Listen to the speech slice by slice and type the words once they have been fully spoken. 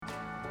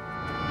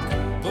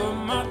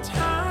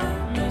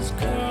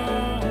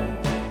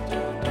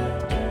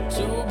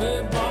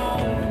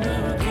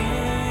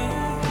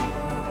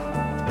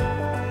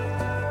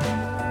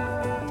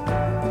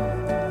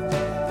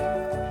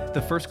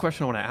first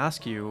question I want to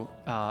ask you,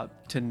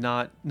 to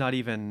not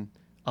even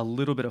a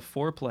little bit of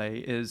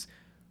foreplay, is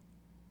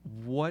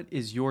what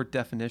is your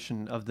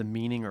definition of the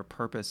meaning or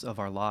purpose of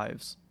our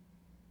lives?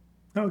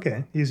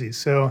 Okay, easy.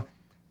 So,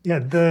 yeah,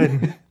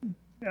 the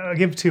I'll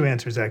give two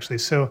answers actually.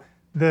 So,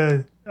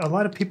 the a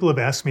lot of people have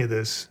asked me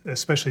this,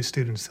 especially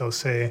students. They'll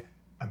say,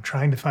 "I'm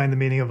trying to find the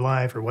meaning of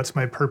life," or "What's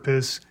my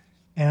purpose?"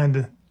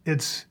 And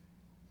it's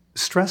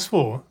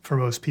stressful for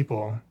most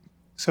people.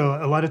 So,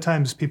 a lot of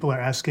times people are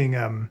asking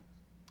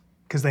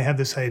because they have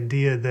this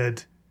idea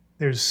that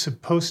there's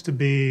supposed to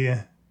be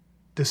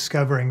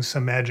discovering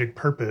some magic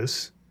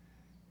purpose,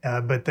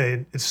 but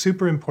it's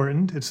super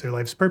important. It's their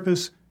life's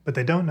purpose, but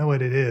they don't know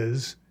what it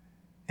is,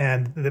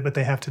 but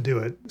they have to do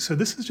it. So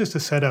this is just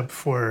a setup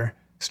for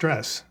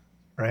stress,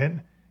 right?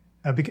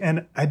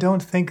 And I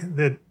don't think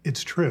that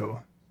it's true.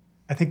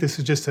 I think this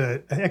is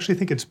I actually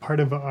think it's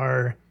part of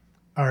our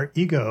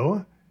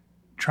ego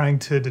trying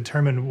to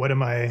determine what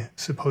am I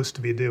supposed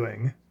to be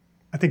doing.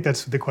 I think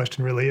that's what the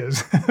question really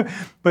is.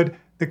 But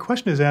the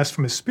question is asked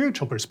from a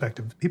spiritual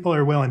perspective. People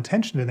are well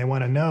intentioned and they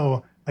want to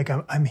know, like,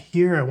 I'm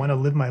here. I want to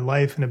live my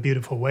life in a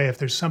beautiful way. If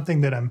there's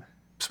something that I'm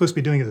supposed to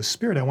be doing as a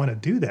spirit, I want to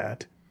do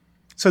that.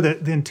 So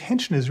the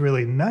intention is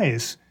really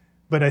nice,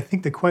 but I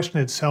think the question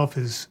itself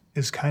is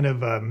kind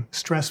of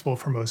stressful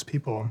for most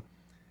people.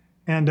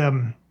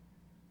 And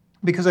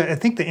because I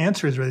think the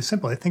answer is really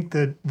simple. I think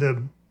that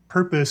the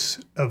purpose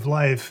of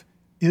life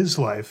is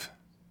life,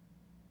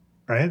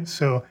 right?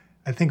 So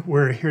I think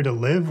we're here to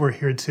live. We're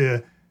here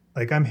to,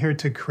 like, I'm here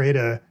to create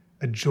a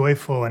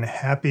joyful and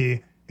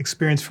happy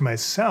experience for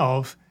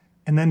myself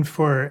and then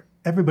for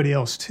everybody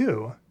else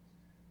too.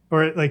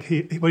 Or like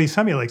what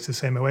Isami likes to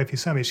say, my wife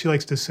Isami, she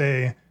likes to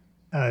say,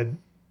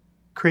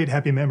 create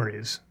happy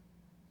memories.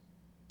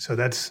 So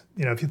that's,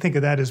 if you think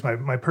of that as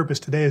my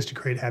purpose today is to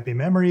create happy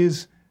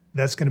memories,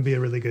 that's going to be a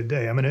really good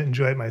day. I'm going to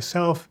enjoy it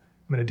myself.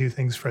 I'm going to do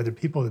things for other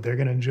people that they're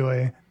going to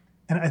enjoy.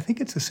 And I think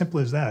it's as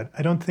simple as that.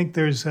 I don't think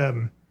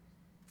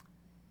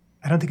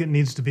it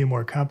needs to be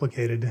more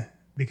complicated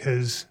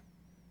because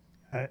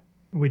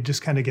we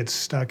just kind of get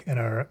stuck in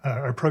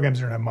our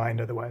programs are in our mind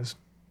otherwise.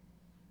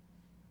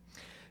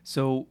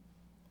 So,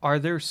 are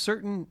there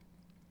certain,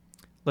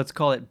 let's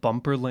call it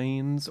bumper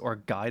lanes or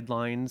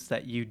guidelines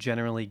that you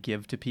generally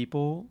give to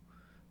people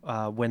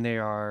when they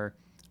are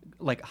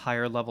like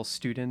higher level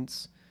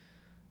students,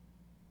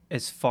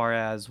 as far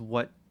as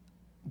what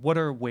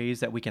are ways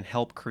that we can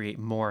help create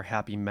more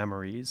happy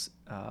memories,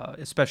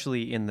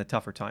 especially in the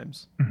tougher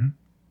times? Mhm.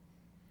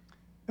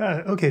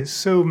 Okay,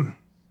 so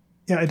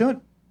yeah, I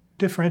don't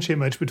differentiate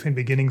much between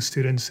beginning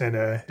students and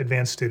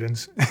advanced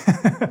students,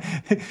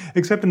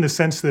 except in the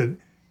sense that,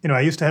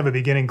 I used to have a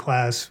beginning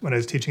class when I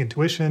was teaching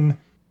intuition.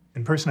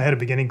 In person, I had a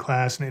beginning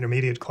class, an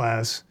intermediate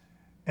class,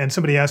 and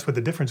somebody asked what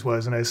the difference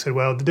was. And I said,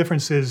 well, the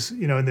difference is,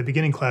 in the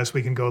beginning class,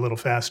 we can go a little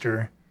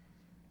faster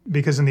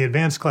because in the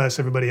advanced class,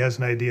 everybody has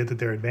an idea that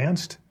they're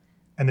advanced.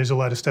 And there's a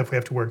lot of stuff we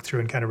have to work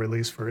through and kind of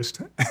release first.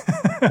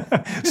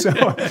 So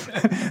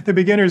the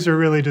beginners are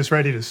really just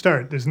ready to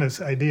start. There's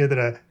this idea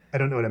that I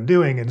don't know what I'm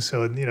doing. And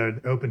so,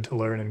 open to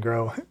learn and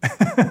grow.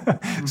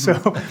 So,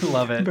 I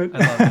love it. but, I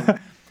love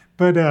it.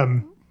 but,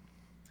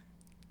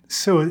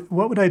 so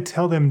what would I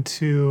tell them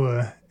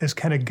as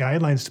kind of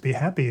guidelines to be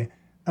happy?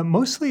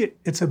 Mostly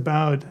it's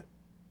about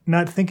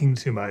not thinking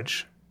too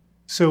much.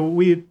 So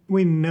we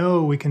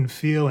know we can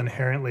feel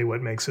inherently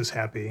what makes us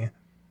happy.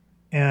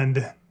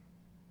 And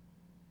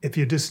if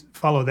you just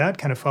follow that,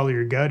 kind of follow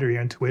your gut or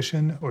your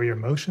intuition or your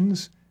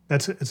emotions,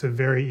 it's a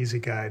very easy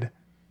guide.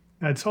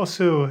 It's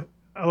also,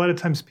 a lot of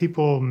times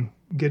people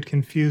get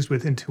confused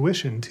with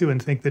intuition too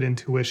and think that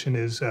intuition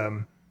is,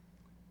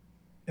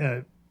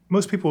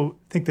 most people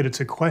think that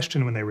it's a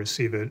question when they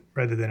receive it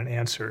rather than an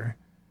answer.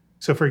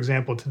 So for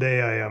example,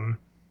 today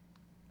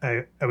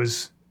I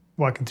was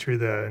walking through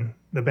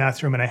the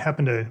bathroom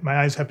and my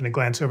eyes happened to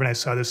glance over and I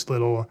saw this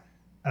little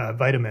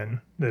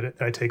vitamin that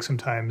I take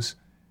sometimes.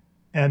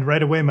 And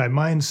right away, my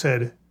mind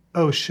said,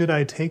 oh, should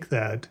I take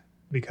that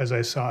because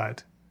I saw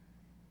it?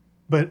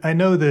 But I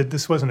know that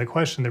this wasn't a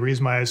question. The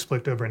reason my eyes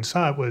flicked over and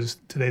saw it was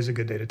today's a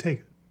good day to take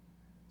it.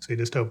 So you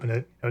just open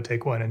it,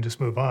 take one and just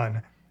move on.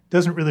 It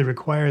doesn't really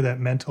require that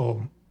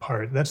mental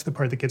part. That's the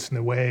part that gets in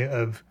the way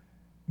of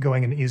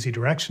going an easy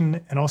direction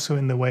and also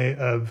in the way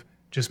of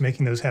just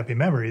making those happy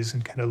memories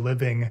and kind of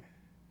living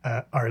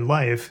our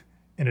life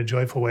in a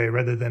joyful way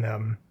rather than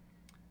a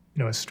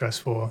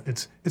stressful.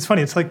 It's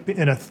funny. It's like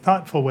in a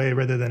thoughtful way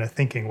rather than a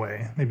thinking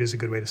way. Maybe is a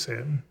good way to say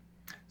it.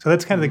 So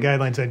that's kind of the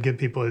guidelines I'd give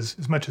people: is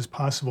as much as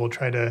possible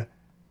try to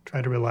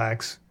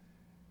relax.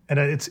 And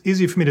it's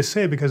easy for me to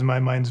say because my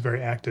mind's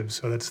very active.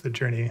 So that's the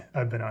journey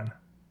I've been on.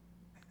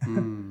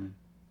 Mm.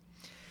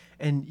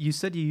 And you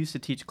said you used to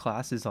teach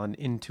classes on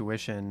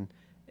intuition,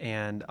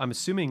 and I'm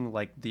assuming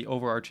like the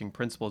overarching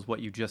principle is what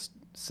you just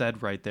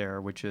said right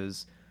there, which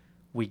is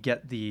we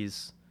get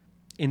these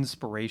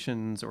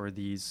inspirations or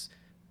these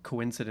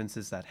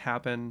coincidences that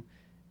happen.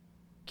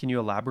 Can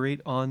you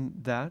elaborate on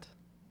that?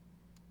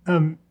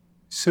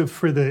 So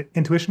for the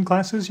intuition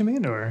classes, you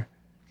mean, or?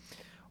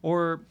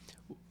 Or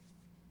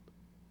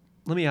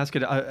let me ask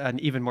it an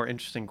even more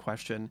interesting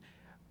question.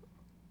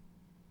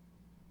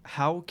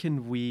 How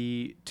can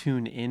we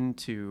tune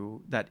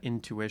into that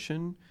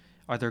intuition?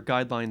 Are there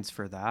guidelines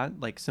for that,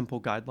 like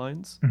simple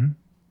guidelines? Mhm.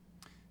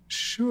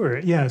 Sure.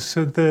 Yeah.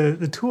 So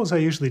the tools I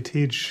usually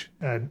teach,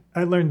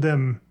 I learned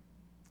them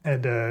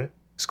at a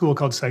school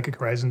called Psychic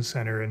Horizons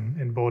Center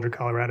in Boulder,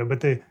 Colorado,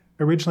 but they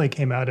originally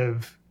came out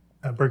of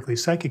Berkeley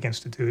Psychic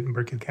Institute in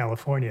Berkeley,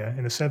 California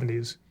in the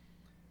 70s.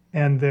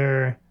 And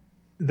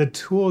the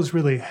tools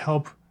really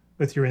help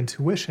with your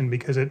intuition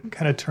because it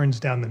kind of turns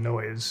down the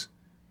noise.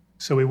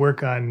 So we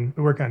work on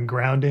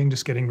grounding,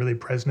 just getting really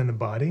present in the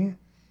body.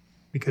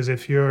 Because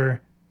if you're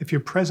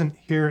present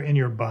here in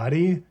your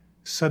body,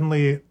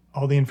 suddenly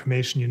all the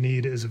information you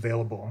need is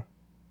available.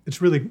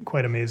 It's really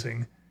quite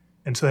amazing.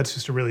 And so that's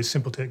just a really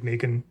simple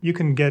technique. And you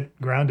can get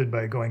grounded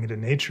by going into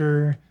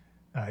nature,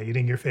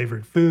 eating your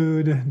favorite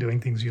food, doing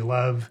things you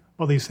love.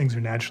 All these things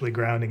are naturally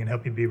grounding and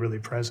help you be really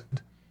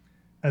present.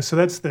 So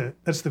that's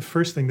the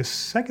first thing. The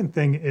second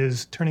thing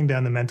is turning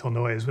down the mental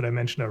noise. What I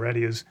mentioned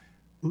already is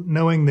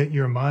knowing that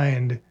your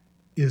mind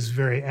is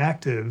very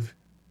active,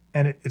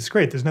 and it's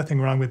great. There's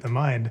nothing wrong with the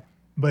mind,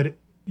 but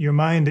your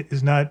mind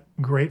is not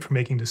great for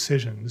making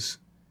decisions.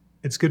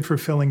 It's good for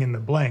filling in the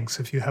blanks.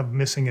 If you have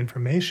missing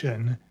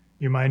information,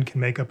 your mind can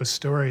make up a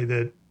story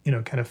that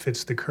kind of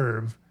fits the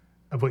curve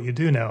of what you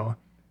do know.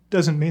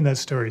 Doesn't mean that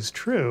story is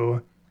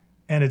true,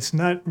 and it's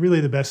not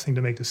really the best thing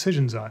to make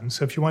decisions on.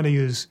 So if you want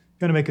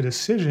to make a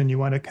decision, you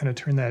want to kind of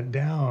turn that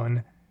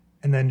down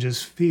and then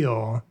just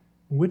feel,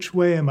 which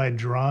way am I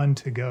drawn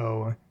to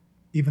go,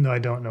 even though I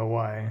don't know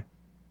why?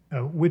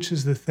 Which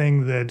is the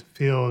thing that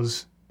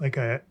feels like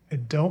I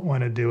don't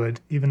want to do it,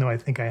 even though I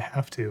think I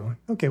have to?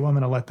 Okay, well, I'm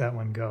going to let that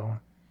one go.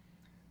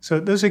 So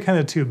those are kind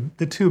of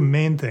the two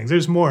main things.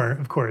 There's more,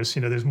 of course.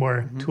 There's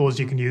more tools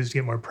you can use to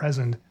get more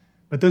present,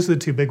 but those are the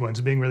two big ones: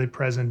 being really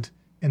present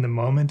in the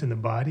moment, in the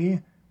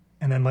body,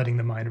 and then letting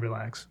the mind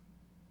relax.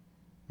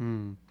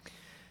 Hmm.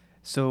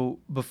 So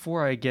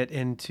before I get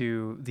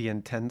into the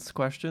intense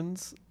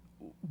questions,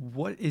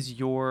 what is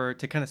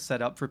to kind of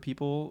set up for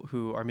people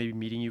who are maybe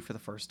meeting you for the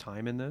first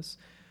time in this?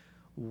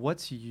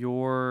 What's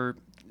your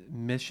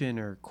mission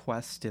or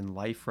quest in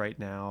life right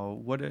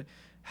now?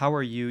 How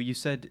are you? You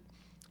said,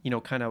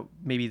 kind of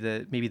maybe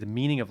the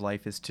meaning of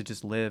life is to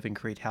just live and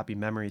create happy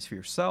memories for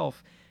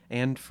yourself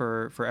and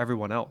for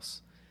everyone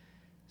else.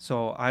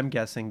 So I'm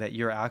guessing that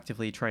you're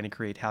actively trying to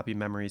create happy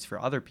memories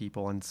for other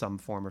people in some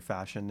form or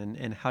fashion.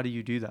 And how do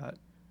you do that?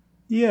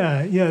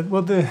 Yeah, yeah.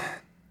 Well,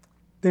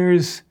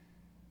 there's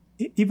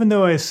even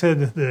though I said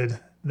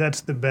that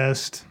that's the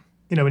best,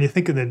 when you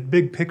think of the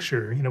big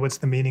picture, what's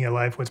the meaning of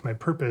life? What's my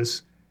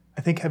purpose?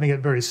 I think having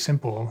it very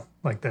simple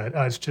like that,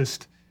 it's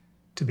just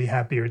to be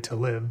happy or to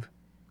live,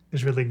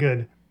 is really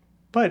good.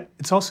 But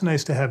it's also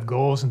nice to have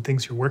goals and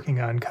things you're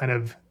working on, kind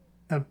of,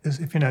 as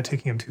if you're not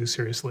taking them too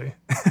seriously.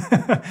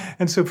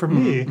 And so for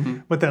me, Mm-hmm,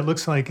 what that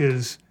looks like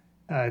is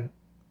uh,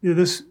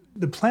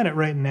 the planet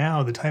right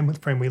now, the time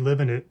frame we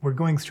live in, we're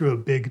going through a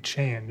big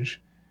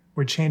change.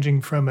 We're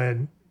changing from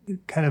a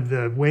kind of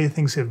the way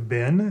things have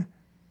been,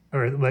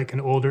 or like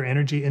an older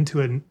energy,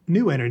 into a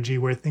new energy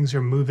where things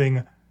are moving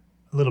a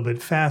little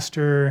bit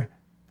faster.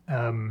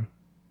 Um,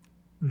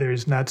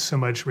 there's not so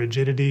much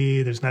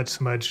rigidity. There's not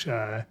so much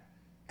kind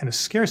of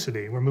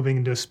scarcity. We're moving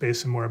into a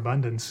space of more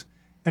abundance.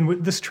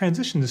 And this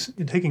transition is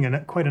taking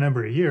quite a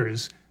number of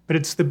years, but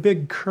it's the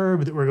big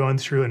curve that we're going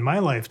through in my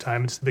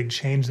lifetime. It's the big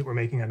change that we're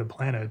making on the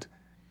planet.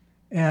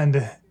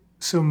 And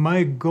so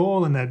my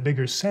goal in that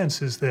bigger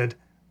sense is that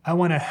I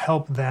want to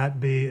help that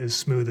be as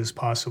smooth as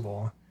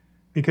possible,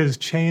 because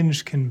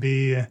change can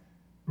be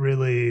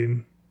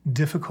really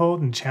difficult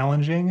and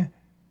challenging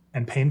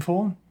and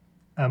painful,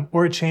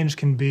 or a change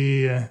can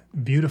be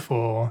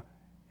beautiful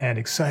and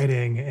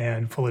exciting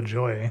and full of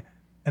joy.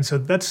 And so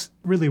that's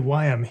really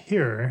why I'm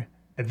here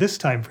at this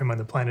time frame on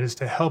the planet, is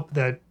to help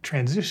that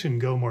transition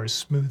go more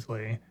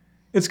smoothly.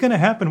 It's going to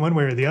happen one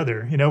way or the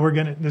other.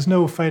 There's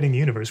no fighting the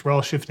universe. We're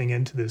all shifting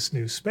into this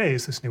new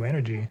space, this new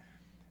energy.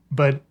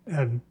 But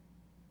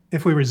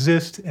if we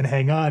resist and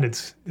hang on,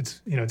 it's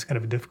kind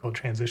of a difficult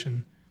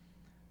transition.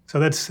 So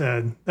that's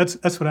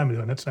what I'm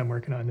doing. That's what I'm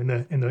working on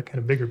in the kind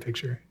of bigger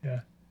picture. Yeah.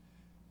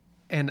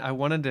 And I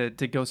wanted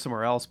to go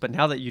somewhere else, but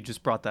now that you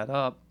just brought that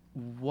up,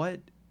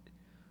 what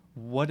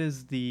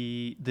is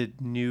the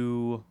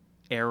new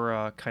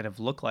era kind of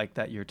look like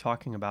that you're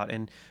talking about,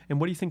 and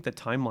what do you think the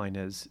timeline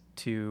is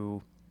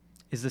to?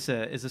 Is this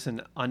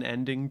an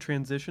unending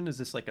transition? Is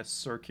this like a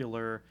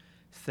circular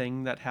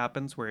thing that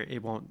happens where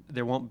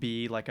there won't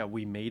be like a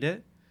we made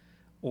it,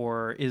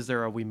 or is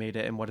there a we made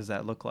it, and what does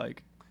that look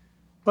like?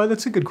 Well,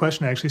 that's a good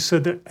question, actually.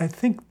 So I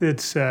think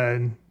that's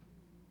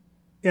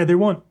yeah, there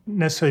won't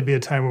necessarily be a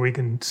time where we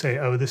can say,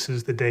 oh, this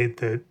is the date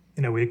that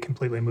we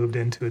completely moved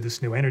into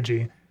this new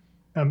energy,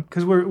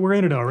 because we're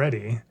in it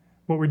already.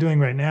 What we're doing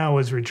right now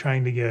is we're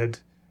trying to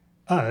get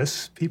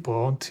us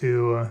people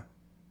to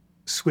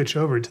switch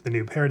over to the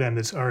new paradigm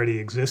that's already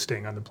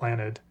existing on the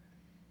planet.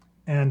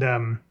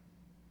 And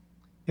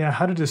yeah,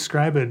 how to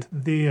describe it?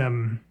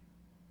 The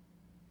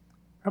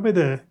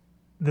probably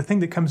the thing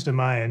that comes to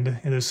mind,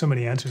 and there's so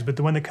many answers, but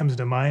the one that comes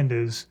to mind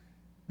is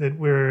that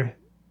we're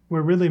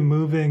really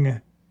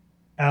moving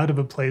out of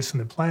a place on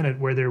the planet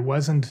where there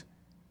wasn't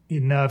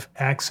enough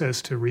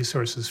access to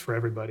resources for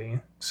everybody.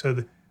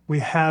 So we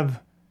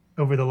have,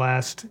 over the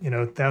last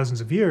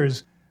thousands of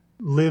years,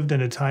 lived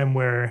in a time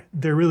where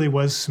there really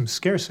was some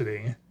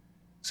scarcity.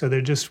 So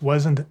there just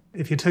wasn't,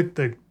 if you took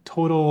the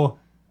total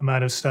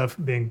amount of stuff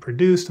being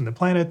produced on the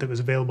planet that was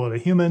available to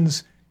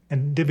humans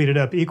and divvied it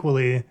up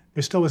equally,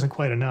 there still wasn't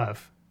quite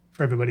enough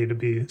for everybody to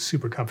be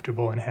super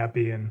comfortable and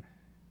happy and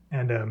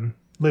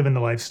live in the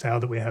lifestyle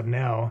that we have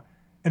now.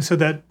 And so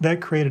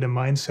that created a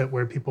mindset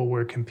where people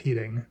were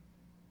competing,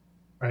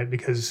 right?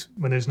 Because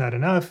when there's not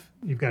enough,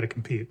 you've got to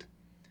compete.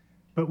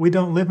 But we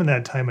don't live in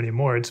that time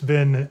anymore. It's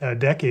been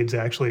decades,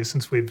 actually,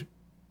 since we've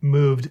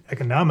moved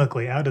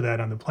economically out of that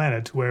on the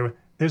planet to where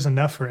there's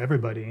enough for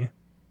everybody.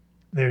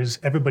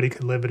 Everybody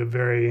could live at a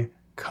very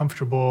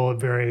comfortable,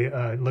 very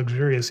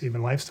luxurious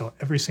even lifestyle.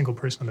 Every single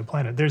person on the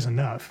planet, there's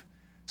enough.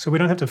 So we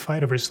don't have to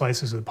fight over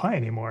slices of the pie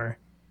anymore.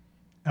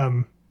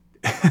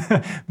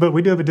 But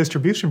we do have a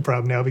distribution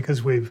problem now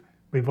because we've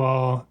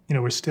all,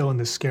 we're still in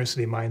this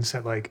scarcity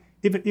mindset. Like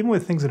even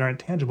with things that aren't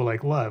tangible,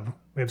 like love,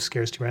 we have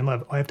scarcity around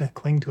love. I have to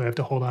cling to it. I have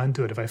to hold on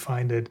to it. If I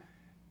find it,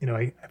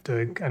 I have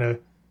to kind of,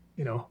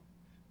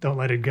 don't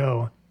let it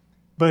go.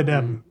 But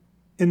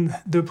in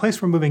the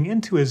place we're moving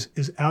into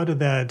is out of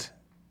that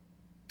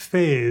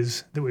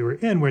phase that we were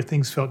in where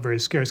things felt very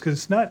scarce, because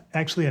it's not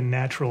actually a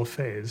natural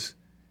phase.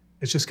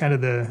 It's just kind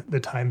of the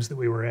times that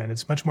we were in.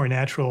 It's much more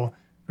natural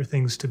for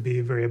things to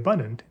be very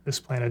abundant. This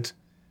planet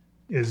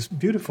is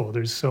beautiful.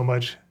 There's so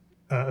much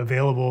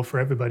available for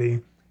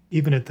everybody,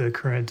 even at the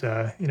current,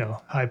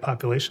 high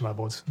population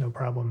level. It's no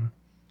problem.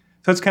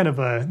 So that's kind of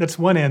that's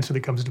one answer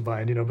that comes to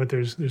mind, but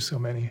there's so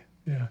many.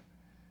 Yeah.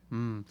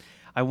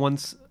 I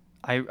once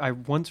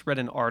read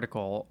an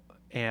article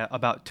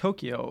about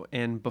Tokyo,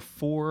 and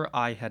before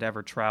I had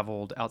ever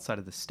traveled outside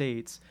of the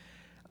States,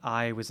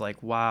 I was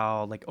like,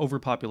 wow, like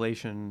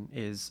overpopulation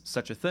is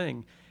such a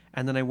thing.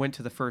 And then I went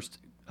to the first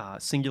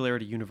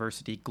Singularity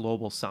University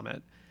Global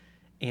Summit,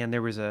 and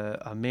there was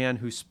a man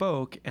who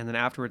spoke, and then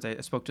afterwards I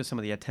spoke to some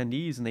of the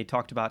attendees, and they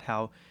talked about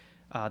how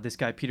this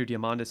guy Peter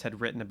Diamandis had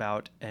written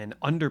about an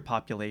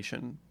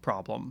underpopulation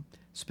problem,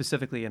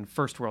 specifically in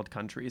first world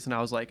countries. And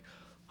I was like,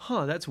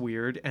 that's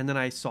weird. And then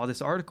I saw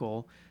this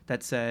article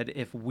that said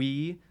if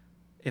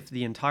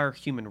the entire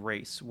human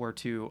race were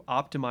to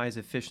optimize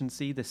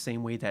efficiency the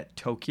same way that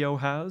Tokyo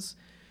has,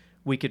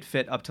 we could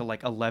fit up to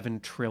like 11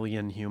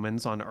 trillion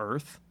humans on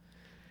Earth.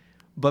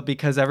 But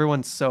because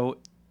everyone's so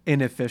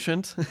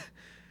inefficient,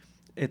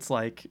 it's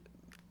like,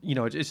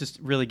 it's just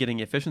really getting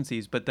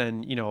efficiencies. But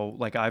then,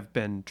 like I've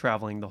been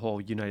traveling the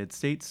whole United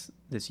States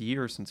this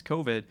year since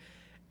COVID,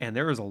 and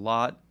there is a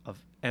lot of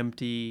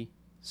empty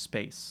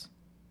space.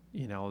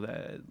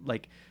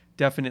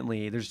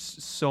 Definitely there's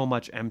so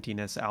much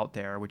emptiness out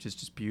there, which is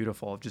just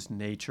beautiful, just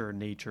nature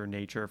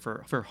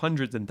for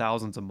hundreds and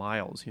thousands of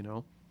miles,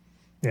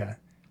 Yeah.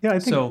 Yeah.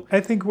 I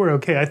think we're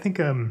okay. I think,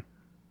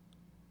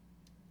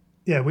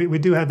 we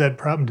do have that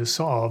problem to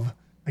solve,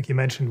 like you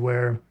mentioned,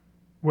 where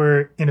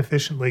we're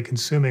inefficiently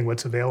consuming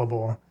what's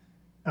available.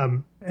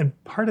 And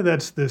part of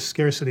that's the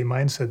scarcity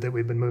mindset that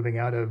we've been moving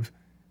out of,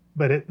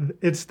 but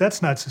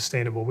that's not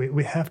sustainable.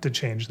 We have to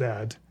change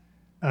that.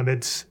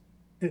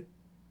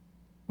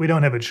 We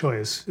don't have a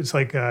choice. It's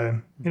like,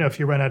 if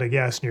you run out of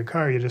gas in your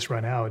car, you just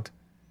run out.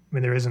 I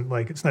mean, there isn't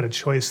it's not a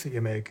choice that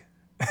you make.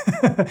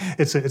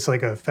 It's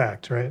like a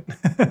fact, right?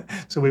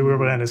 So we will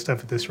run out of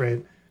stuff at this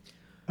rate.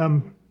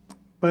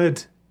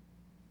 But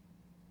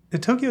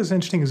Tokyo is an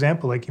interesting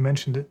example. Like you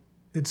mentioned,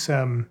 it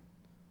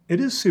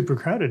is super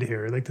crowded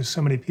here. Like there's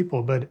so many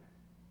people, but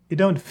you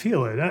don't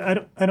feel it.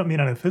 I don't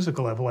mean on a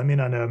physical level. I mean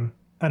on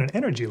an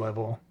energy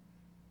level.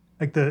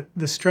 Like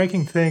the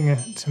striking thing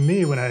to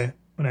me when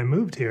I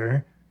moved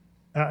here,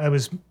 I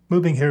was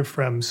moving here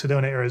from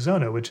Sedona,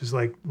 Arizona, which is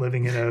like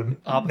living in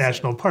a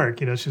national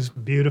park. It's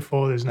just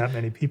beautiful. There's not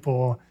many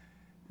people.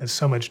 There's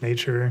so much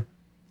nature.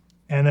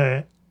 And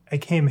I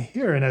came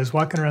here and I was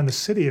walking around the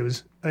city.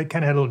 I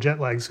kind of had a little jet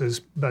lag, so it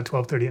was about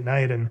 12:30 at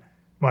night and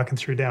walking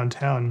through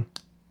downtown.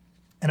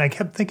 And I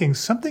kept thinking,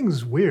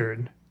 something's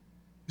weird.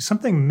 There's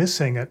something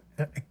missing. I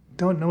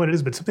don't know what it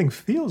is, but something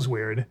feels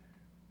weird.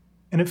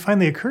 And it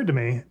finally occurred to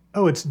me,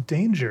 it's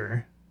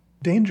danger.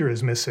 Danger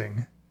is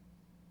missing.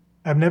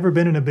 I've never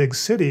been in a big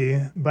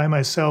city by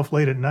myself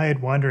late at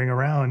night wandering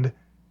around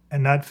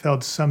and not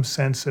felt some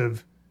sense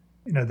of,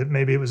 that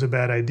maybe it was a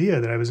bad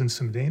idea, that I was in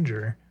some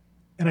danger.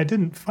 And I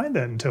didn't find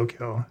that in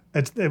Tokyo.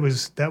 It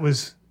was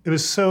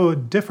so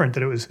different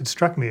that it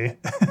struck me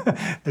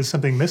as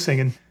something missing.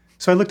 And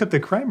so I looked up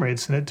the crime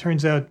rates, and it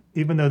turns out,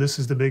 even though this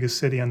is the biggest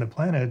city on the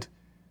planet,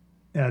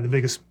 the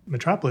biggest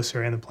metropolis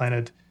area on the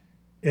planet,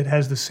 it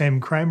has the same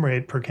crime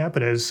rate per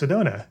capita as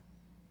Sedona,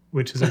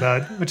 which is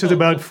about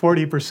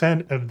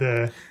 40% of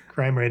the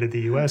crime rate of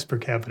the U.S. per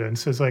capita. And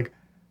so it's like,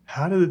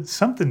 how do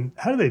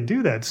they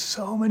do that?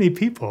 So many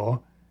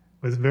people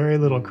with very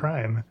little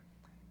crime.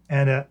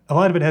 And a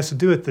lot of it has to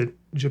do with that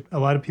a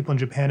lot of people in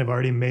Japan have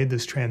already made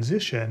this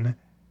transition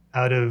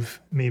out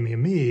of me, me,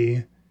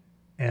 me,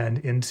 and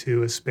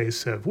into a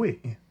space of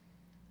we.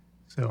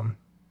 So,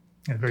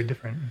 yeah, very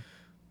different.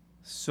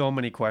 So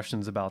many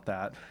questions about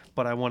that,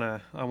 but I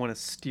wanna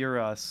steer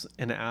us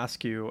and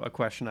ask you a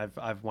question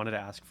I've wanted to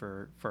ask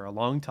for a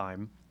long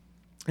time,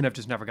 and I've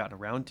just never gotten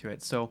around to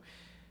it. So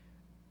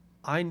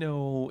I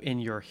know in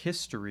your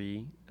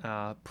history,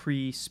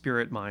 pre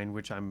Spirit Mind,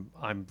 which I'm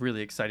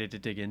really excited to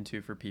dig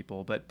into for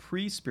people, but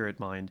pre Spirit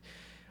Mind,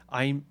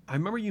 I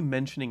remember you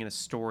mentioning in a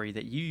story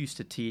that you used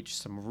to teach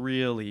some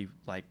really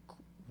like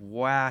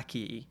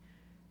wacky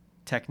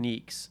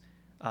techniques,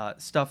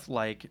 stuff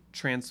like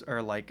trans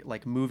or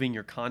like moving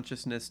your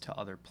consciousness to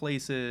other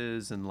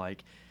places and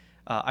like.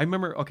 I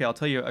remember. Okay, I'll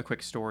tell you a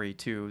quick story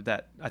too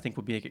that I think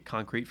would make it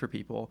concrete for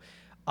people.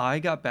 I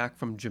got back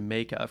from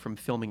Jamaica from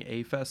filming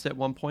A Fest at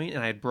one point,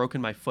 and I had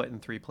broken my foot in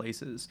three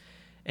places.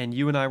 And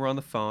you and I were on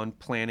the phone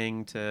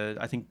planning to,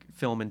 I think,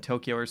 film in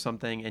Tokyo or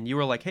something. And you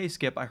were like, "Hey,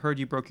 Skip, I heard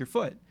you broke your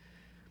foot."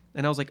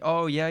 And I was like,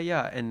 "Oh yeah,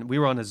 yeah." And we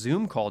were on a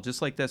Zoom call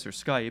just like this or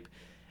Skype,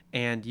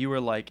 and you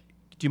were like,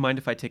 "Do you mind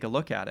if I take a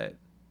look at it?"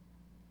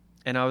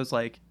 And I was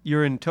like,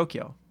 "You're in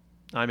Tokyo.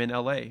 I'm in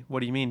LA. What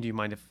do you mean? Do you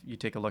mind if you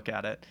take a look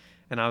at it?"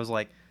 And I was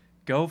like,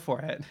 "Go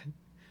for it."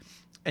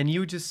 And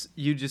you just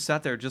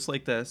sat there just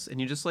like this,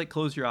 and you just like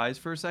closed your eyes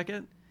for a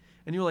second,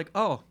 and you were like,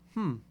 "Oh,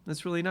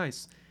 that's really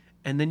nice."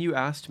 And then you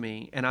asked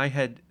me, and I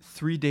had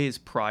 3 days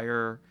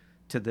prior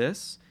to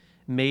this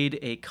made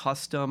a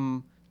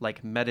custom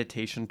like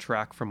meditation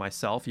track for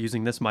myself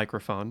using this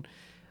microphone,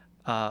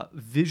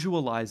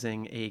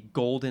 visualizing a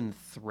golden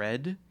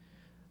thread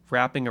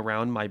wrapping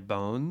around my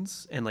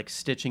bones and like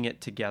stitching it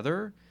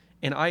together.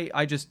 And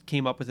I just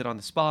came up with it on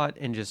the spot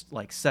and just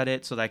like set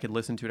it so that I could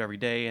listen to it every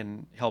day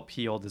and help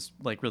heal this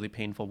like really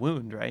painful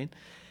wound, right?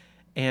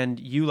 And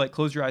you like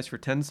closed your eyes for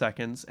 10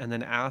 seconds and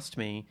then asked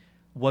me,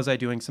 was I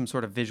doing some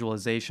sort of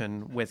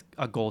visualization with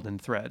a golden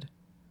thread?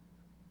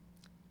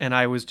 And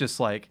I was just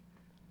like,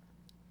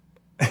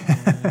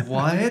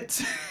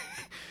 what?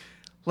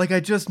 Like I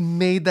just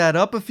made that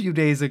up a few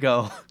days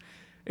ago.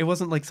 It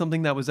wasn't like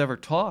something that was ever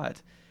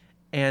taught.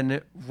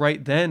 And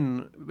right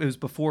then, it was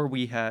before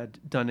we had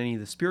done any of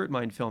the Spirit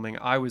Mind filming,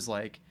 I was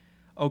like,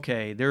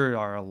 okay, there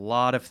are a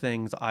lot of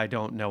things I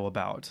don't know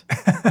about.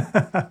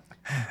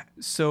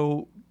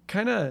 So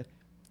kind of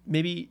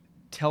maybe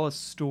tell a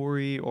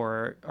story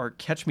or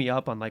catch me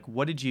up on like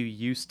what did you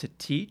used to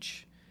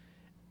teach?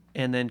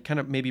 And then kind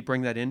of maybe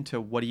bring that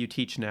into what do you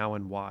teach now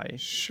and why?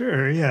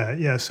 Sure. Yeah.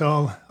 Yeah.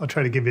 So I'll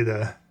try to give you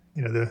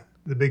the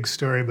big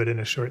story, but in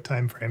a short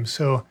time frame.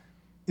 So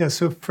yeah.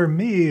 So for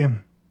me,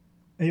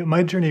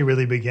 my journey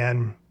really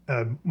began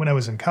when I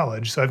was in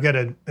college. So I've got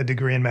a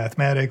degree in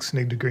mathematics and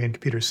a degree in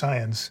computer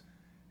science,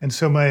 and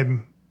so my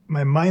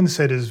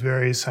mindset is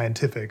very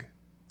scientific.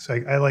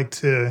 So I like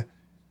to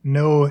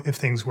know if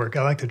things work.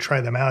 I like to try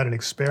them out and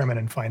experiment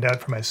and find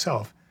out for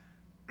myself.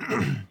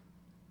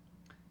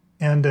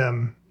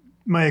 And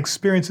my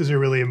experiences are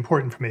really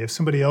important for me. If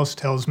somebody else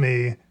tells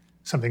me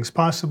something's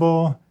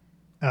possible,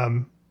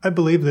 I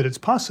believe that it's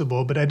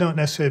possible, but I don't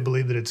necessarily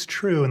believe that it's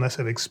true unless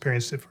I've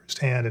experienced it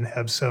firsthand and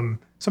have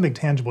something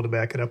tangible to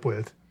back it up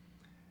with.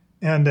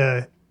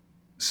 And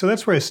so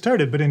that's where I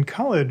started. But in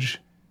college,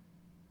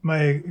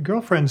 my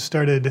girlfriend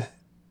started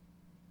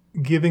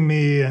giving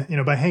me,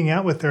 by hanging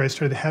out with her, I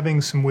started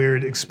having some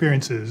weird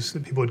experiences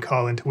that people would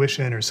call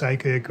intuition or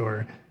psychic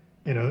or,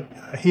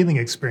 healing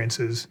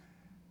experiences.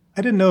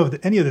 I didn't know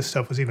if any of this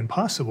stuff was even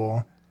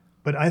possible,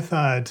 but I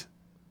thought,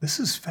 this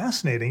is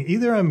fascinating.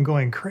 Either I'm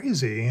going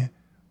crazy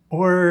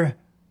or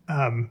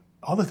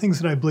all the things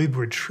that I believed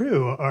were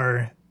true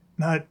are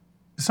not,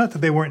 it's not that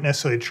they weren't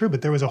necessarily true,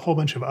 but there was a whole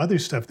bunch of other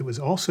stuff that was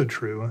also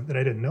true that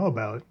I didn't know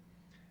about.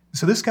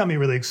 So this got me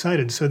really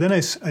excited. So then I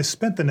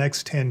spent the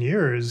next 10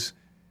 years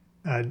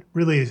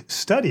really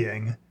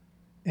studying.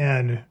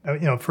 And,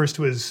 first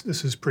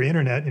this was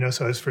pre-internet,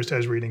 so I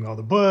was reading all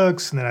the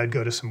books, and then I'd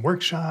go to some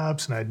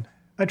workshops, and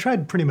I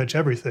tried pretty much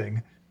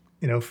everything,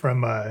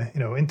 from,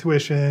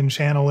 intuition,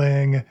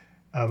 channeling,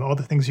 all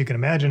the things you can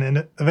imagine.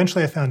 And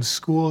eventually I found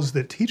schools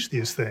that teach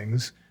these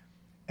things.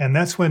 And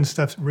that's when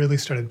stuff really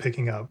started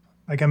picking up.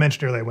 Like I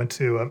mentioned earlier, I went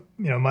to,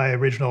 my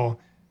original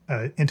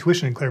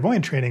intuition and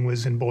clairvoyant training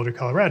was in Boulder,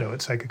 Colorado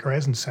at Psychic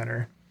Horizon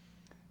Center.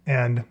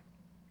 And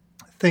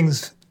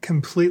things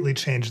completely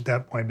changed at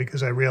that point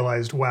because I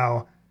realized,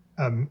 wow,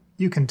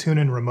 you can tune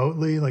in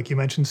remotely. Like you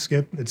mentioned,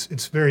 Skip,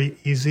 it's very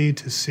easy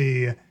to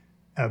see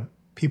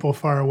people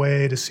far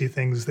away, to see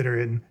things that are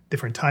in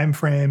different time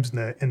frames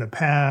in the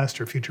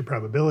past or future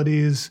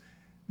probabilities.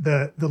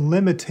 The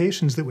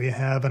limitations that we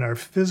have in our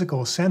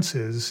physical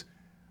senses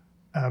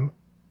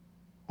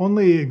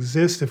only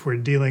exist if we're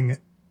dealing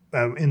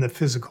in the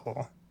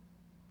physical.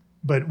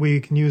 But we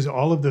can use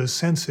all of those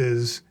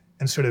senses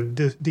and sort of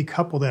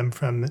decouple them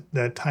from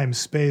that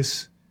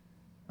time-space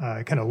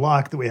kind of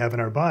lock that we have in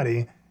our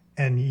body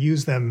and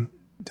use them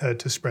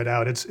to spread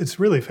out. It's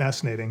really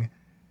fascinating.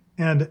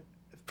 And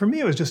for me,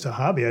 it was just a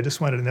hobby. I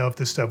just wanted to know if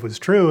this stuff was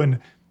true. And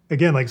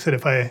again, like I said,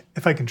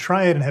 if I can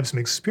try it and have some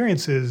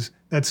experiences,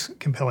 that's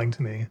compelling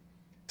to me.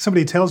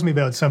 Somebody tells me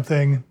about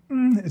something,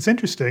 it's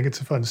interesting,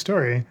 it's a fun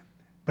story,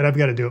 but I've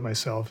got to do it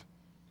myself.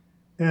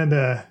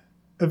 And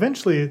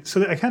eventually,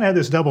 so I kind of had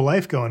this double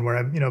life going where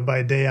I'm,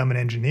 by day I'm an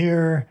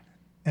engineer,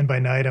 and by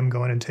night I'm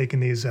going and taking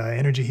these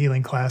energy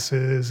healing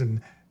classes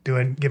and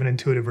giving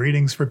intuitive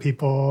readings for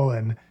people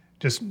and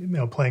just,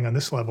 playing on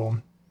this level.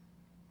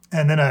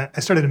 And then I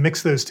started to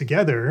mix those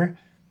together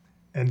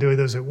and doing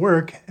those at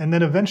work. And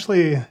then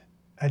eventually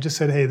I just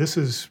said, hey, this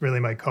is really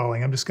my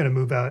calling. I'm just going to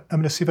move out. I'm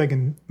going to see if I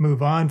can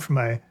move on from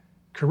my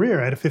career.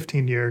 I had a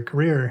 15-year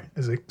career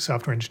as a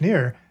software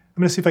engineer.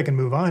 I'm going to see if I can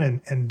move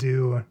on and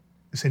do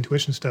this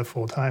intuition stuff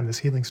full time, this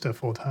healing stuff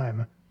full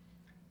time.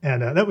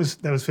 And that was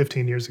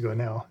 15 years ago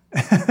now.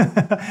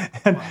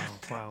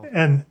 Wow.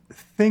 And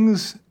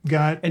things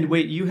got. And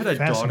wait, you had a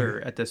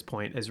daughter at this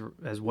point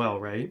as well,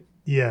 right?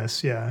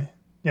 Yes, yeah.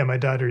 Yeah, my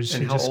daughter's.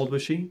 And how old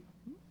was she?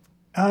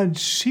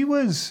 She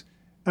was.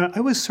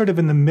 I was sort of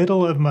in the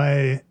middle of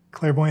my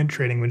clairvoyant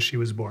training when she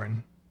was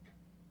born.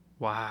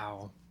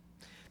 Wow.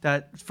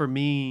 That, for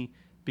me,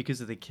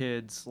 because of the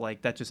kids,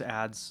 like, that just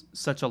adds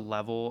such a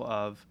level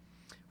of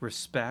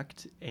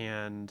respect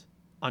and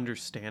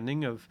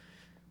understanding of,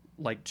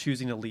 like,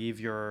 choosing to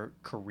leave your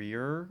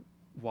career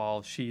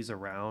while she's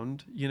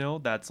around,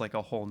 that's like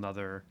a whole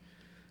nother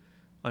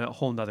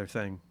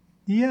thing.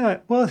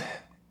 Yeah, well,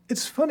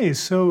 it's funny.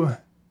 So,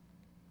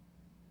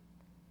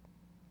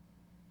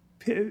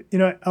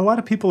 a lot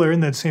of people are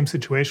in that same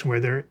situation where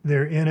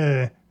they're in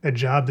a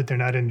job that they're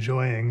not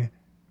enjoying,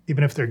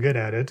 even if they're good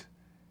at it,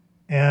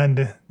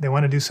 and they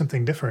want to do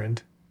something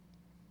different.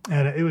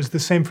 And it was the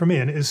same for me.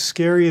 And as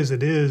scary as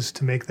it is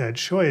to make that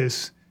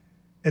choice,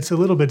 it's a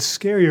little bit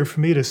scarier for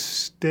me to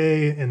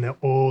stay in the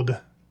old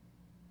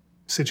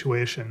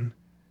situation.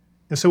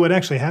 And so what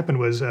actually happened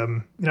was,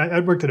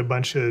 I'd worked at a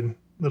bunch of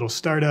little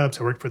startups.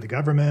 I worked for the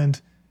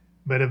government,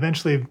 but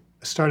eventually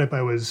a startup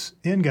I was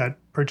in got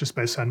purchased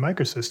by Sun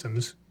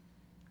Microsystems.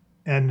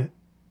 And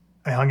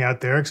I hung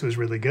out there because it was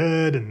really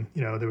good and,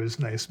 there was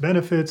nice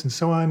benefits and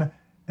so on. And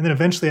then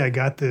eventually I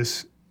got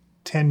this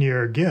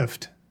 10-year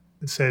gift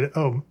that said,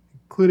 oh,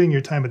 including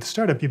your time at the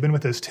startup, you've been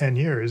with us 10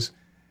 years.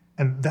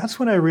 And that's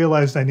when I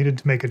realized I needed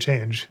to make a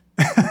change.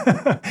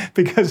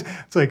 Because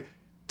it's like,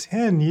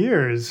 10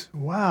 years,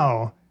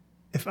 wow.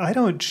 If I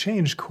don't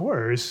change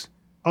course,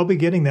 I'll be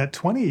getting that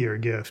 20-year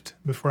gift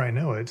before I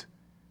know it.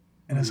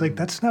 And it's like,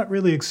 that's not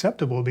really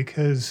acceptable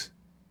because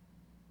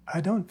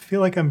I don't feel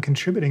like I'm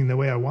contributing the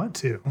way I want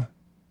to.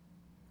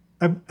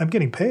 I'm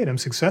getting paid. I'm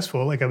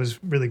successful. Like, I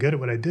was really good at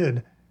what I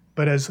did.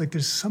 But as like,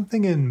 there's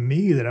something in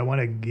me that I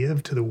want to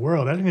give to the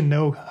world. I don't even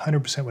know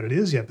 100% what it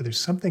is yet, but there's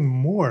something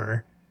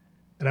more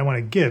that I want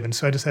to give. And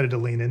so I decided to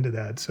lean into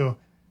that. So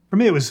for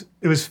me, it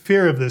was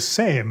fear of the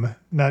same,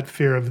 not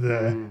fear of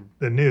the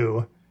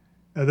new.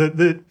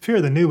 The fear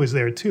of the new was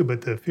there too,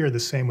 but the fear of the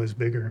same was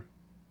bigger.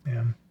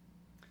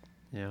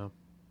 Yeah.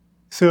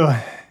 So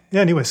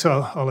anyway,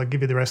 so I'll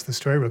give you the rest of the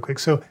story real quick.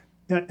 So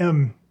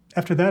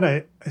after that,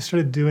 I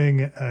started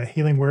doing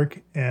healing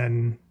work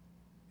and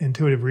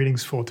intuitive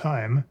readings full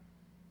time.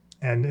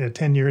 And at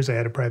 10 years, I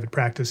had a private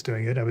practice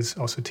doing it. I was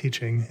also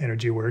teaching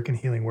energy work and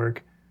healing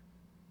work.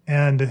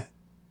 And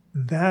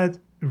that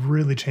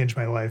really changed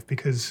my life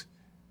because,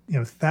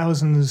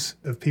 thousands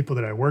of people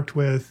that I worked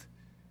with,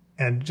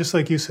 and just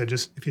like you said,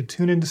 just if you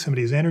tune into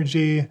somebody's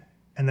energy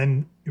and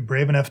then you're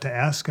brave enough to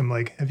ask them,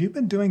 like, have you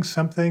been doing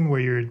something where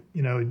you're,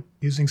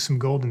 using some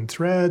golden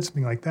thread,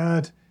 something like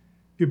that?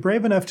 If you're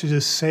brave enough to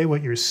just say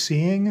what you're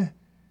seeing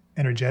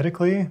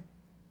energetically,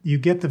 you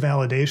get the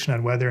validation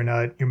on whether or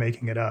not you're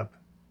making it up.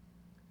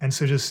 And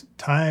so just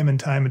time and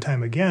time and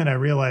time again, I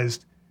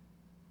realized,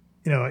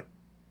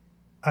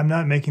 I'm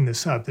not making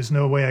this up. There's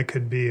no way I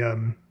could be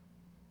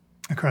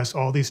across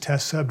all these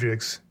test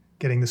subjects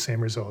getting the same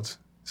results.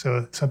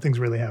 So something's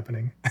really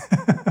happening.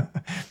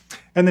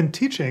 And then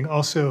teaching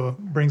also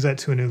brings that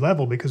to a new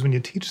level because when you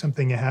teach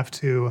something, you have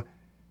to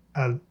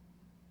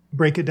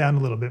break it down a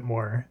little bit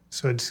more.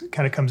 So it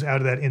kind of comes out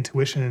of that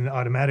intuition and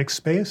automatic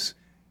space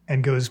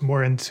and goes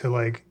more into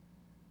like,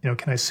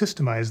 can I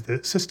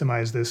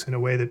systemize this in a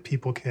way that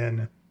people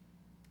can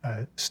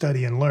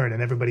study and learn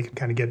and everybody can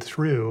kind of get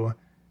through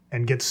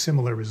and get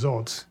similar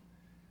results.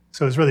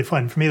 So it's really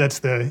fun. For me,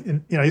 that's I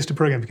used to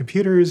program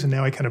computers and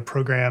now I kind of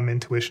program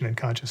intuition and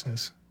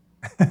consciousness.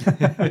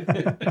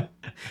 I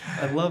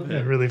love it.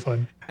 Yeah, really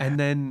fun. And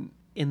then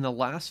in the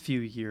last few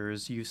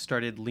years, you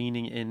started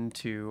leaning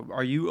into,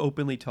 are you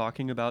openly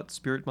talking about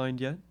Spirit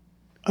Mind yet?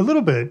 A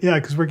little bit, yeah,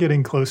 because we're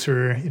getting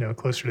closer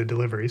to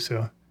delivery.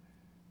 So.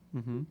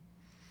 Mm-hmm.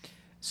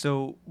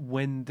 So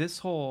when this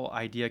whole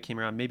idea came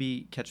around,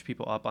 maybe catch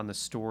people up on the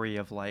story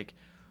of like,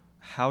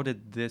 how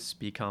did this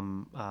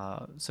become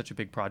such a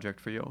big project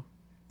for you?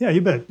 Yeah,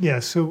 you bet. Yeah.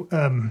 So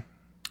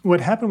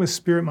what happened with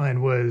Spirit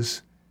Mind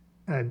was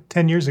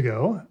 10 years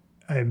ago,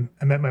 I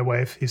met my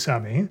wife,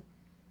 Hisami.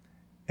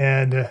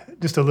 And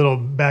just a little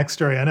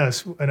backstory on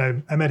us. When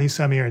I met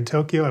Hisami here in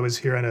Tokyo, I was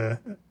here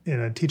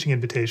in a teaching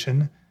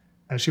invitation.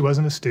 She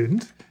wasn't a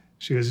student.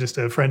 She was just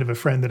a friend of a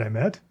friend that I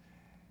met.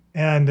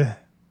 And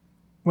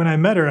when I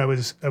met her, I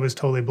was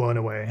totally blown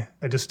away.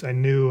 I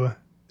knew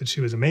that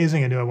she was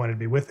amazing. I knew I wanted to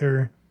be with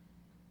her.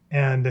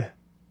 And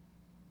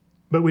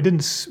but we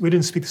didn't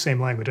speak the same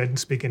language. I didn't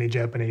speak any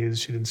Japanese.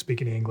 She didn't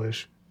speak any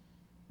English.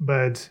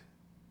 But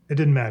it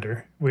didn't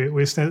matter. We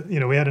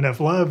had enough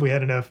love. We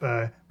had enough.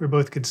 We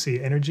both could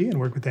see energy and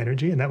work with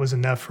energy, and that was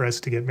enough for us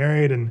to get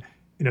married. And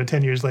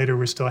 10 years later,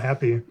 we're still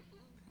happy.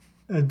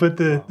 But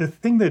the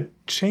thing that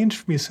changed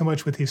for me so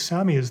much with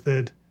Hisami is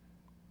that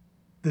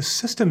the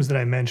systems that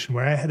I mentioned,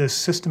 where I had a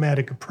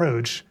systematic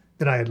approach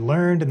that I had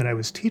learned and that I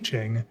was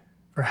teaching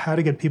for how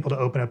to get people to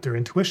open up their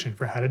intuition,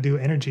 for how to do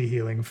energy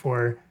healing,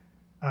 for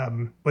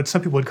what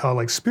some people would call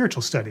like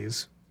spiritual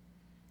studies.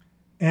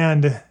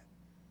 And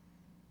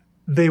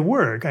they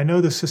work. I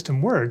know the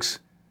system works,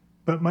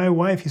 but my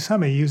wife,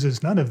 Hisami,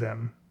 uses none of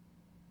them.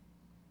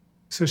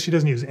 So she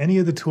doesn't use any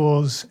of the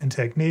tools and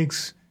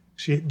techniques.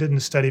 She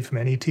didn't study from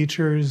any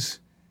teachers,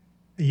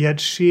 yet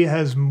she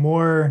has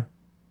more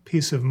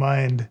peace of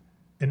mind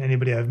than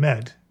anybody I've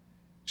met.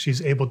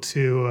 She's able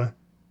to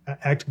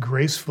act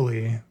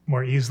gracefully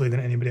more easily than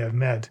anybody I've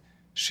met.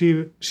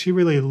 She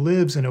really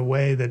lives in a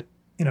way that,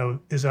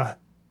 is a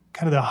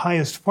kind of the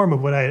highest form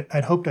of what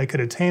I'd hoped I could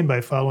attain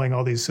by following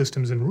all these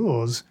systems and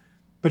rules,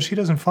 but she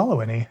doesn't follow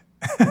any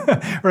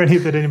or any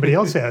that anybody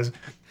else has.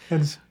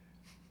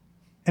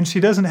 And she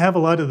doesn't have a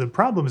lot of the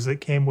problems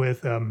that came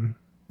with kind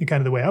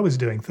of the way I was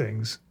doing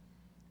things.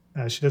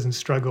 She doesn't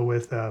struggle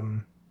with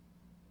the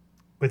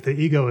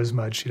ego as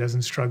much. She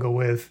doesn't struggle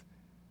with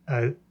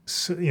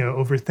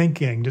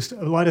overthinking. Just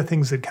a lot of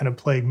things that kind of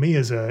plague me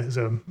as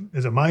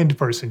a mind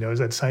person. As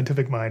that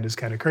scientific mind is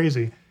kind of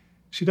crazy.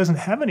 She doesn't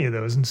have any of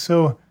those, and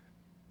so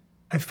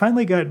I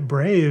finally got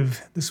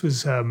brave. This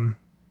was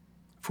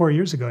 4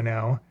 years ago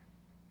now,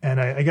 and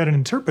I got an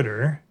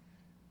interpreter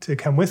to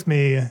come with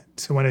me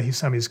to one of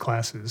Hisami's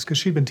classes because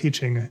she'd been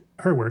teaching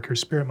her work, her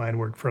spirit mind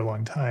work, for a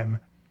long time.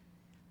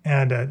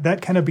 And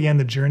that kind of began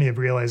the journey of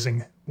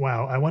realizing,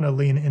 wow, I want to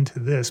lean into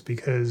this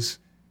because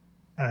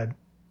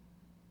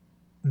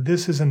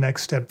this is a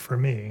next step for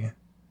me.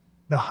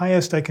 The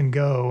highest I can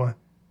go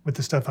with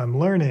the stuff I'm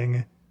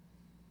learning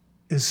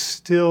is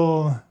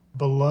still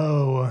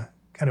below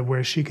kind of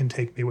where she can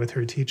take me with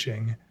her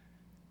teaching.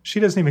 She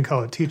doesn't even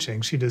call it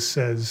teaching. She just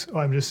says, oh,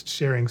 I'm just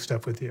sharing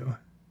stuff with you.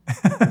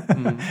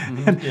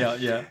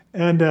 Yeah.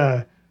 And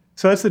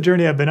so that's the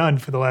journey I've been on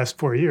for the last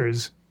 4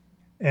 years.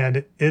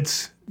 And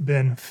it's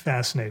been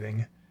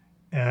fascinating.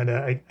 And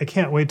I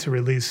can't wait to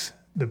release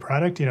the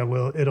product.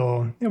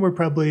 We're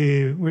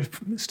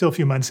still a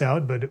few months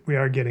out, but we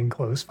are getting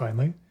close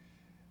finally.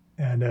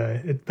 And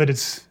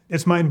it's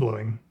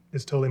mind-blowing.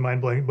 It's totally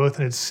mind-blowing,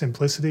 both in its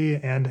simplicity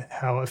and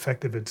how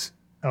effective it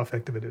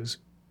is.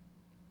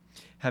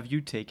 Have you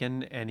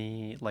taken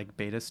any like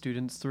beta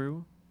students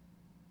through?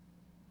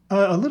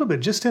 A little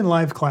bit, just in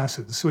live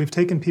classes. So we've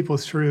taken people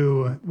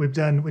through. We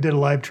did a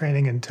live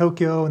training in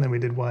Tokyo, and then we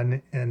did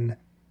one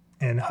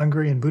in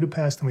Hungary, in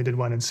Budapest, and we did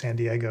one in San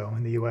Diego,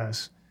 in the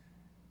U.S.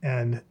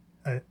 And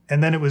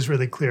then it was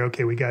really clear.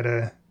 Okay, we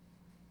gotta,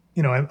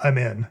 I'm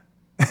in.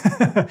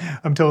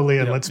 I'm totally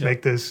in. Let's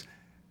make this.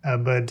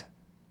 But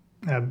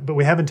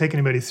we haven't taken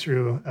anybody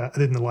through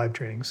other than the live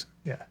trainings.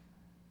 Yeah.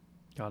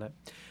 Got it.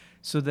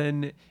 So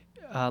then.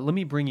 Let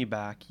me bring you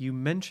back. You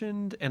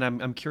mentioned, and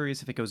I'm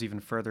curious if it goes even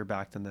further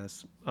back than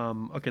this.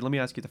 Okay, let me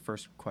ask you the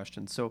first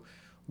question. So,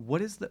 what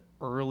is the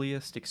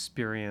earliest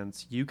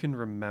experience you can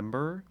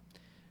remember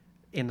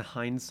in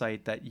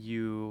hindsight that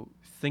you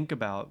think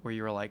about where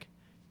you were like,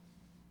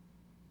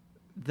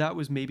 that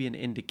was maybe an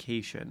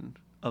indication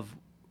of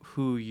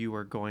who you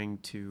were going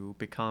to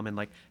become and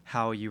like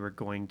how you were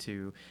going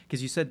to,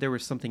 because you said there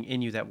was something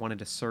in you that wanted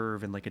to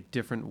serve in like a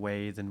different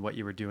way than what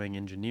you were doing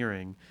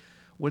engineering.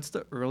 What's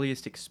the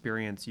earliest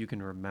experience you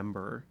can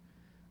remember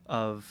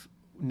of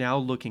now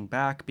looking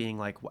back being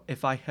like,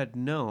 if I had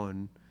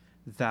known,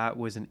 that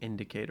was an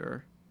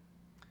indicator?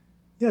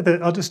 Yeah,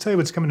 I'll just tell you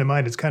what's coming to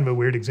mind. It's kind of a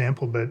weird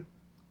example, but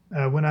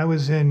when I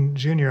was in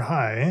junior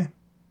high,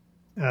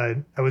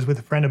 I was with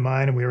a friend of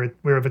mine, and we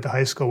were up at the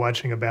high school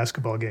watching a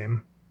basketball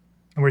game,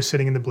 and we're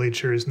sitting in the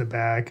bleachers in the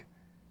back,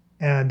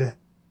 and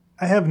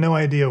I have no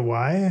idea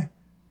why,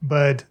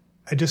 but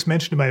I just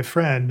mentioned to my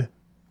friend,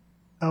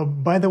 oh,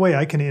 by the way,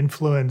 I can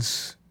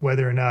influence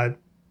whether or not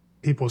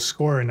people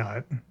score or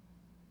not.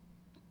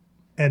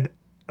 And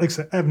like I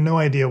said, I have no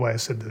idea why I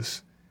said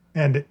this.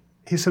 And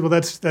he said, well,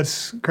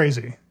 that's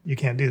crazy. You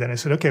can't do that. And I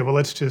said, okay, well,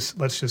 let's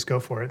just go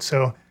for it.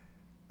 So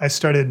I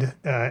said,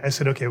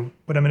 okay,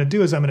 what I'm going to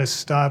do is I'm going to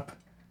stop.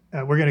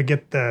 We're going to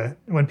get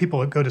when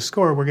people go to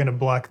score, we're going to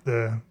block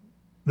the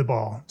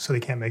ball so they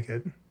can't make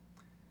it.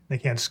 They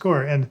can't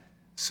score. And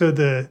so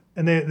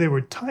they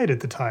were tied at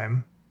the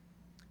time.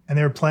 And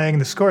they were playing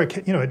the score.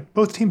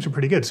 Both teams were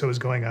pretty good. So it was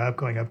going up,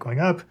 going up, going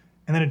up.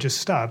 And then it just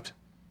stopped.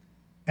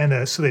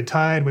 And so they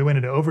tied. We went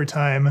into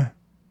overtime.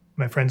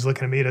 My friend's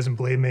looking at me. He doesn't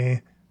believe me.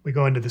 We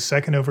go into the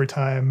second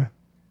overtime.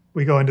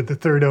 We go into the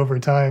third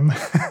overtime.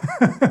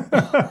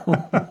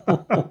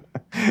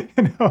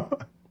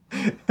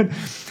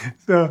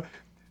 So,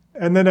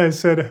 and then I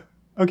said,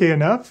 okay,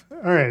 enough.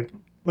 All right.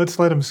 let's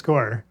let him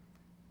score.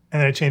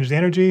 And then I changed the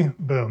energy,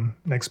 boom,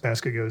 next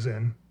basket goes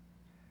in.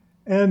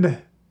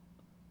 And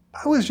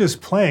I was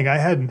just playing.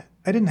 I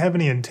didn't have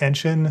any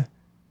intention.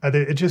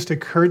 It just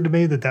occurred to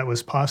me that that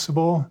was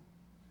possible.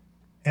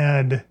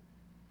 And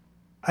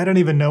I don't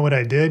even know what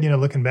I did,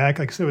 looking back.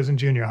 Like I said, I was in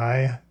junior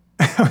high.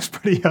 I was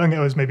pretty young. I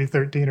was maybe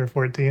 13 or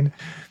 14.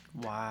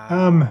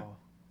 Wow.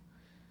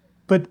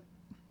 But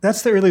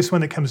that's the earliest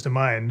one that comes to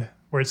mind,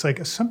 where it's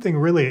like something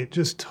really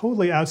just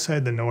totally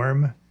outside the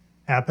norm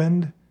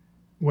happened,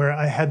 where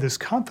I had this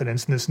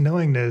confidence and this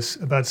knowingness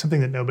about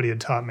something that nobody had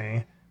taught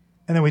me.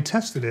 And then we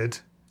tested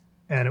it,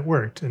 and it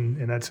worked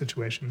in that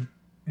situation.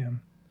 Yeah.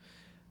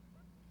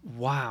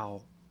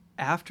 Wow.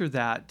 After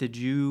that, did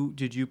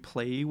you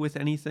play with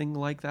anything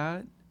like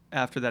that?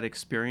 After that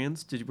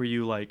experience, were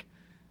you like,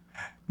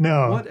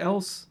 No. what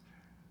else?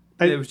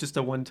 It was just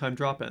a one-time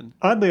drop-in.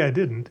 Oddly, I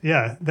didn't.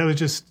 Yeah, that was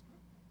just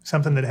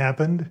something that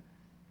happened,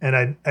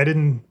 and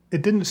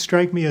it didn't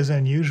strike me as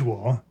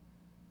unusual.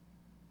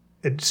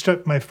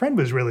 My friend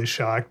was really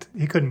shocked.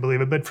 He couldn't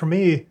believe it, but for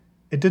me,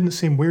 it didn't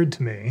seem weird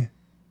to me.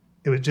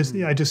 It was just,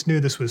 I just knew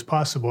this was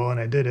possible, and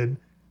I did it,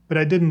 but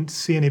I didn't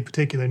see any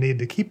particular need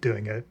to keep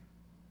doing it.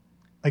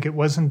 Like it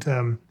wasn't,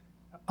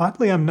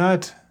 oddly, I'm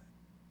not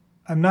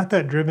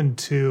that driven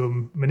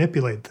to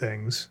manipulate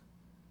things.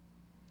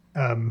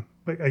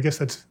 But I guess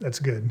that's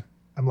good.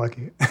 I'm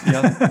lucky.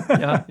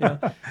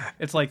 Yeah.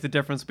 It's like the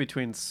difference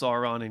between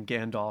Sauron and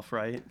Gandalf,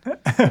 right?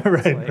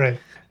 Right.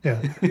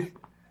 Yeah.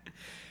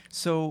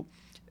 So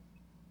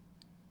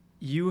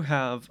you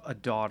have a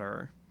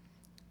daughter,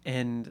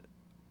 and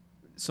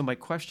so my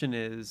question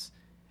is,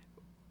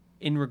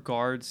 in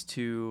regards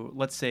to,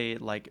 let's say,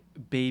 like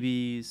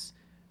babies,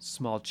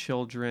 small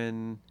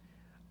children,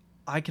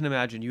 I can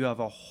imagine you have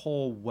a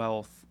whole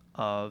wealth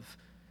of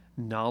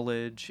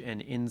knowledge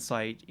and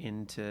insight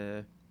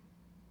into.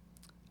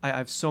 I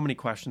have so many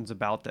questions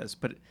about this,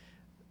 but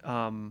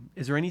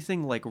is there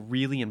anything like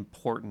really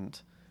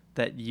important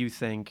that you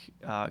think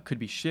could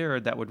be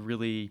shared that would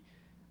really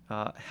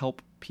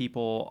help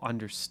people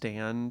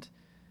understand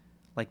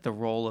like the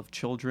role of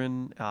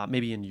children,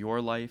 maybe in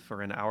your life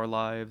or in our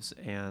lives?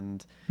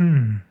 And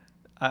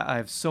I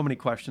have so many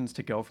questions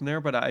to go from there,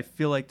 but I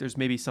feel like there's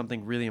maybe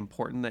something really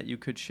important that you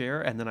could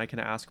share, and then I can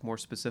ask more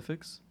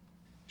specifics.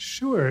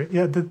 Sure.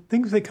 Yeah, the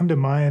things that come to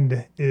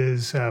mind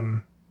is,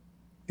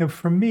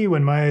 for me,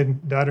 when my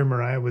daughter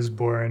Mariah was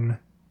born,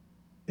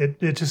 it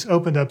just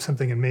opened up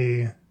something in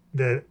me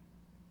that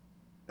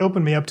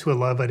opened me up to a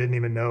love I didn't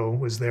even know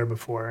was there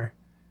before.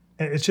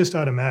 And it's just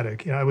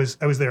automatic. I was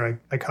there.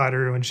 I caught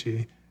her when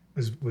she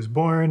was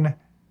born,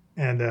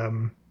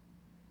 and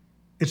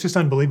it's just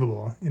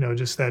unbelievable.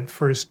 Just that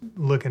first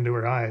look into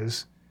her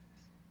eyes,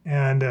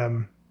 and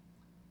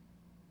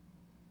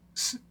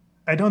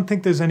I don't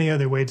think there's any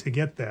other way to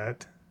get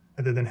that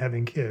other than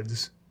having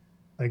kids.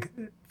 Like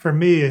for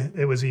me,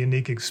 it was a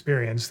unique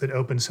experience that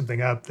opened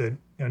something up that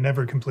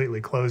never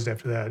completely closed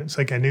after that. It's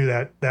like I knew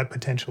that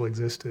potential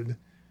existed.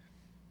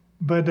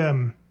 But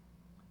an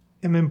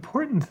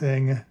important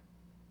thing,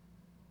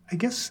 I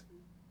guess,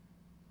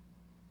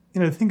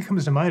 the thing that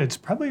comes to mind, it's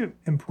probably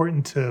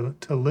important to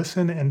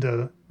listen and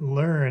to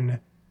learn,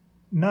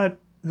 not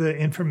the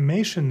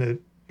information that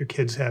your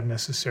kids have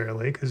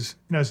necessarily, because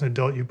as an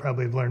adult you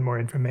probably have learned more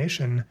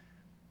information,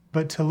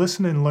 but to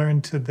listen and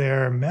learn to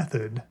their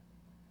method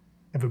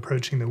of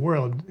approaching the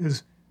world.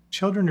 Is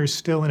children are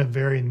still in a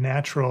very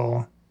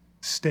natural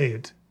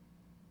state.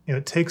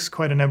 It takes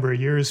quite a number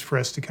of years for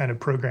us to kind of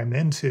program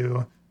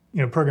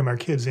our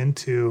kids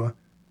into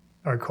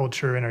our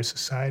culture and our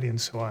society and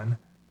so on.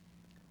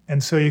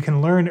 And so you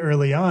can learn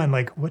early on,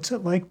 like, what's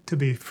it like to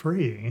be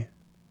free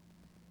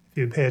if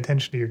you pay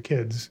attention to your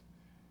kids?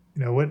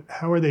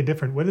 How are they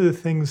different? What are the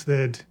things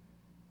that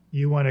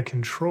you want to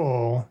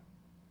control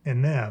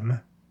in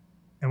them?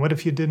 And what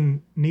if you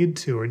didn't need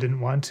to or didn't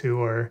want to,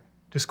 or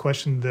just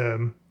questioned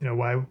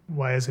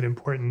why is it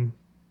important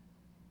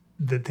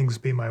that things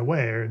be my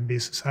way or be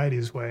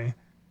society's way?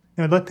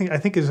 I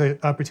think is an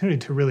opportunity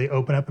to really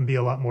open up and be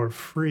a lot more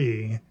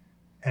free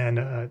and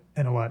a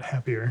lot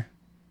happier.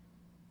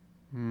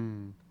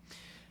 And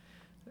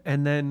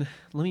then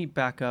let me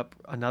back up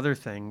another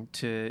thing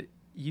to,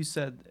 you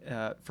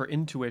said for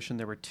intuition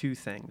there were two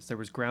things. There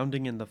was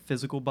grounding in the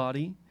physical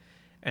body,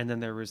 and then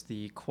there was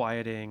the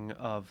quieting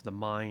of the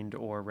mind,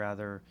 or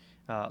rather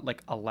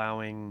like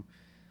allowing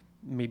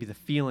maybe the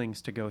feelings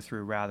to go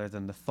through rather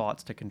than the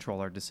thoughts to control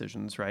our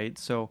decisions, right?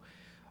 So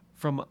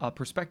from a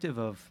perspective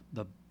of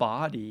the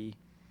body,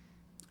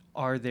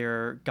 are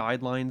there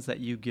guidelines that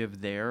you give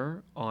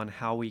there on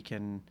how we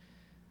can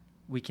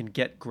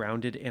get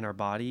grounded in our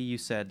body? You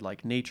said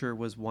like nature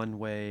was one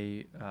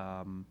way.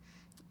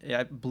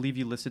 I believe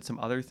you listed some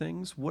other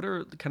things. What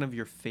are kind of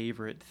your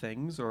favorite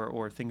things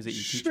or things that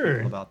you teach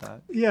people about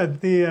that? Yeah,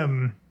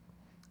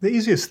 the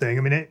easiest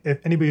thing,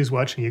 if anybody who's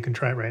watching, you can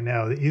try it right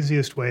now. The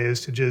easiest way is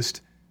to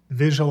just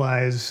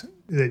visualize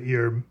that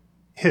your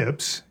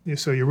hips,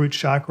 so your root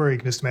chakra, you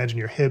can just imagine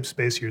your hips,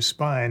 base of your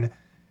spine,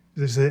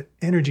 there's an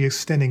energy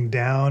extending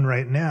down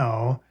right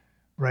now,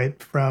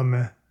 right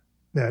from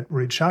that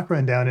root chakra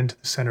and down into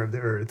the center of the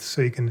earth.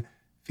 So you can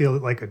feel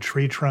it like a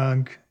tree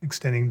trunk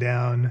extending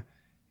down.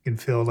 You can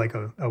feel like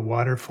a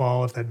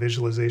waterfall if that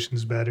visualization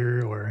is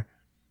better, or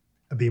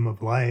a beam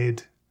of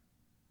light.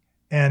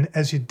 And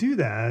as you do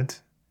that,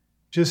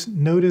 just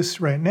notice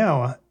right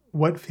now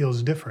what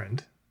feels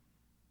different.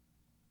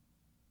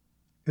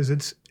 Because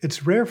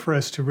it's rare for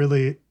us to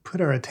really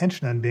put our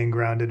attention on being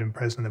grounded and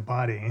present in the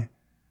body.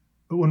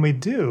 But when we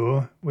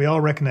do, we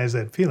all recognize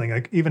that feeling.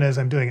 Like even as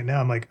I'm doing it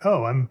now, I'm like,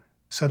 oh, I'm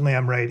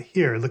right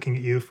here looking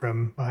at you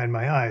from behind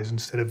my eyes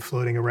instead of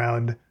floating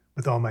around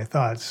with all my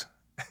thoughts.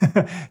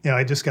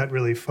 I just got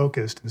really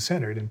focused and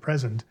centered and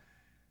present.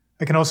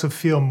 I can also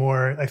feel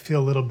I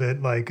feel a little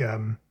bit like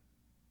kind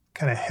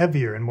of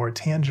heavier and more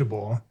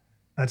tangible,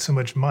 not so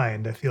much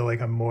mind. I feel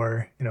like I'm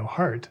more,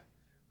 heart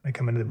when I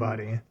come into the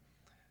body.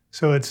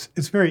 So it's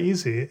very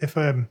easy. If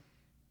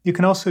you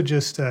can also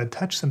just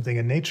touch something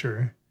in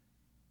nature.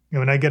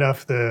 When I get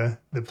off the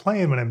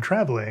plane when I'm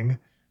traveling,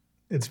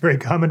 it's very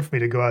common for me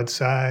to go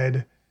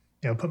outside,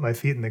 put my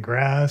feet in the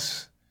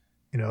grass,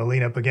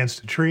 lean up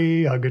against a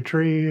tree, hug a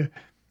tree,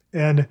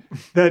 and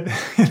that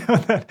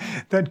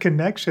that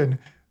connection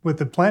with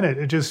the planet,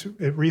 it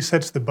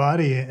resets the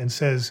body and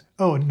says,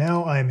 oh,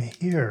 now I'm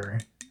here.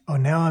 Oh,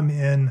 now I'm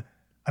in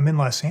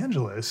Los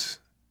Angeles.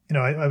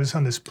 I was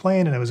on this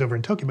plane and I was over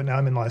in Tokyo, but now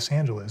I'm in Los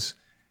Angeles.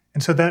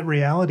 And so that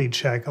reality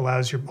check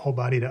allows your whole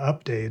body to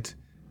update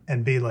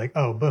and be like,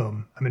 oh,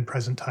 boom, I'm in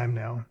present time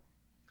now.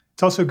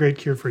 It's also a great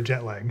cure for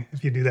jet lag.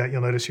 If you do that,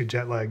 you'll notice your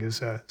jet lag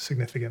is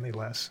significantly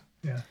less.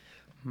 Yeah.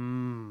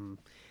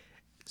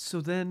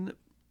 So then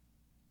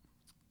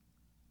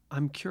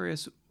I'm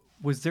curious,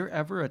 was there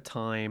ever a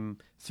time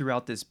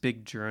throughout this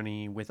big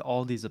journey with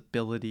all these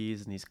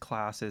abilities and these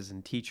classes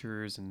and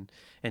teachers and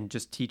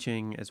just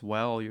teaching as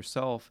well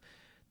yourself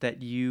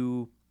that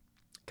you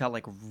got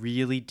like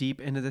really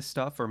deep into this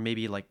stuff, or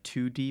maybe like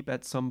too deep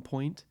at some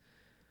point,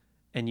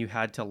 and you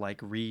had to like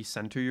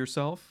recenter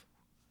yourself?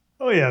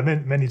 Oh yeah,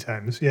 many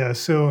times. Yeah,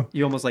 so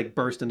you almost like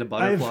burst into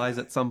butterflies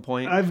at some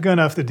point. I've gone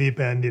off the deep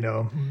end,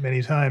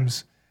 many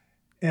times,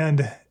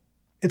 and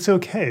it's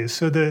okay.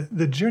 So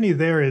the journey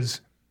there is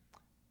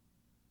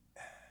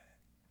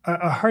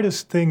a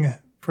hardest thing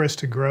for us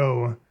to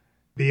grow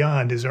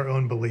beyond is our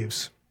own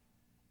beliefs.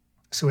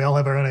 So we all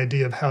have our own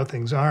idea of how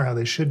things are, how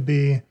they should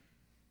be,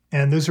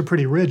 and those are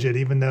pretty rigid,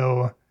 even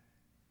though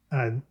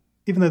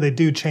they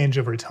do change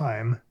over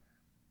time,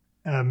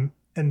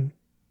 and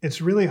it's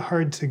really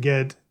hard to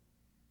get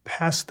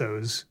past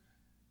those.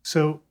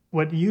 So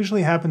what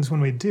usually happens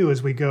when we do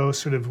is we go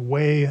sort of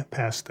way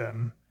past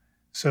them.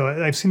 So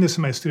I've seen this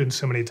in my students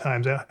so many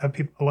times. A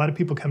lot of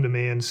people come to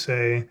me and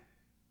say,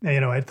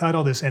 I thought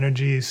all this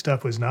energy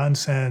stuff was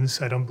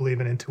nonsense. I don't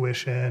believe in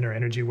intuition or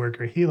energy work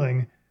or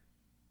healing.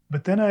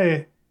 But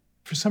then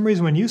for some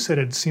reason, when you said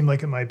it seemed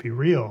like it might be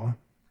real.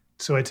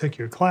 So I took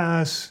your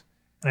class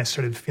and I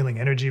started feeling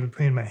energy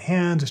between my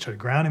hands. I started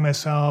grounding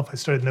myself. I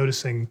started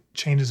noticing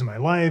changes in my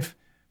life.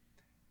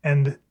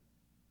 And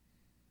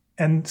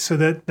so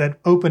that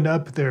opened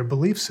up their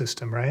belief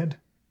system, right?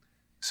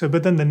 So,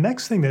 but then the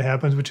next thing that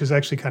happens, which is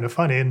actually kind of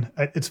funny, and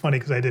it's funny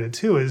because I did it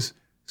too, is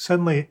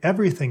suddenly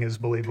everything is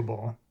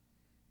believable.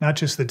 Not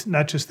just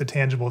the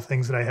tangible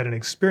things that I had an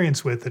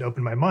experience with that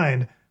opened my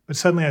mind, but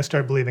suddenly I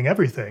start believing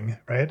everything,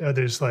 right?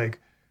 There's like,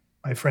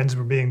 my friends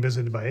were being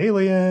visited by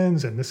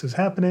aliens, and this is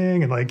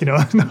happening, and like, and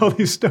all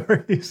these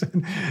stories.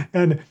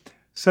 And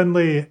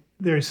suddenly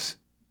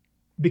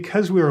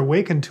because we were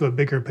awakened to a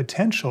bigger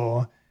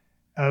potential,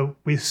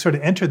 we sort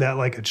of enter that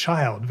like a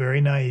child,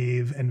 very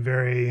naive and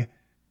very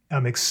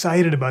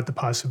excited about the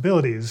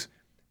possibilities.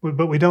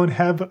 But we don't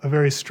have a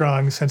very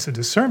strong sense of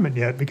discernment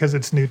yet because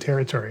it's new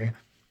territory.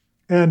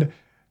 And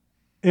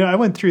I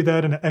went through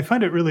that, and I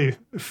find it really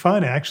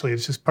fun, actually.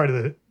 It's just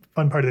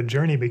fun part of the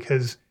journey,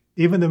 because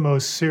even the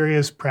most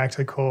serious,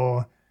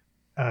 practical,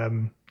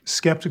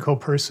 skeptical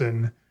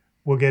person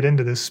will get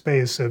into this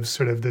space of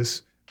sort of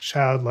this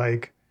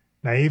childlike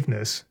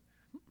naiveness.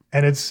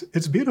 And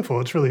it's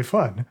beautiful. It's really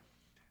fun.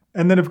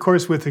 And then, of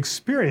course, with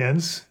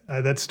experience,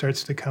 that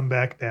starts to come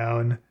back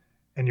down,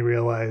 and you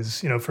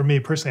realize, for me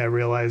personally, I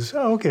realized,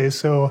 oh, okay,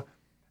 so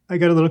I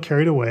got a little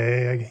carried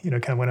away. I,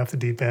 kind of went off the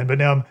deep end, but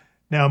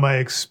now my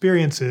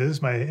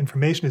experiences, my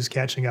information is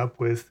catching up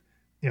with,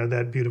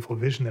 that beautiful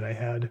vision that I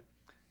had.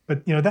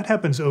 But, that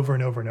happens over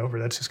and over and over.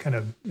 That's just kind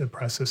of the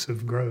process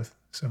of growth.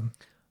 So,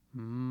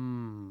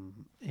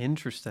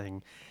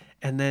 interesting.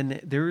 And then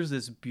there's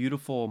this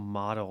beautiful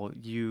model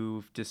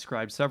you've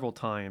described several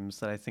times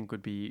that I think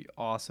would be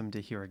awesome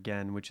to hear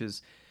again, which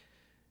is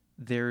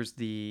there's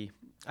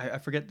I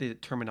forget the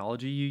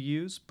terminology you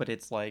use, but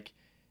it's like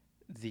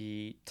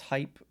the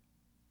type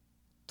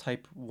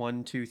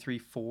 1, 2, 3,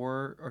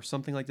 4 or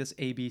something like this,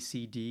 A, B,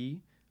 C, D,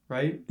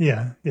 right?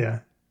 Yeah.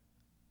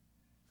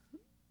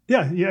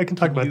 I can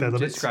talk about that a little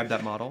bit. Describe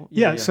that model.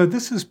 Yeah. So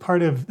this is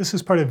part of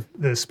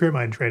the Spirit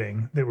Mind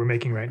training that we're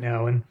making right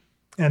now,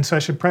 and so I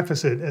should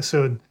preface it.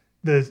 So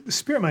the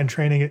Spirit Mind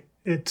training,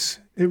 it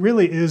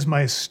really is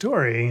my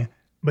story,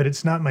 but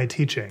it's not my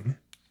teaching,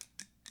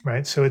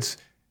 right? So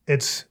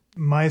it's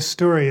my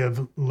story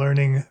of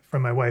learning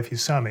from my wife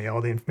Usami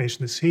all the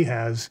information that she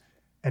has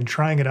and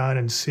trying it on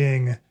and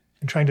seeing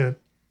and trying to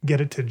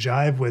get it to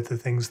jive with the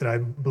things that I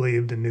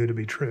believed and knew to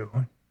be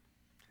true.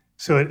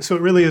 So it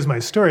really is my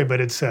story,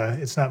 but it's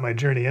not my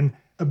journey. And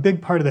a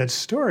big part of that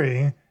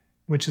story,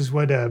 which is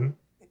what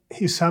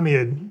Hisami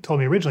had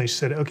told me originally, she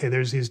said, okay,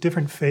 there's these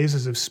different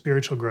phases of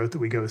spiritual growth that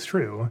we go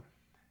through.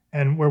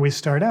 And where we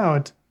start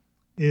out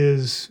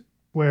is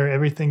where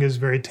everything is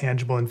very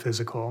tangible and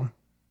physical.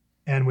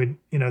 And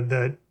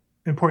the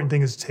important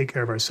thing is to take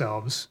care of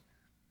ourselves.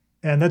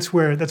 And that's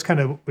kind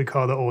of what we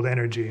call the old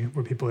energy,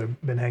 where people have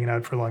been hanging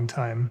out for a long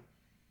time.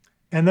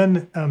 And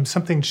then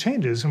something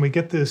changes and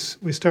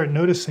we start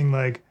noticing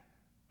like,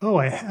 oh,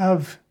 I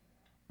have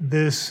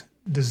this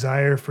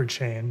desire for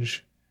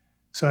change.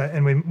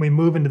 And we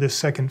move into this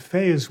second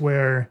phase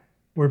where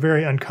we're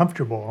very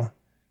uncomfortable.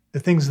 The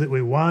things that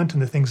we want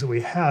and the things that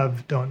we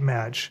have don't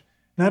match.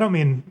 And I don't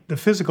mean the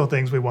physical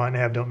things we want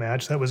and have don't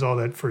match. That was all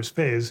that first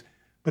phase.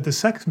 But the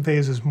second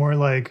phase is more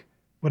like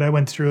what I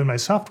went through in my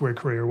software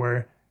career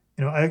where,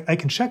 I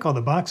can check all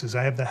the boxes.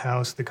 I have the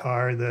house, the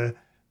car, the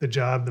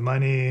job, the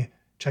money,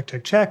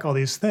 check, all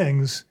these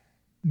things,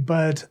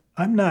 but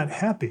I'm not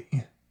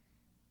happy.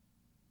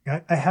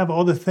 I have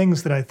all the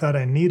things that I thought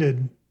I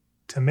needed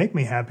to make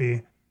me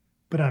happy,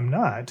 but I'm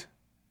not.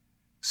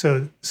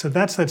 So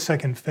that's that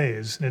second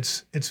phase. And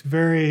it's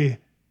very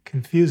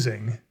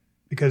confusing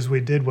because we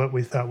did what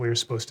we thought we were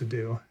supposed to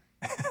do,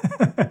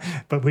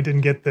 but we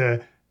didn't get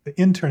the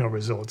internal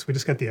results. We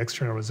just got the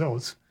external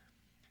results.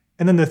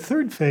 And then the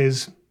third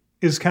phase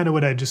is kind of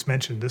what I just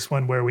mentioned, this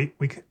one where we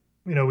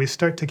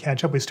start to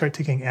catch up, we start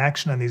taking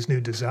action on these new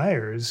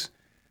desires,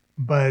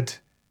 but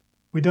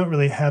we don't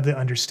really have the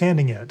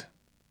understanding yet.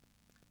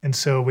 And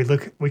so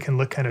we can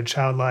look kind of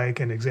childlike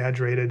and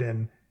exaggerated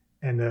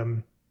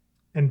and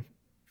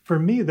for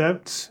me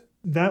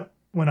that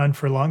went on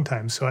for a long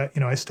time. So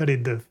I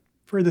studied the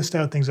furthest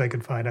out things I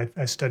could find.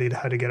 I studied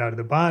how to get out of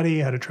the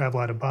body, how to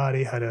travel out of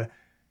body, how to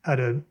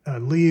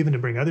leave and to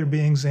bring other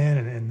beings in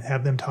and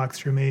have them talk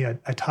through me.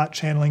 I taught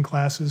channeling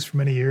classes for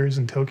many years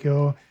in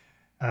Tokyo.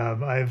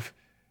 I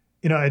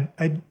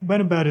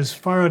went about as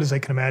far out as I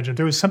can imagine. If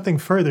there was something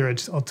further,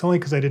 it's only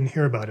because I didn't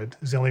hear about it.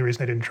 It's the only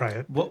reason I didn't try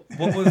it. What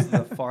was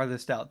the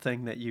farthest out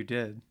thing that you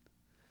did?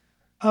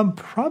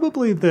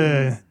 Probably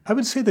I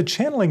would say the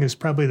channeling is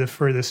probably the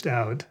furthest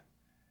out.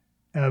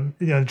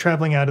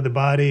 Traveling out of the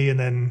body, and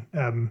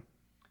then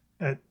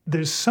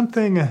there's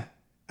something.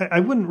 I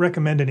wouldn't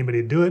recommend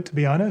anybody do it, to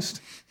be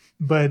honest.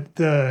 But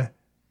the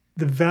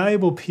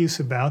valuable piece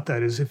about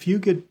that is if you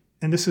get,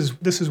 and this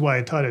is why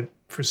I taught it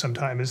for some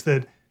time, is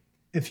that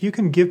if you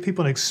can give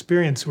people an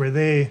experience where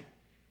they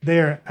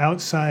are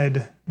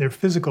outside their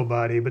physical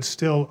body but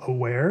still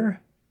aware.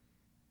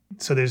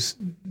 So that's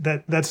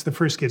the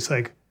first key. It's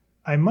like,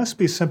 I must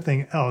be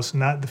something else,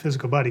 not the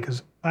physical body,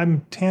 because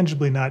I'm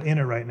tangibly not in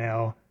it right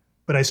now,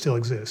 but I still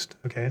exist.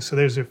 Okay, so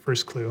there's your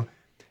first clue.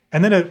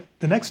 And then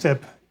the next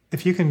step,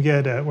 if you can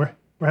get, we're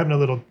having a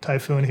little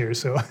typhoon here,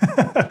 so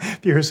if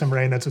you hear some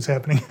rain, that's what's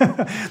happening.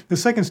 The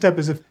second step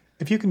is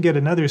if you can get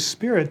another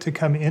spirit to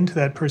come into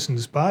that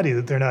person's body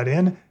that they're not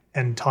in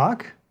and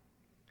talk,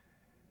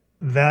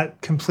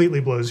 that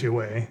completely blows you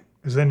away.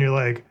 Because then you're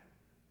like,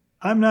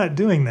 I'm not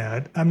doing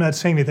that. I'm not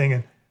saying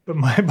anything, but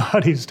my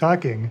body's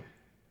talking.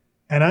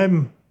 And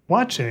I'm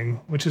watching,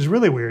 which is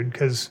really weird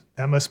because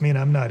that must mean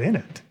I'm not in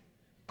it.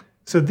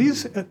 So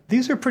these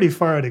are pretty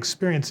far out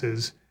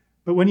experiences.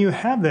 But when you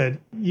have that,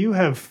 you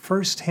have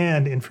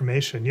firsthand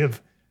information. You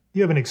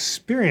have an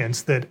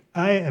experience that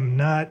I am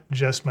not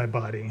just my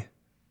body.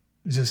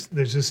 There's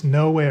just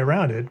no way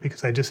around it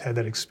because I just had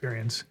that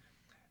experience.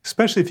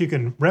 Especially if you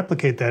can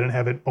replicate that and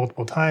have it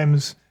multiple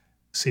times,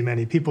 see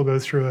many people go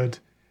through it.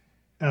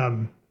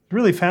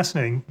 Really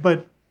fascinating.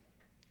 But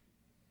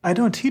I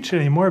don't teach it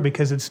anymore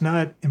because it's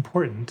not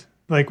important.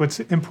 Like what's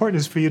important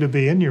is for you to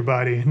be in your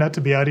body, not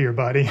to be out of your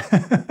body.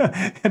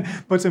 And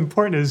what's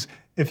important is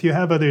if you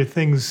have other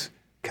things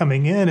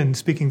coming in and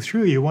speaking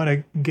through, you want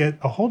to get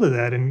a hold of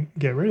that and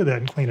get rid of that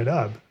and clean it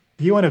up.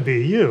 You want to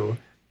be you.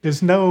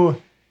 There's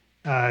no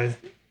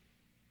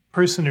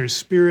person or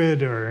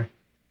spirit or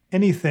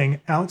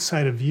anything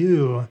outside of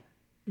you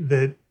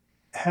that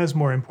has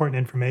more important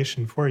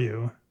information for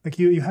you. Like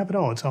you have it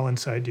all. It's all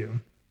inside you.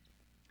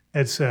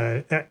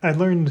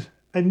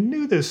 I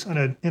knew this on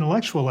an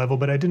intellectual level,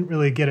 but I didn't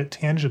really get it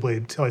tangibly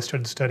until I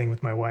started studying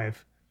with my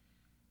wife.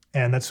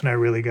 And that's when I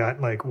really got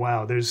like,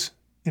 wow, there's,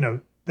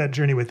 that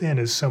journey within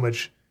is so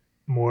much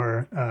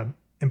more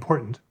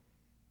important.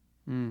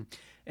 Mm.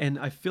 And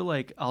I feel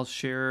like I'll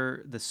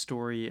share the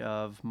story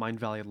of Mind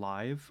Valley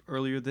Live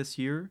earlier this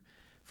year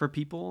for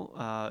people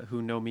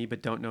who know me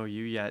but don't know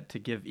you yet to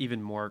give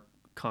even more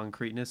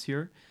concreteness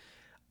here.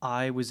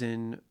 I was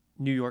in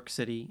New York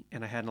City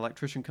and I had an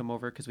electrician come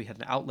over because we had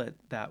an outlet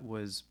that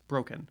was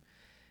broken.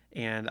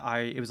 And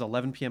it was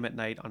 11 p.m. at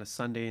night on a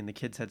Sunday and the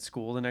kids had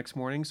school the next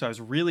morning. So I was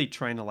really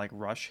trying to like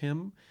rush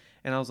him.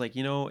 And I was like,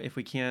 if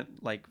we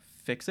can't like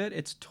fix it,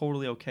 it's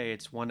totally okay.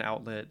 It's one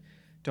outlet.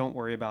 don't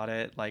worry about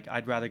it. Like,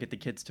 I'd rather get the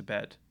kids to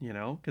bed,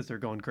 because they're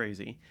going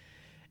crazy.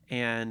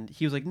 And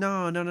he was like,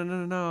 no, no, no,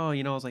 no, no,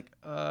 no. I was like,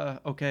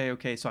 okay,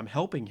 okay. So I'm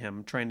helping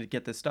him trying to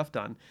get this stuff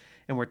done.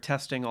 And we're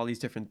testing all these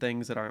different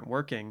things that aren't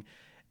working.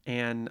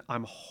 And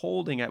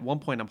at one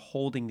point, I'm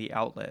holding the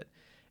outlet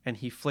and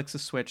he flicks a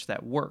switch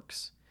that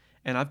works.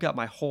 And I've got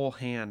my whole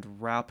hand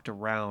wrapped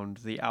around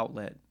the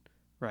outlet,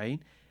 right?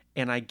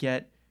 And I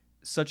get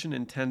such an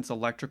intense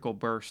electrical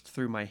burst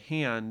through my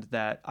hand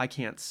that I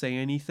can't say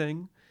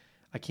anything.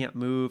 I can't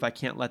move. I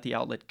can't let the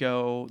outlet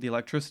go. The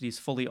electricity is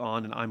fully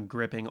on and I'm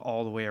gripping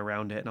all the way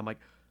around it. And I'm like,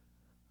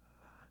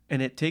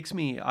 and it takes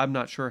me, I'm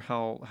not sure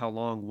how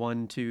long,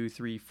 1, 2,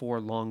 3,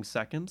 4 long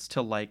seconds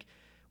to like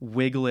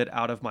wiggle it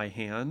out of my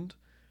hand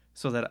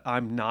so that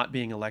I'm not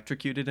being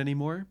electrocuted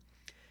anymore.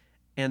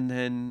 And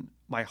then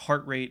my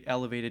heart rate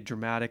elevated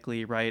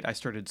dramatically, right? I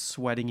started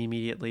sweating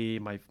immediately.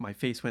 My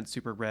face went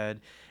super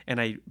red,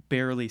 and I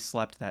barely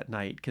slept that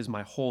night because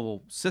my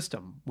whole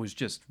system was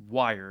just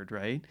wired,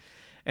 right?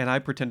 And I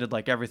pretended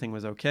like everything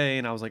was okay,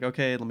 and I was like,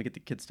 okay, let me get the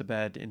kids to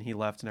bed, and he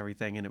left and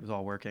everything, and it was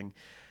all working.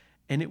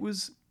 And it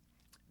was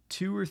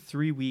 2 or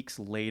 3 weeks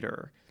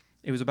later.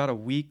 It was about a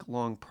week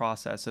long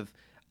process of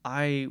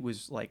I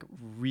was like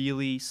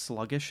really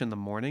sluggish in the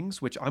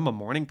mornings, which I'm a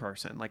morning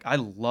person. Like I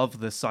love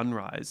the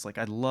sunrise. Like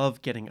I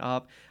love getting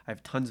up. I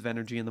have tons of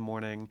energy in the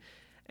morning.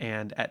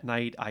 And at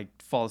night, I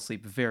fall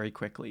asleep very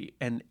quickly.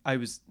 And I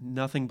was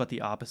nothing but the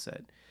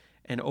opposite.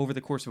 And over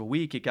the course of a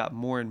week, it got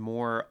more and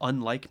more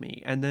unlike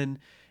me. And then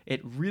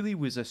it really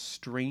was a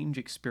strange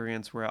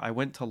experience where I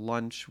went to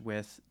lunch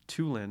with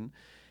Tulin,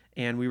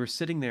 and we were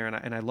sitting there,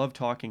 and I loved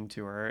talking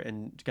to her,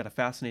 and got a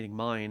fascinating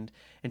mind.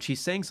 And she's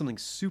saying something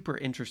super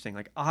interesting.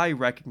 Like I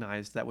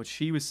recognized that what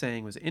she was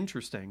saying was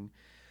interesting,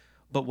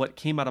 but what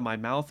came out of my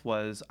mouth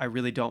was, I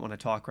really don't want to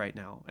talk right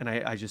now. And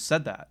I just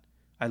said that.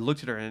 I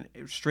looked at her and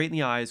straight in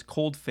the eyes,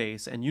 cold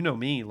face, and you know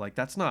me, like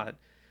that's not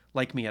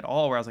like me at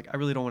all, where I was like, I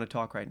really don't want to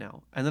talk right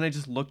now. And then I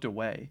just looked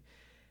away.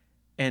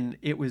 And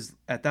it was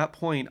at that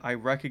point I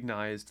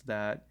recognized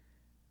that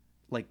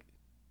like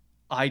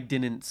I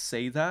didn't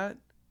say that,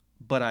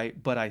 but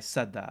I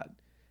said that.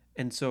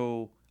 And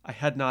so I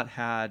had not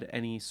had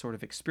any sort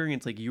of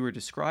experience like you were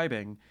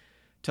describing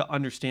to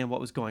understand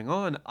what was going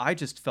on. I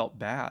just felt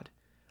bad.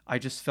 I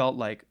just felt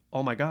like,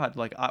 oh my God,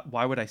 like,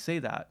 why would I say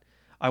that?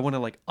 I want to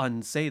like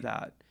unsay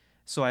that.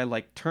 So I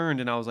like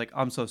turned and I was like,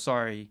 I'm so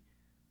sorry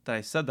that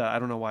I said that. I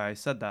don't know why I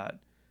said that.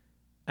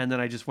 And then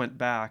I just went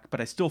back,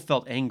 but I still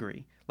felt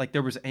angry. Like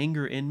there was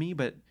anger in me,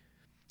 but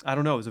I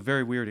don't know. It was a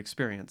very weird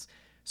experience.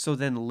 So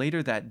then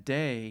later that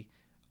day,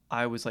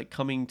 I was like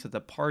coming to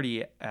the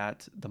party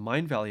at the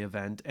Mind Valley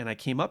event, and I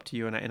came up to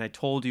you and I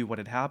told you what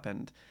had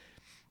happened.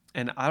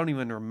 And I don't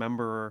even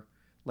remember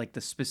like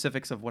the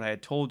specifics of what I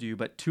had told you,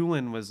 but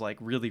Tulin was like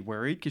really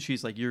worried because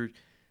she's like, you're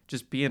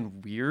just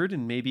being weird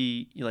and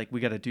maybe like we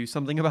got to do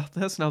something about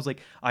this. And I was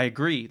like, I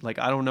agree. Like,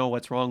 I don't know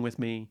what's wrong with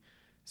me.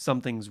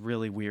 Something's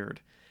really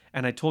weird.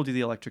 And I told you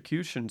the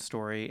electrocution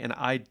story, and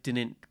I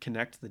didn't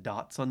connect the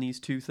dots on these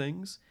two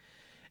things.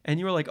 And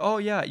you were like, oh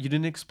yeah, you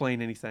didn't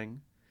explain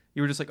anything.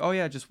 You were just like, oh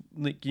yeah, just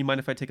like, you mind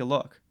if I take a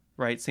look?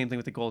 Right? Same thing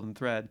with the golden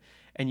thread.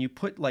 And you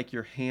put like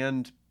your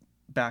hand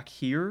back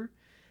here,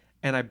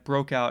 and I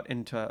broke out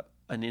into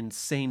an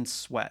insane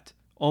sweat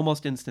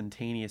almost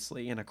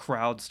instantaneously, and a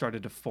crowd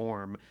started to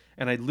form,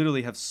 and I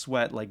literally have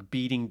sweat like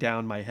beating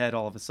down my head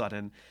all of a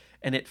sudden,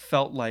 and it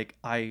felt like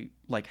I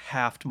like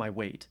halved my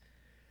weight.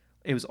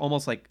 It was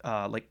almost like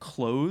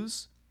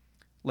clothes.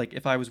 Like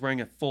if I was wearing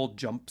a full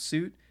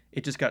jumpsuit,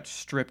 it just got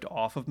stripped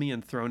off of me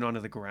and thrown onto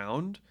the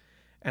ground,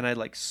 and I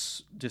like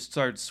just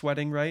started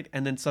sweating, right?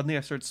 And then suddenly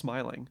I started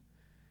smiling,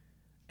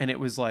 and it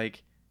was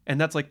like,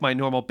 and that's like my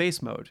normal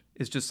base mode.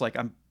 It's just like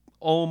I'm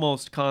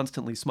almost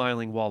constantly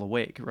smiling while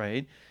awake,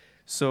 right?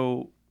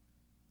 So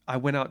I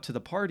went out to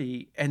the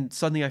party, and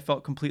suddenly I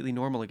felt completely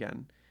normal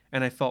again,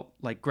 and I felt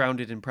like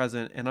grounded and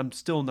present, and I'm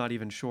still not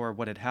even sure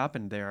what had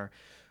happened there.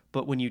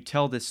 But when you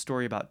tell this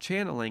story about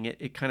channeling,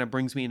 it kind of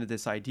brings me into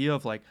this idea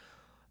of like,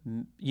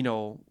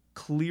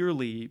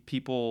 clearly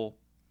people,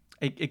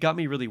 it got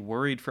me really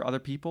worried for other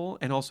people,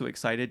 and also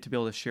excited to be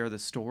able to share the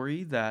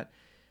story that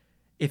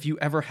if you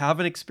ever have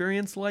an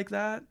experience like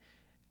that,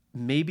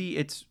 maybe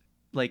it's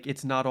like,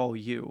 it's not all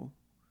you.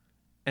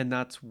 And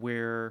that's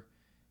where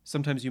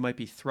sometimes you might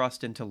be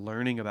thrust into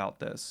learning about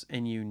this,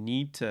 and you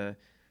need to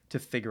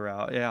figure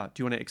out, yeah.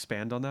 Do you want to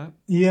expand on that?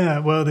 Yeah,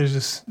 well,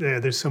 there's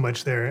so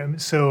much there.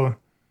 So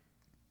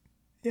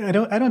yeah,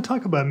 I don't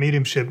talk about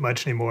mediumship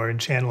much anymore and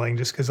channeling,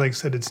 just because, like I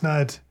said, it's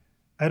not.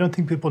 I don't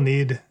think people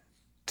need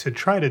to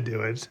try to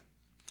do it,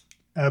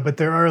 but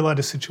there are a lot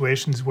of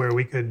situations where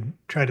we could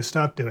try to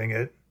stop doing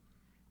it.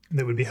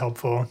 That would be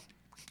helpful.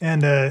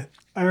 And I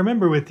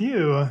remember with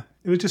you,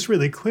 it was just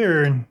really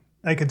clear, and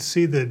I could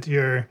see that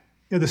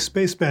the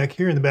space back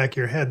here in the back of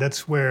your head.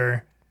 That's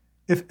where,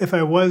 if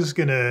I was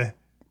gonna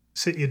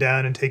sit you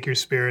down and take your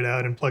spirit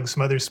out and plug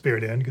some other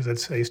spirit in, because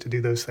I used to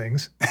do those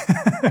things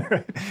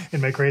right,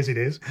 in my crazy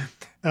days.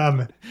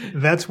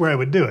 That's where I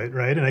would do it,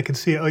 right? And I could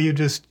see,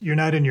 you're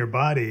not in your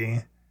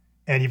body,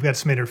 and you've got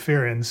some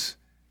interference.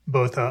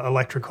 both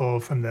electrical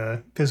from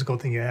the physical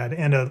thing you had,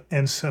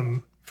 and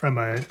some from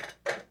a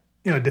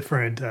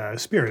different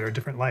spirit or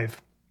different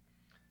life.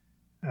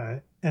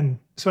 And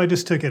so I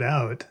just took it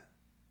out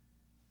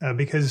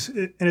because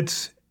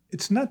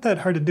it's not that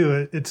hard to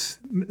do. It's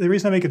the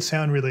reason I make it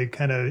sound really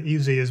kind of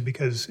easy is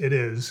because it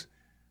is.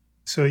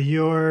 So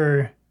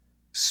your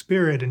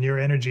spirit and your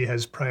energy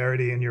has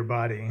priority in your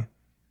body.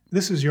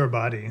 This is your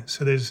body.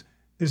 So there's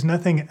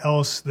nothing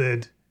else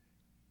that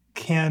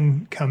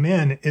can come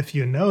in if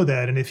you know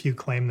that and if you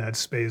claim that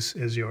space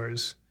as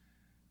yours.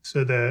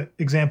 So the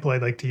example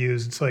I'd like to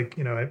use, it's like,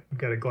 I've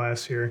got a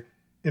glass here.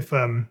 If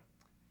I've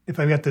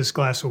got this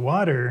glass of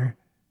water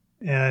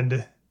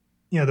and,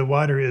 the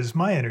water is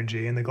my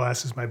energy and the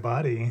glass is my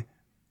body,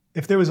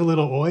 if there was a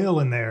little oil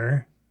in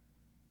there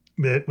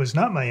that was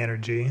not my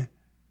energy,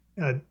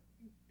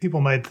 people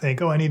might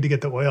think, oh, I need to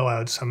get the oil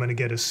out, so I'm going to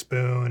get a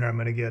spoon or I'm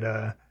going to get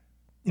a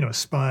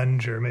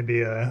sponge or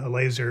maybe a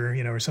laser,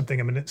 or something.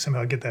 I'm going to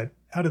somehow get that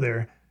out of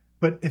there.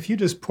 But if you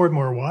just poured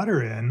more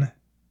water in,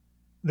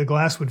 the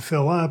glass would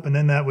fill up and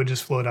then that would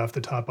just float off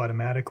the top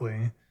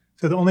automatically.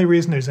 So the only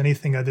reason there's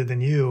anything other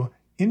than you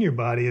in your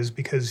body is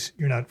because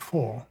you're not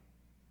full.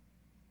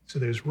 So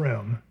there's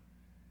room.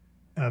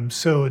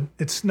 So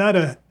it's not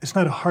a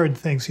hard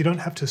thing. So you don't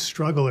have to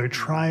struggle or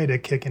try to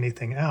kick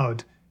anything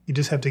out. You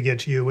just have to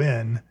get you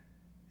in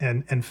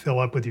and fill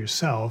up with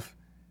yourself.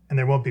 And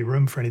there won't be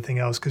room for anything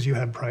else because you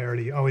have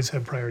priority. You always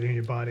have priority in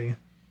your body.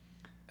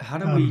 How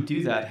do we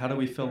do that? How do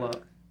we fill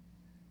up?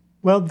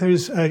 Well,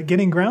 there's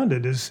getting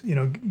grounded is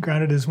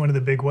one of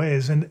the big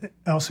ways, and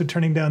also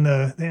turning down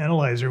the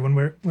analyzer. When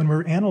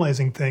we're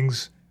analyzing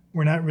things,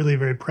 we're not really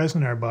very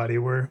present in our body.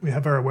 We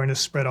have our awareness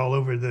spread all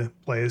over the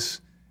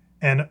place,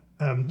 and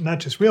not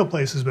just real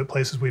places, but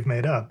places we've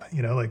made up.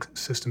 Like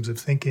systems of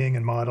thinking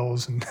and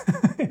models, and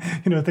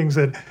things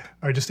that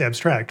are just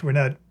abstract. We're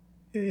not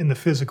in the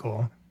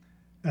physical.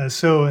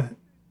 So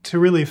to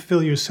really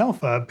fill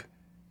yourself up,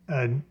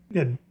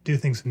 do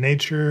things in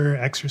nature,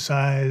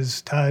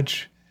 exercise,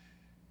 touch.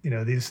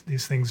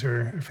 These things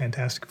are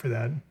fantastic for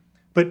that.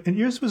 But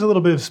yours was a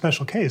little bit of a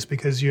special case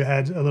because you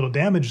had a little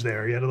damage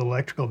there. You had a little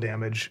electrical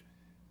damage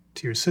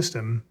to your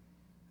system.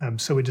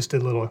 So we just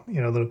did a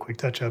little quick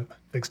touch up,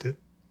 fixed it.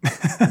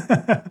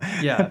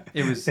 Yeah,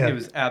 it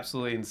was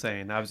absolutely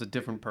insane. I was a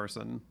different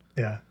person.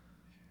 Yeah,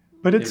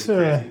 but it's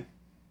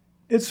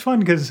fun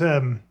because,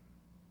 like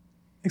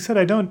I said,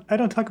 I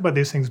don't talk about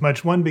these things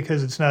much. One,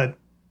 because it's not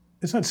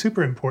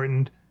super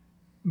important,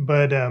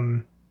 but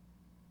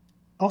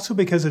also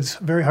because it's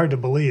very hard to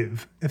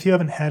believe. If you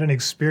haven't had an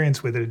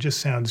experience with it, it just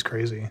sounds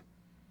crazy.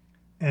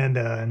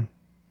 And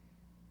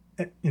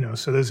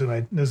so those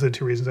are the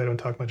two reasons I don't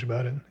talk much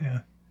about it.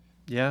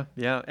 Yeah.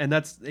 Yeah, and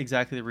that's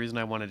exactly the reason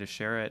I wanted to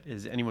share it.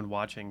 Is anyone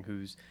watching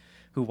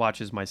who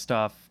watches my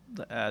stuff,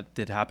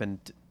 it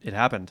happened,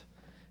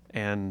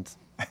 and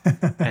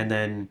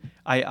then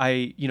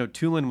I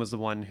Tulin was the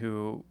one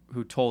who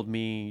told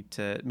me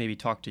to maybe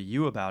talk to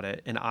you about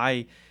it,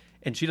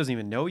 and she doesn't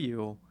even know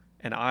you.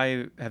 And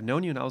I have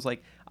known you, and I was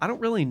like, I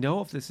don't really know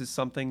if this is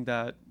something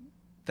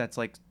that's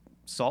like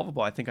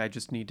solvable. I think I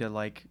just need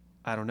to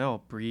I don't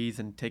know, breathe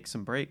and take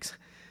some breaks.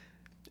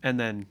 And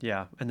then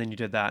you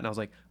did that, and I was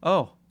like,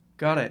 oh,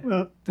 got it.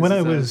 Well, when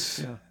I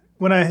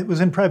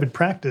was in private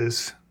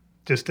practice,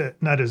 just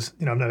not as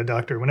I'm not a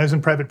doctor. When I was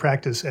in private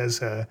practice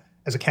as a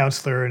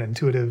counselor, an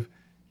intuitive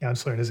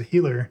counselor, and as a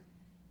healer,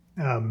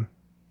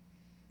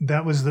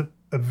 that was a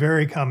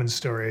very common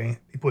story.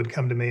 People would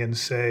come to me and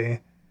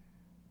say,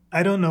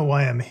 I don't know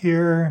why I'm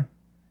here.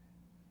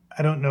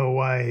 I don't know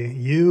why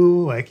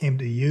I came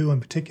to you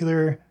in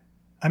particular.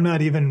 I'm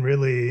not even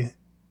really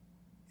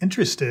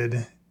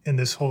interested in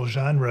this whole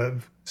genre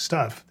of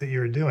stuff that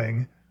you're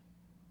doing,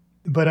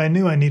 but I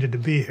knew I needed to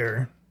be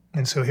here.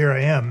 And so here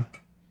I am,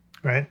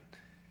 right?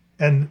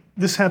 And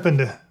this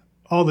happened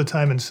all the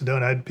time in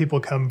Sedona. I had people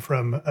come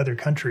from other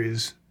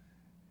countries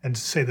and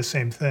say the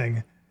same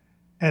thing.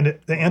 And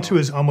the answer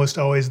was almost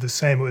always the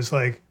same. It was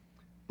like,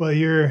 well,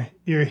 you're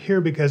here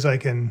because I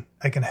can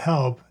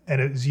help, and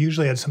it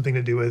usually had something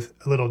to do with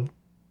a little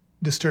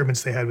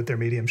disturbance they had with their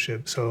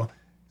mediumship. So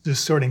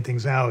just sorting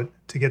things out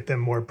to get them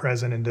more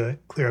present and to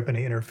clear up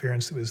any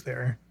interference that was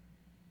there.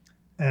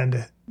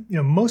 And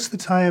most of the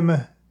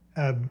time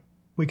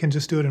we can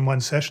just do it in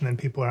one session, and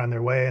people are on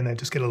their way, and they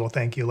just get a little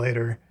thank you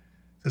later.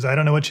 It says, I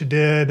don't know what you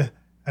did,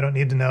 I don't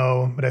need to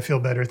know, but I feel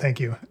better. Thank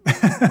you.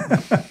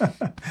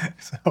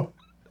 So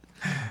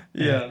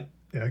yeah,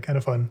 kind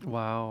of fun.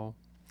 Wow.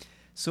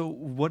 So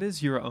what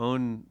does your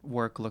own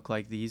work look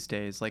like these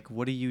days? Like,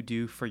 what do you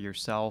do for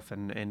yourself,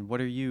 and what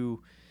are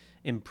you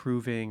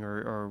improving,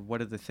 or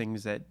what are the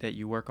things that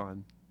you work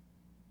on?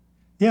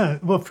 Yeah,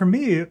 well, for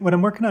me, what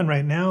I'm working on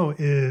right now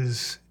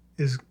is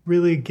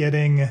really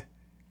getting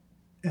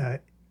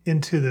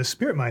into the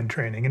spirit mind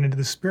training and into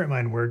the spirit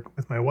mind work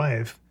with my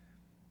wife.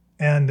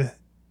 And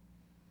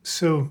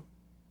so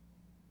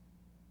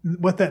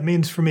what that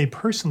means for me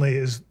personally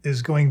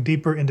is going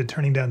deeper into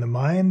turning down the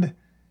mind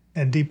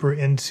and deeper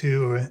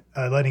into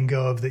letting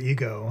go of the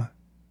ego.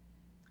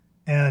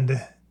 And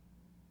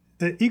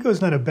the ego is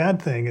not a bad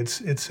thing.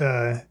 It's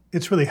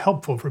really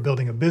helpful for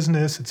building a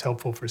business. It's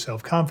helpful for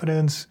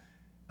self-confidence,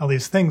 all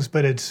these things,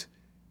 but it's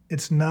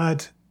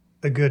not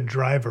a good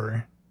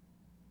driver.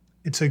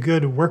 It's a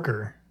good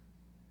worker,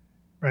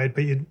 right?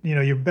 But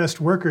your best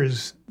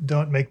workers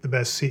don't make the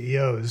best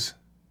CEOs,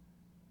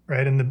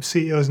 right? And the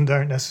CEOs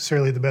aren't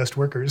necessarily the best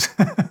workers,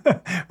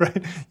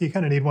 right? You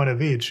kind of need one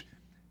of each.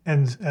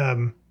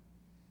 And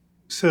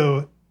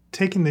so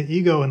taking the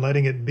ego and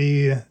letting it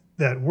be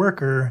that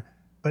worker,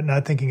 but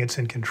not thinking it's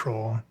in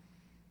control,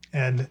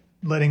 and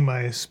letting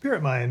my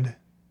spirit mind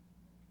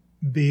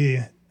be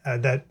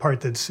that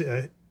part that's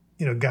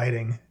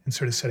guiding and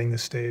sort of setting the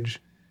stage.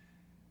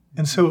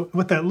 And so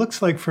what that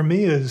looks like for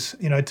me is,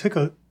 I took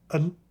a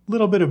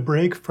little bit of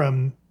break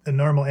from the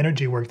normal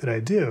energy work that I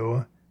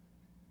do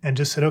and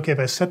just said, okay, if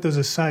I set those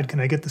aside, can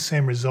I get the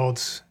same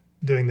results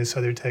doing this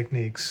other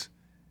techniques?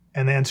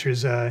 And the answer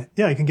is, yeah,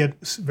 I can get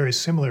very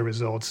similar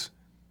results,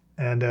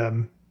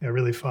 and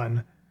really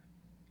fun.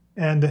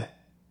 And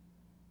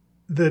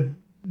the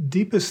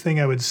deepest thing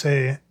I would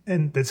say,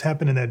 and that's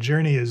happened in that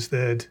journey, is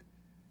that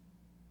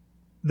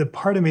the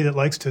part of me that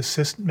likes to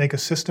make a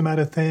system out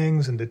of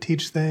things and to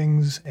teach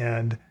things,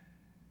 and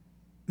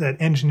that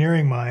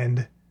engineering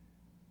mind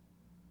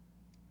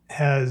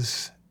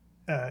has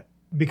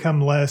become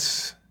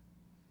not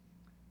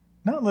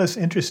less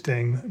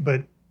interesting,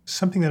 but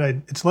something that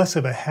it's less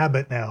of a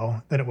habit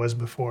now than it was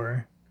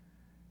before.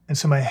 And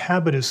so my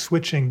habit is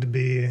switching to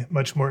be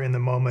much more in the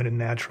moment and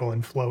natural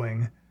and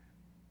flowing.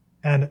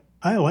 And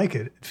I like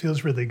it. It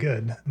feels really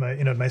good.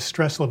 My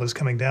stress level is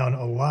coming down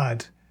a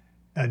lot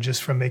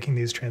just from making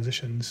these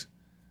transitions.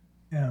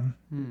 Yeah.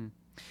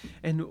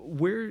 And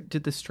where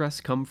did the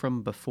stress come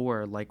from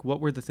before? Like,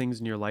 what were the things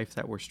in your life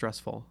that were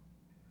stressful?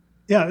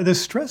 Yeah, the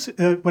stress,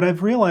 what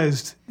I've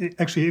realized,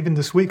 actually, even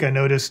this week, I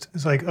noticed,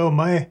 is like, oh,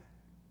 my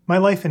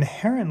life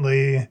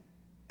inherently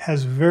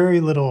has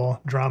very little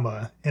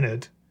drama in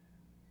it,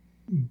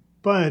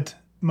 but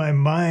my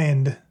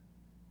mind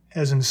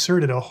has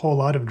inserted a whole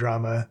lot of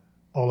drama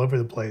all over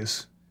the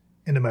place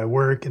into my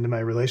work, into my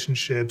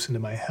relationships, into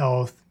my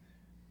health.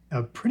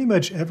 Pretty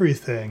much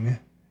everything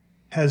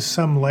has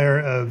some layer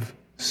of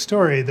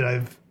story that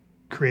I've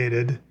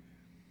created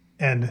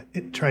and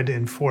tried to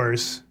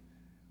enforce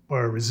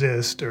or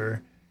resist,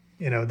 or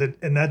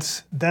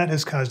that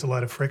has caused a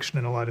lot of friction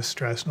and a lot of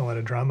stress and a lot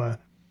of drama.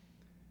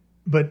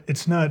 But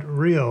it's not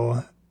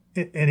real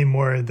any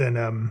more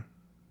than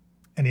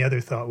any other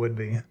thought would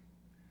be.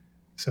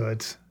 So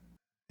it's,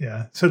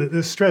 yeah. So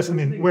the stress, I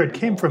mean, where it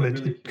came from,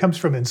 it comes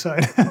from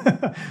inside.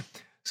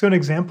 So an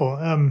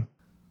example,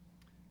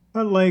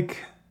 but like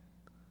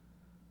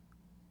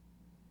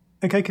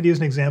I could use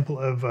an example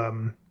of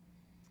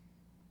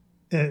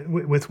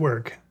with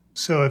work.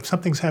 So if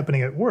something's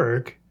happening at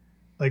work,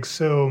 like,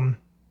 so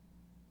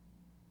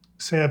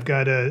say I've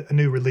got a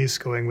new release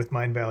going with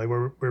Mindvalley,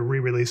 where we're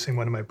re-releasing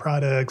one of my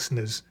products, and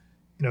there's,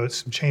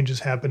 some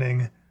changes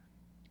happening.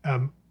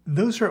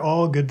 Those are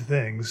all good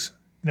things.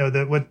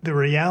 What the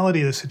reality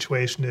of the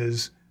situation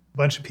is, a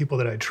bunch of people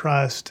that I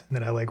trust and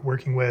that I like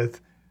working with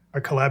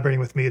are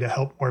collaborating with me to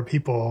help more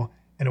people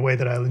in a way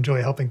that I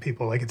enjoy helping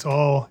people. Like, it's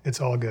all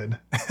good.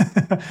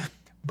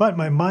 But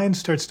my mind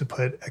starts to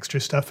put extra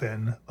stuff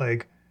in,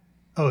 like,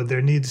 oh,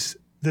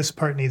 this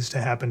part needs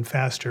to happen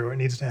faster, or it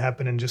needs to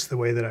happen in just the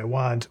way that I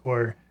want,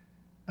 or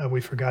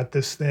we forgot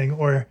this thing.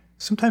 Or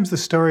sometimes the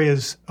story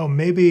is, oh,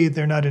 maybe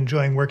they're not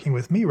enjoying working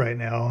with me right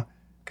now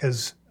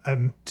because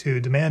I'm too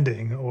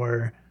demanding,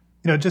 or,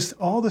 just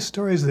all the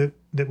stories that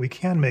we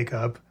can make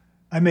up.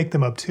 I make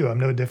them up too. I'm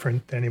no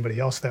different than anybody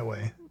else that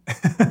way.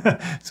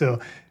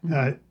 So,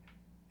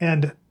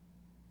 and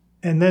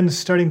then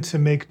starting to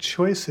make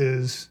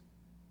choices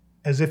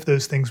as if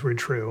those things were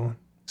true.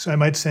 So I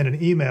might send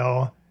an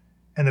email,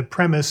 and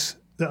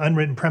the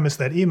unwritten premise of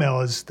that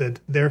email is that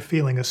they're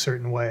feeling a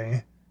certain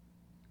way,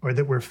 or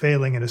that we're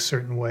failing in a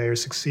certain way, or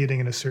succeeding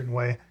in a certain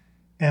way.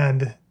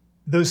 And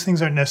those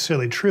things aren't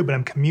necessarily true, but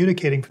I'm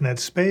communicating from that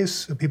space,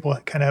 so people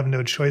kind of have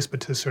no choice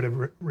but to sort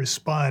of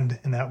respond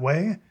in that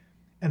way.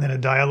 And then a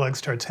dialogue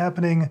starts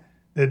happening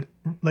that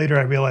later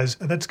I realize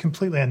that's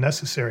completely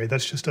unnecessary.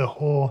 That's just a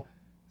whole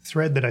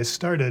thread that I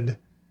started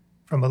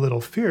from a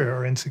little fear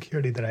or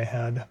insecurity that I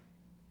had.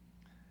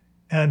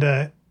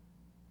 And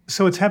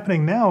so what's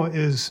happening now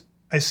is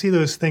I see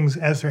those things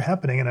as they're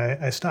happening, and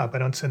I stop. I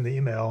don't send the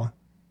email,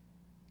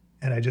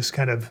 and I just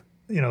kind of,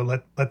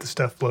 let the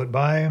stuff float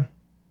by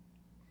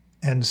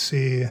and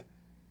see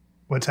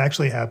what's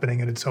actually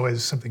happening. And it's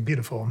always something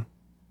beautiful.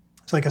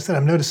 So like I said,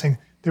 I'm noticing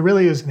there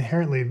really is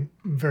inherently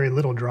very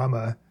little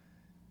drama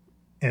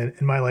in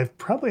my life,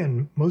 probably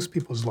in most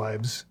people's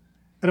lives.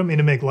 I don't mean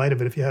to make light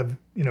of it. If you have,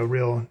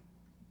 real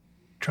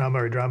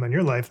trauma or drama in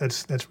your life,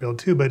 that's real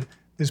too. But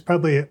there's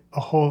probably a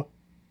whole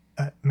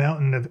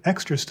mountain of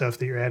extra stuff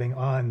that you're adding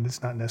on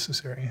that's not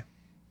necessary.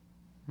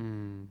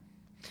 And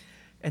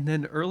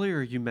then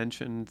earlier you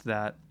mentioned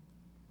that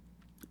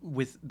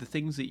with the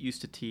things that you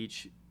used to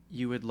teach,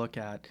 you would look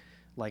at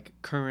like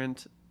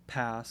current,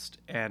 past,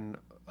 and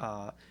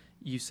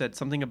you said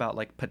something about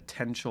like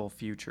potential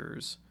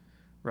futures,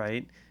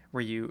 right?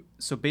 where you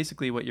so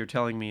basically what you're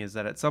telling me is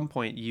that at some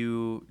point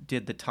you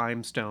did the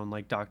time stone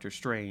like Doctor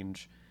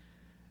Strange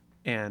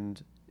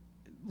and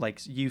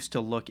like used to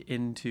look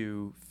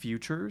into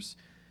futures.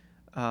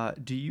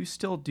 Do you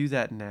still do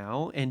that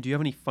now? And do you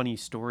have any funny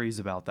stories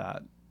about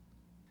that?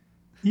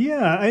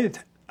 Yeah,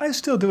 I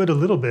still do it a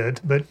little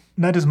bit, but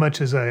not as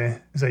much as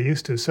I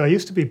used to. So I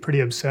used to be pretty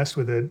obsessed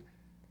with it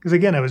because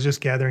again, I was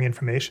just gathering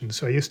information.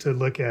 So I used to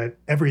look at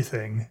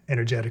everything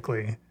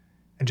energetically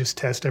and just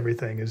test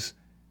everything. Is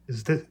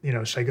this,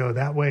 should I go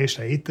that way?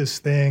 Should I eat this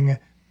thing?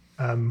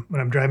 When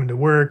I'm driving to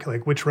work,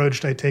 like which road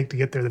should I take to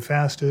get there the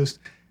fastest?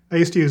 I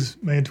used to use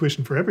my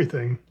intuition for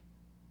everything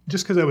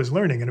just because I was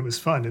learning and it was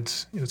fun.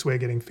 It's a way of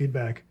getting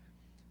feedback.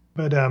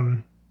 But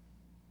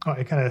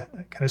I kind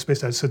of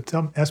spaced out. So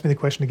ask me the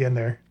question again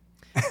there.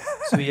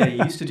 So yeah,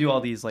 you used to do all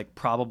these like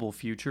probable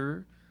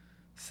future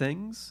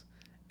things.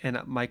 And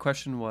my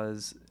question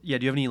was, yeah,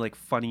 do you have any like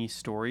funny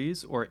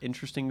stories or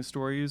interesting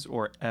stories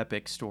or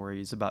epic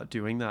stories about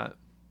doing that?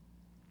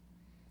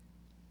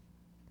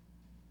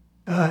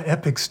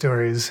 Epic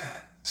stories.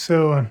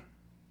 So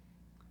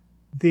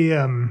the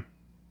and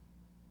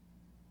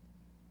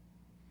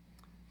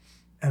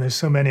there's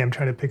so many. I'm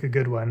trying to pick a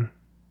good one.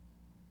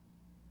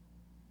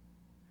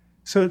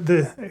 So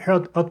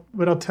Harold,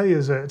 what I'll tell you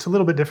is it's a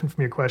little bit different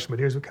from your question, but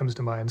here's what comes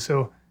to mind.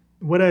 So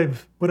what I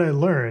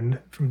learned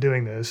from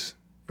doing this,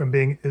 from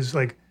being is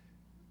like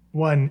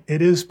one,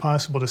 it is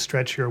possible to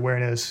stretch your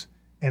awareness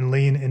and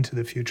lean into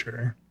the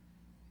future,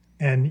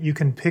 and you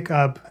can pick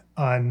up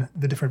on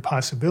the different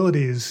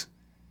possibilities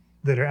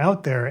that are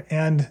out there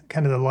and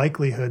kind of the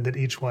likelihood that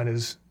each one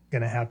is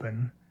going to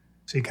happen.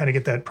 So you kind of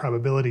get that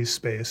probability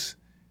space.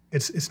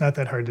 It's not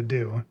that hard to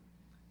do.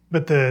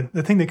 But the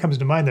thing that comes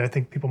to mind that I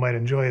think people might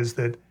enjoy is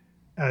that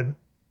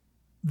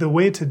the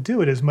way to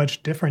do it is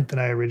much different than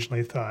I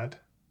originally thought.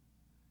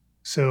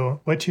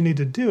 So what you need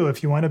to do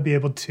if you want to be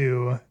able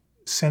to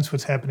sense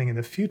what's happening in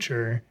the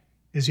future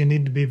is you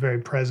need to be very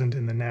present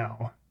in the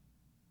now.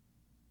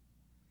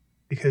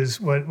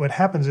 Because what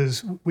happens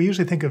is we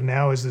usually think of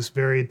now as this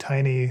very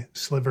tiny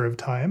sliver of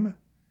time,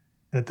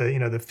 that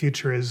the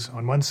future is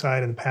on one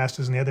side and the past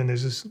is on the other, and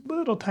there's this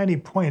little tiny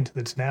point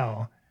that's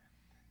now.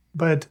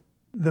 But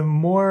the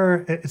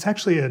more, it's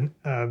actually, if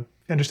you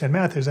understand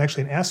math, there's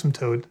actually an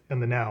asymptote in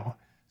the now.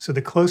 So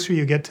the closer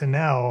you get to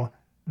now,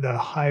 the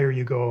higher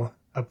you go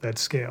up that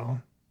scale.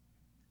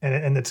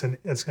 And it's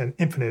an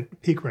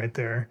infinite peak right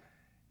there.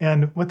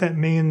 And what that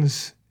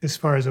means as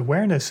far as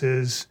awareness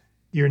is,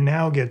 your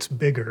now gets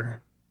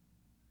bigger.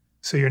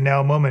 So your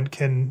now moment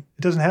it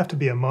doesn't have to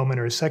be a moment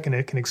or a second,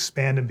 it can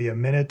expand and be a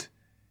minute,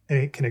 and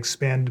it can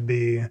expand to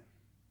be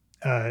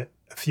a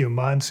few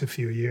months, a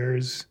few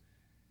years.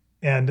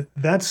 And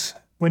that's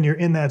when you're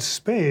in that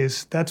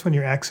space, that's when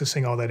you're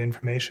accessing all that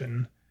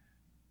information.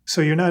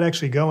 So you're not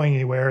actually going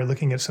anywhere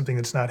looking at something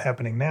that's not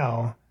happening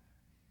now.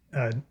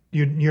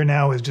 Your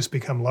now has just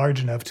become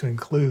large enough to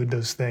include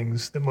those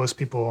things that most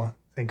people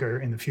think are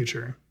in the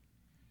future.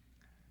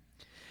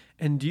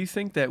 And do you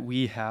think that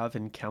we have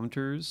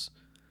encounters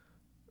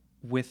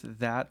with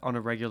that on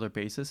a regular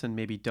basis and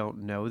maybe don't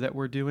know that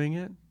we're doing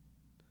it?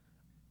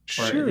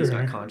 Or at least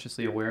not Sure.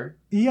 consciously aware?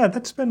 Yeah,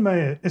 it's been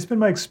my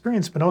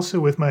experience, but also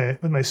with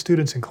my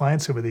students and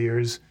clients over the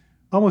years.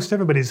 Almost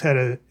everybody's had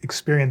an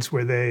experience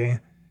where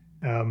they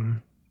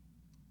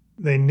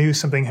knew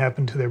something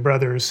happened to their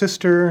brother or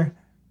sister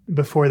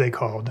before they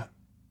called,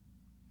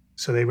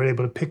 so they were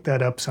able to pick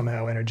that up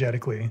somehow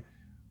energetically.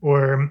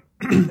 Or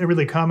a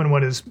really common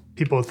one is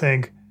people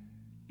think,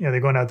 they're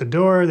going out the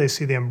door, they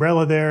see the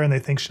umbrella there, and they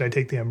think, should I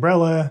take the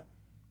umbrella?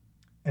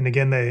 And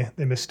again, they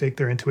mistake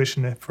their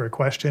intuition for a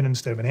question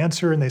instead of an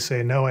answer, and they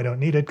say, no, I don't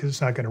need it because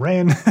it's not going to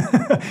rain.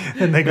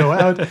 And they go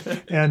out,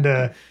 and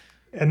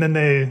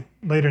then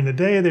later in the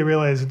day, they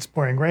realize it's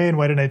pouring rain.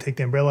 Why didn't I take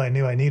the umbrella? I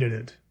knew I needed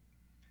it.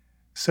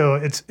 So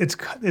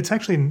it's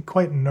actually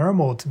quite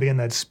normal to be in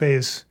that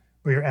space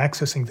where you're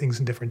accessing things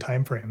in different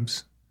time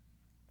frames,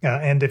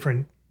 and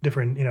different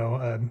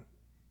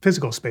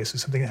physical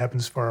spaces, something that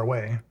happens far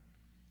away.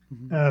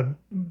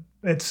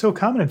 It's so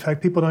common, in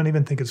fact, people don't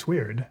even think it's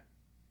weird.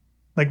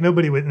 Like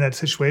nobody in that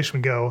situation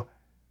would go,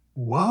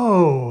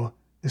 whoa,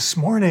 this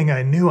morning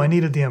I knew I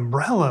needed the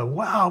umbrella.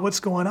 Wow, what's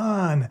going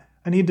on?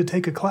 I need to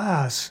take a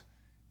class.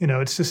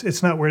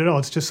 It's not weird at all.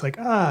 It's just like,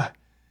 why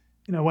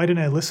didn't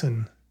I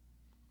listen?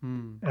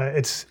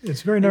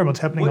 It's very normal. It's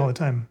happening all the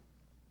time.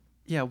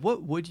 Yeah,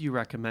 what would you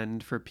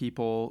recommend for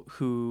people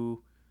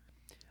who,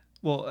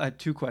 well,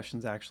 two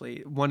questions actually.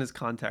 One is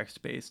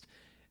context based.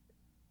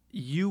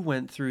 You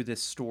went through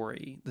this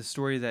story, the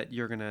story that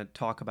you're going to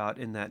talk about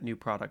in that new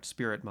product,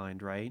 Spirit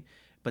Mind, right?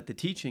 But the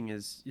teaching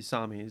is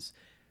Isami's.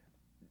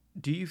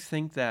 Do you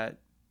think that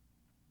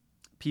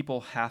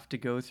people have to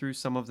go through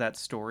some of that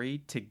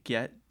story to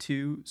get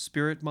to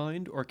Spirit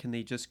Mind, or can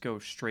they just go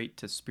straight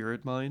to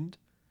Spirit Mind?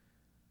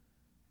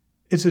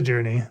 It's a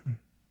journey.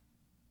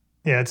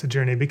 Yeah, it's a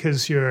journey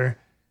because your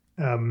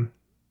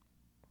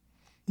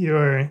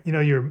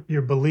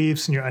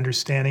beliefs and your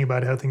understanding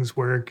about how things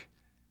work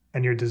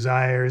and your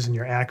desires and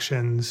your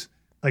actions,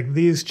 like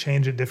these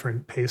change at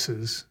different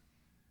paces.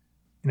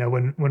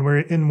 When we're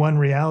in one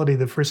reality,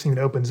 the first thing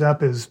that opens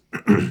up is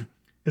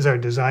is our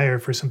desire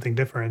for something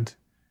different.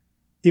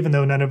 Even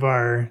though none of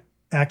our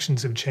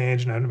actions have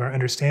changed, none of our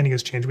understanding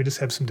has changed, we just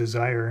have some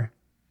desire.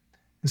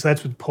 And so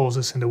that's what pulls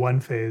us into one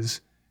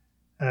phase.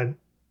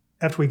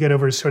 After we get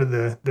over sort of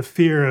the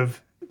fear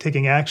of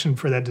taking action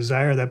for that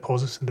desire, that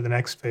pulls us into the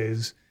next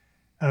phase.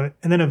 And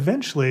then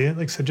eventually,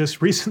 like I said,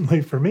 just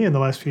recently for me in the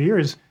last few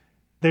years,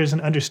 there's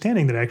an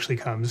understanding that actually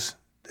comes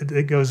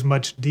that goes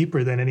much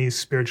deeper than any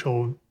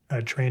spiritual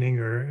training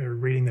or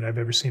reading that I've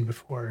ever seen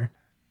before.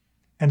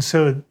 And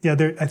so,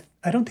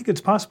 I don't think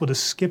it's possible to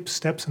skip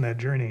steps in that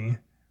journey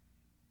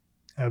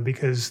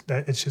because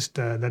it's just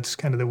that's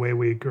kind of the way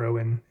we grow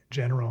in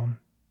general.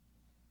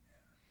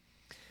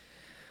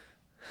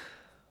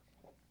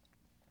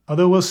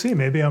 Although we'll see,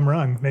 maybe I'm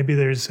wrong. Maybe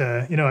there's,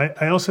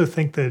 I also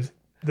think that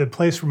the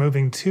place we're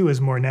moving to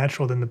is more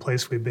natural than the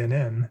place we've been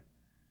in.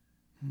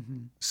 Mm-hmm.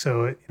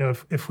 So,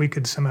 if we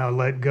could somehow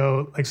let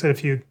go, like I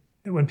said,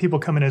 when people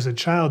come in as a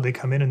child, they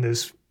come in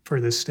this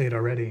state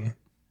already.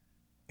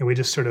 And we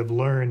just sort of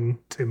learn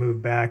to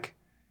move back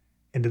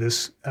into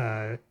this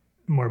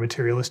more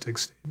materialistic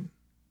state.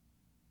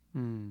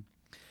 Mm.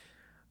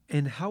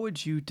 And how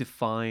would you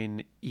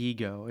define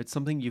ego? It's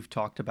something you've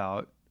talked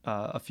about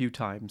a few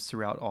times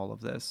throughout all of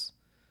this.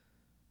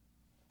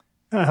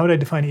 How would I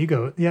define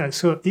ego? Yeah,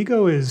 so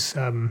ego is,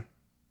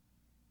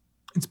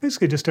 it's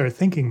basically just our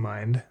thinking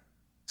mind.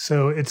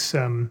 So it's,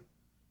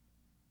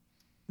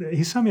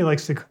 Hisami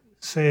likes to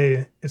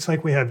say, it's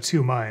like we have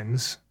two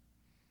minds.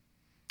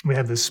 We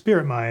have the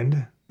spirit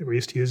mind that we're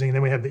used to using, and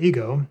then we have the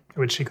ego,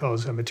 which she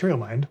calls a material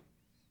mind.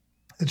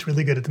 It's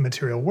really good at the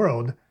material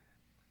world.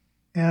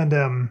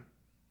 And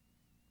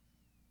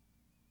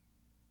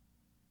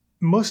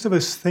most of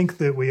us think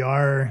that we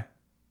are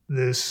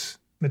this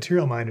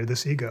material mind or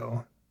this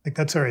ego. Like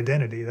that's our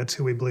identity. That's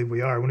who we believe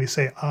we are. When we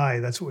say I,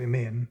 that's what we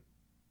mean,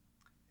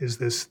 is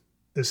this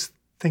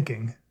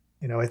thinking.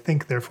 I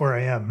think, therefore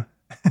I am.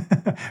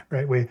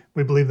 Right?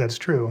 We believe that's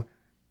true.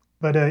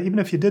 But even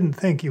if you didn't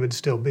think, you would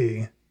still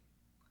be.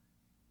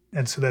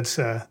 And so that's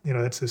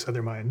that's this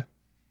other mind.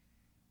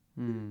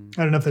 I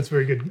don't know if that's a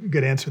very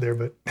good answer there,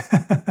 but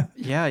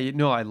yeah,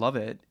 I love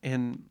it.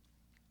 And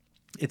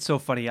it's so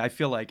funny. I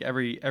feel like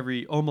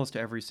almost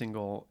every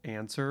single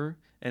answer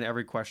and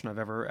every question I've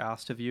ever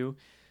asked of you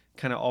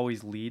kind of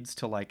always leads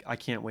to like, I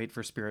can't wait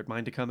for Spirit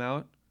Mind to come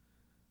out.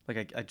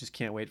 Like I just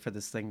can't wait for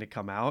this thing to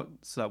come out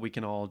so that we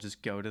can all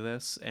just go to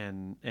this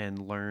and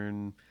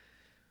learn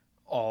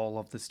all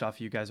of the stuff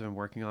you guys have been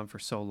working on for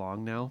so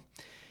long now.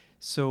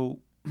 So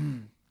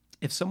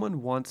if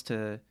someone wants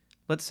to,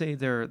 let's say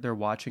they're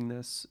watching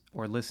this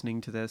or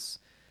listening to this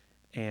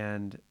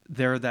and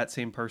they're that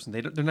same person,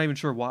 they're not even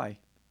sure why.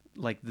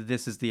 Like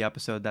this is the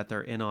episode that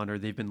they're in on, or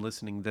they've been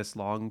listening this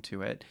long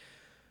to it,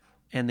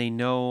 and they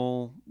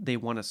know they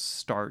want to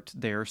start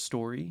their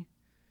story.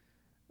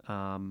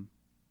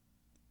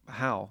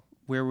 How?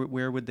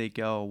 Where would they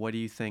go? What do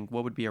you think?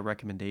 What would be a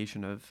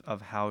recommendation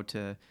of how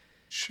to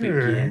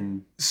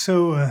begin?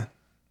 So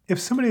if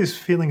somebody is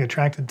feeling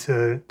attracted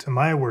to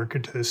my work or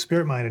to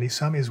Spirit Mind and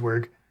Hisami's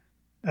work,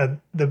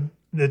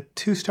 the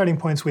two starting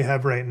points we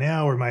have right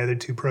now are my other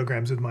two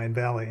programs with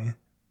Mindvalley.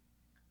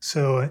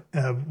 So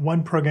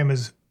one program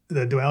is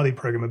the duality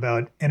program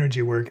about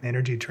energy work and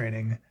energy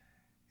training.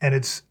 And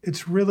it's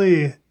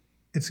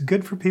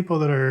good for people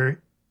that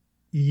are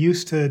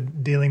used to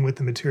dealing with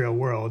the material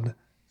world.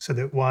 So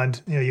that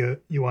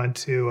you want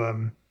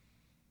to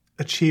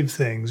achieve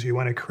things, you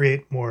want to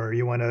create more,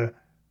 you want to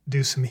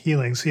do some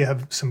healing. So you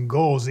have some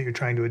goals that you're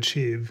trying to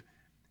achieve.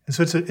 And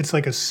so it's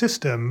like a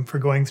system for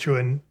going through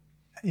and,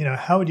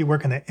 how would you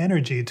work on the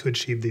energy to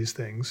achieve these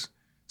things?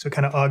 So it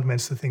kind of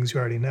augments the things you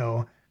already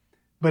know.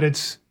 But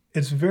it's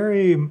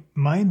very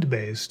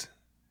mind-based.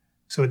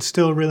 So it's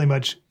still really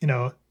much,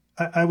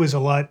 I was a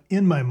lot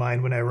in my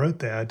mind when I wrote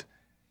that,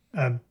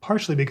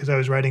 partially because I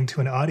was writing to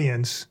an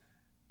audience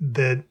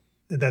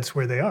that's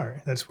where they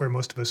are. That's where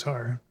most of us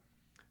are.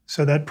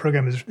 So that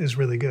program is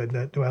really good,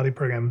 that duality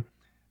program.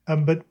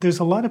 But there's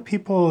a lot of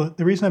people,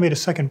 the reason I made a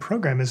second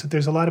program is that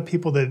there's a lot of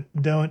people that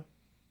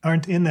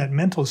aren't in that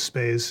mental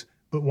space,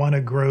 but want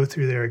to grow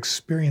through their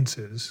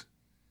experiences.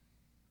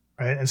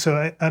 Right. And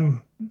so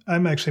I'm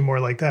actually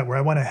more like that, where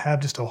I want to have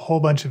just a whole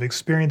bunch of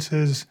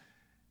experiences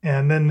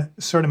and then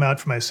sort them out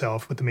for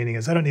myself what the meaning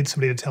is. I don't need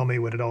somebody to tell me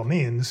what it all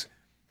means.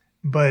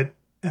 But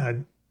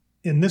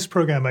in this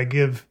program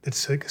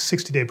it's a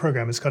 60-day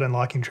program. It's called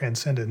Unlocking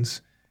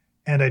Transcendence.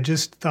 And I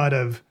just thought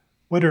of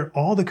what are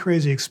all the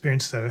crazy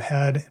experiences I've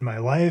had in my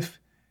life,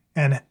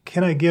 and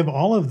can I give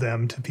all of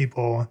them to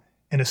people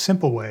in a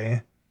simple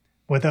way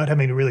without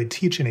having to really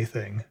teach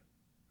anything,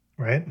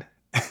 right?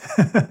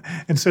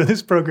 And so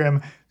this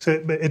program,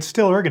 but it's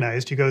still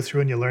organized. You go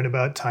through and you learn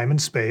about time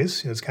and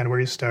space. It's kind of where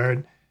you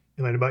start.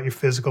 You learn about your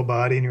physical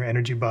body and your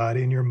energy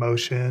body and your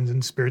emotions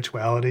and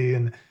spirituality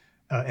and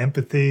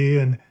empathy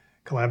and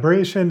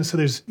collaboration. So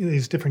there's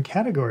these different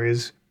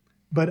categories,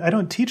 but I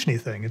don't teach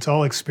anything. It's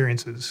all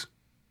experiences.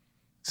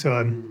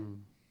 So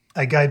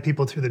I guide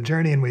people through the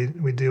journey, and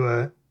we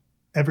do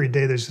every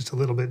day there's just a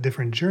little bit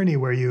different journey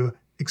where you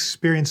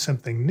experience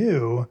something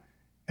new,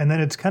 and then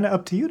it's kind of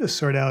up to you to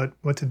sort out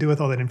what to do with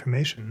all that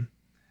information.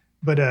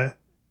 But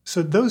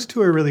so those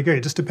two are really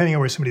great, just depending on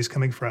where somebody's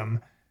coming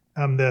from.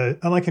 The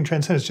Unlocking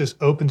Transcendence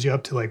just opens you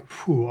up to like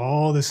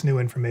all this new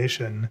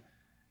information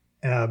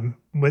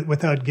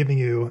without giving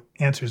you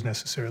answers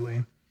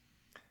necessarily.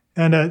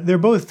 And they're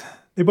both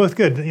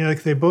good.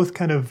 Like they both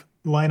kind of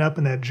line up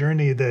in that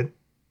journey that,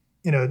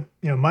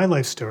 my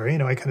life story.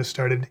 I kind of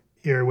started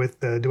here with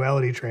the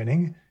duality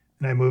training,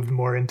 and I moved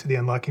more into the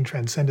Unlocking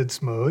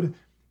Transcendence mode,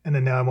 and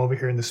then now I'm over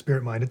here in the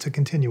spirit mind. It's a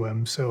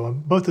continuum. So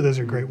both of those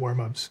are great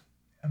warm-ups.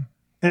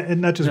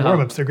 And not just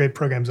warm-ups, they're great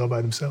programs all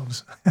by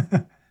themselves.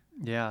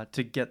 Yeah,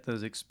 to get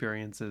those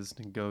experiences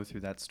and go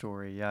through that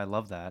story. Yeah, I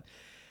love that.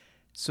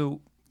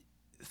 So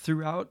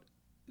throughout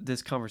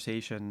this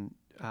conversation,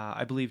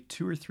 I believe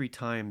 2 or 3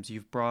 times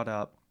you've brought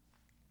up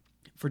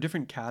for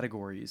different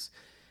categories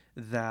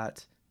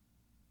that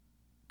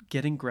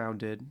getting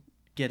grounded,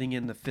 getting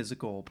in the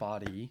physical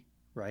body,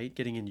 right?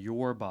 Getting in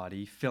your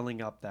body,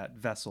 filling up that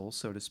vessel,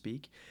 so to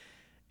speak.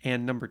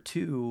 And number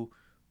 2,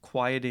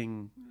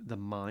 quieting the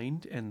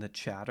mind and the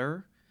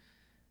chatter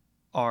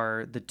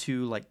are the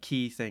 2 like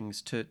key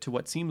things to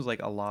what seems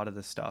like a lot of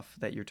the stuff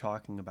that you're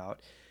talking about.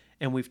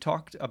 And we've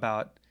talked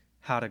about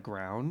how to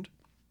ground.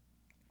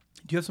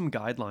 Do you have some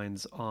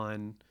guidelines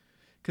on,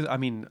 because I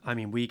mean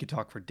we could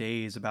talk for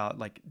days about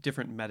like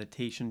different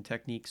meditation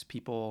techniques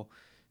people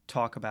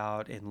talk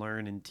about and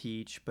learn and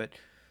teach, but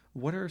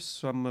what are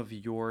some of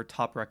your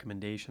top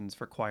recommendations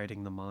for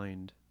quieting the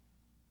mind?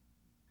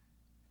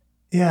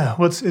 Yeah,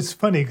 well, it's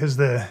funny because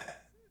the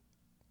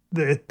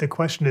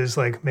question is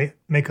like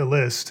make a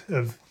list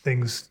of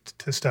things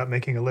to stop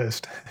making a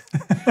list.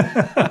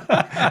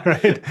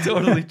 Right?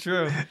 Totally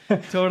true.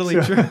 Totally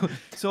true.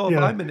 So if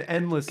I'm an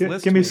endless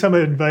list, give me some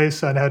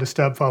advice on how to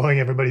stop following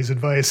everybody's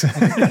advice.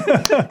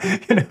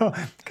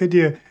 Could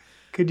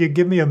you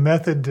give me a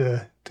method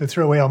to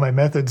throw away all my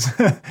methods?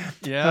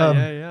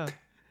 Yeah.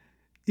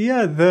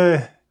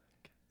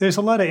 There's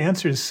a lot of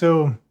answers.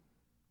 So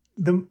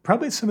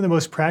probably some of the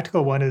most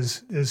practical one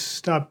is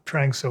stop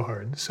trying so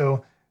hard.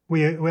 So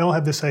we all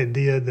have this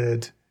idea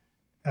that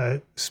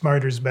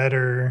smarter's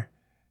better,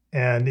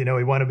 and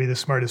we want to be the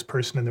smartest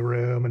person in the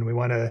room, and we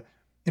want to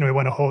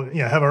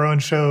have our own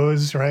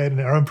shows, right, and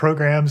our own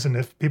programs, and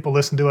if people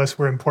listen to us,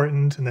 we're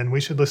important, and then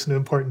we should listen to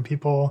important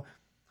people.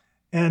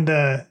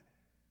 And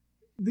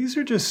these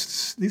are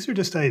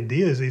just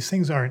ideas. These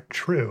things aren't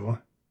true.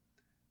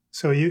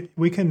 So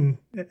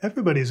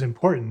everybody's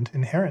important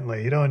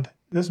inherently. It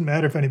doesn't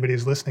matter if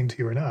anybody's listening to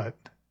you or not.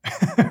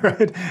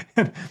 Right?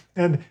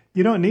 And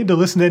you don't need to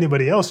listen to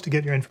anybody else to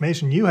get your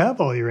information. You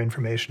have all your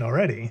information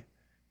already.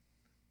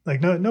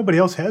 Like nobody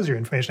else has your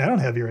information. I don't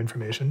have your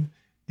information.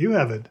 You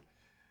have it.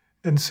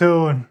 And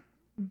so,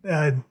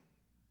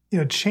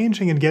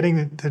 changing and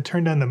getting to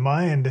turn down the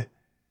mind,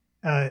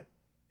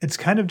 it's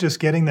kind of just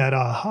getting that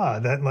aha,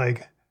 that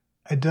like,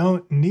 I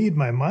don't need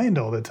my mind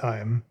all the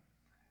time.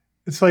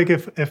 It's like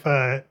if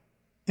I'm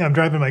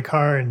driving my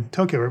car in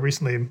Tokyo. I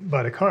recently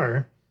bought a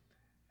car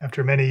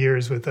after many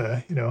years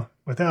without.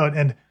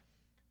 And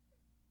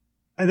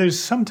there's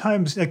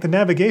sometimes like the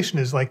navigation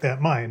is like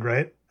that mind,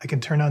 right? I can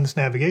turn on this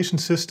navigation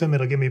system.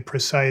 It'll give me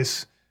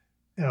precise,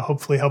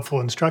 hopefully helpful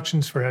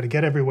instructions for how to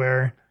get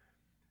everywhere.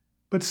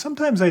 But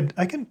sometimes I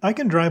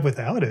can drive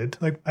without it.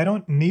 Like I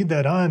don't need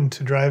that on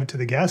to drive to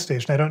the gas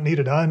station. I don't need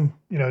it on,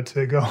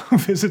 to go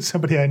visit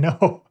somebody I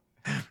know.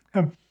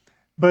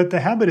 But the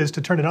habit is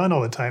to turn it on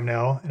all the time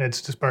now, and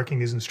it's just barking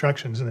these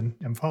instructions, and then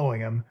I'm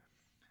following him.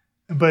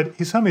 But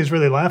Hisami has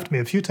really laughed at me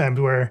a few times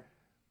where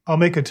I'll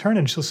make a turn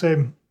and she'll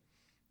say,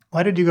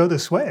 "Why did you go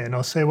this way?" And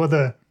I'll say, "Well,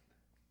 the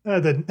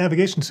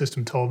navigation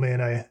system told me,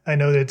 and I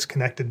know that it's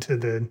connected to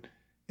the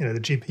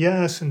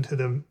GPS and to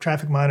the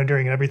traffic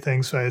monitoring and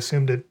everything, so I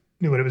assumed it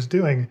knew what it was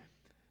doing."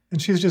 And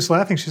she's just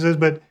laughing. She says,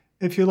 "But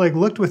if you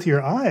looked with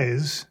your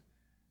eyes,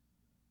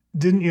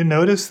 didn't you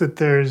notice that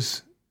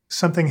there's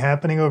something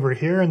happening over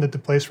here and that the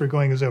place we're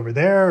going is over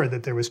there, or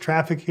that there was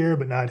traffic here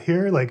but not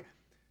here?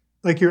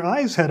 Like your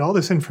eyes had all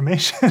this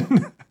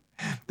information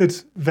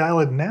that's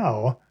valid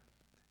now,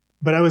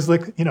 but I was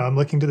I'm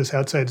looking to this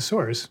outside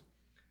source."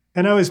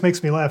 And it always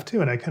makes me laugh too.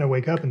 And I kind of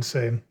wake up and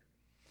say,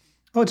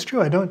 "Oh, it's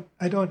true. I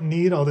don't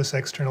need all this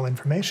external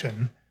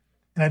information,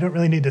 and I don't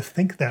really need to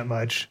think that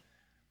much.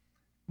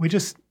 We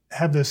just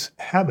have this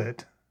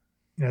habit,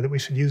 that we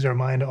should use our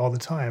mind all the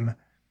time."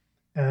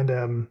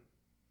 And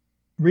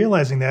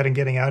realizing that and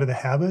getting out of the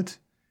habit,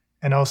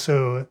 and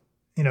also,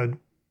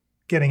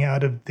 getting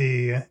out of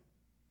the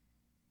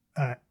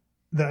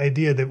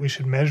idea that we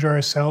should measure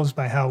ourselves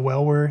by how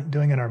well we're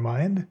doing in our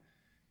mind,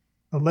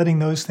 letting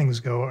those things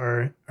go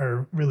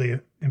are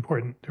really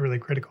important. They're really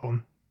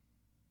critical.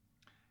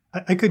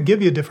 I could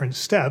give you different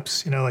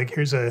steps,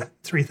 here's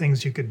 3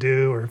 things you could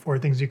do or 4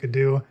 things you could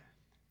do,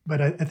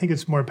 but I think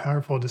it's more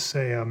powerful to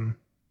say,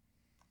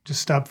 just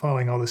stop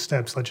following all the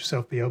steps. Let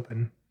yourself be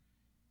open.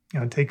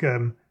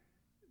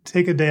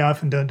 Take a day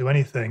off and don't do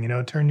anything.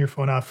 Turn your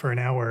phone off for an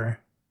hour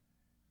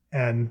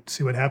and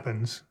see what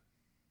happens.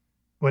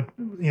 what,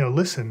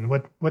 listen,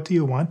 what do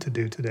you want to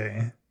do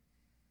today?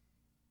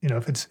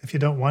 If you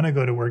don't want to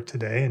go to work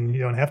today and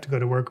you don't have to go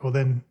to work, well,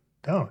 then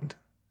don't.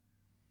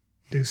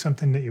 Do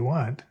something that you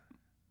want.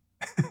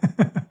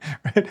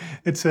 Right?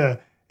 It's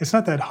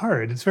not that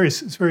hard. It's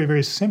very,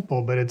 very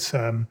simple, but it's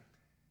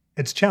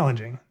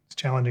challenging. It's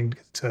challenging.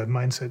 It's a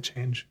mindset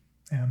change.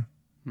 Yeah.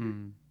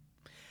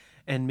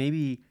 And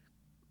maybe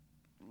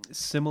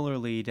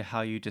similarly to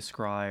how you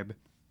describe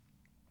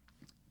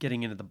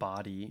getting into the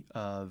body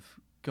of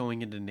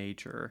going into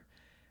nature,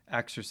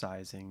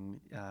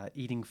 exercising,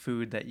 eating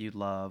food that you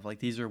love, like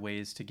these are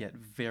ways to get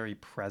very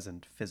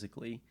present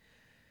physically.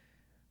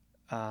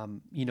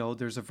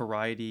 There's a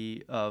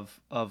variety of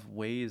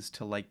ways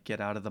to like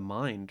get out of the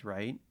mind,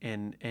 right?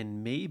 And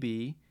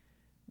maybe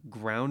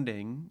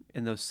grounding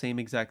and those same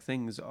exact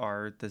things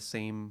are the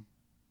same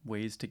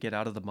ways to get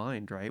out of the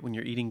mind, right? When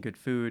you're eating good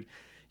food,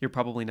 you're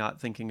probably not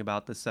thinking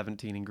about the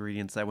 17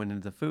 ingredients that went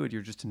into the food.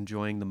 You're just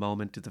enjoying the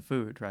moment of the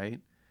food, right?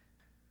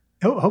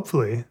 Oh,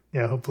 hopefully.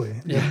 Yeah, hopefully.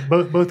 Yeah,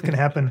 both can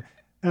happen.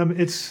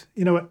 It's,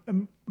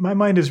 my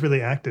mind is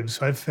really active.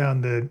 So I've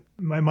found that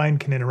my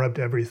mind can interrupt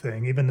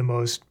everything, even the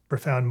most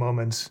profound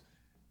moments.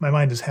 My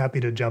mind is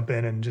happy to jump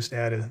in and just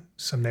add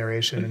some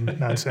narration and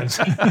nonsense.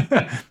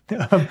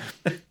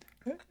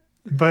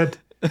 But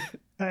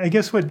I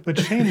guess what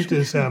changed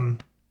is I've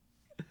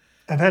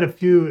had a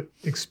few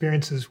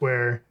experiences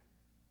where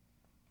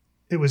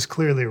it was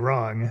clearly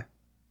wrong.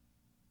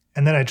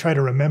 And then I try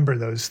to remember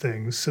those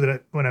things so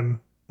that when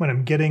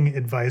I'm getting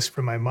advice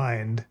from my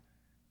mind,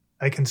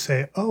 I can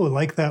say, oh,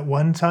 like that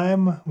one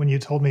time when you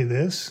told me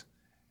this,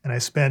 and I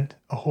spent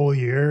a whole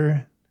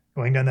year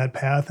going down that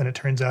path and it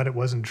turns out it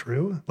wasn't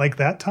true. Like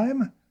that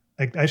time,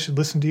 like I should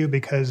listen to you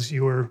because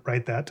you were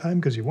right that time,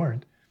 because you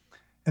weren't.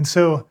 And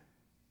so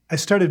I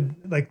started,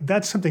 like,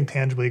 that's something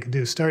tangible you can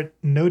do. Start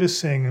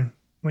noticing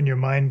when your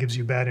mind gives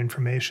you bad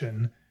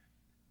information,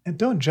 and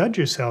don't judge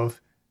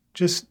yourself.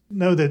 Just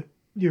know that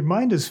your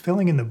mind is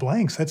filling in the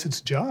blanks. That's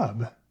its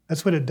job.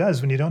 That's what it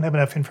does. When you don't have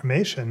enough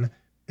information,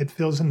 it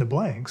fills in the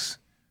blanks.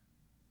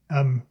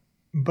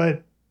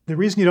 But the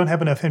reason you don't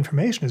have enough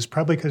information is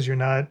probably because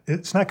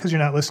it's not because you're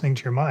not listening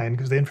to your mind,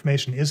 because the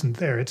information isn't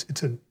there. It's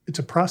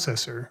a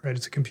processor, right?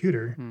 It's a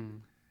computer.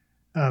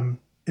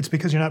 It's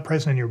because you're not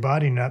present in your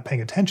body and you're not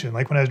paying attention.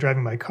 Like when I was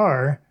driving my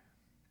car,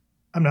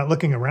 I'm not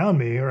looking around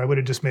me, or I would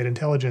have just made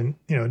intelligent,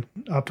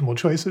 optimal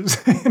choices,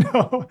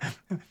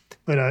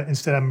 But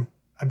instead I'm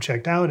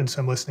checked out, and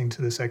so I'm listening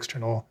to this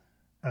external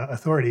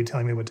authority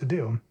telling me what to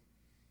do.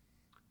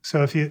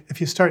 So if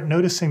you start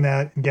noticing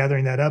that and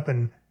gathering that up,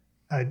 and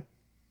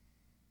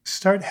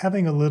start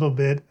having a little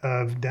bit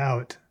of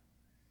doubt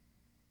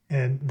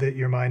and that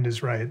your mind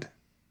is right,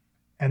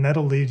 and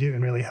that'll lead you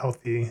in really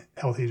healthy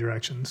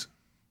directions.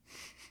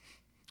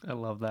 I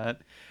love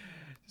that.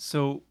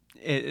 So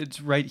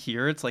it's right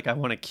here. It's like I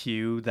want to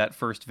cue that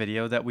first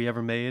video that we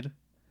ever made,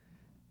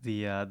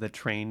 the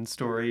train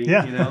story.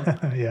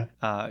 Yeah.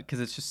 Yeah. Because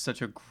it's just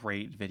such a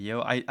great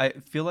video. I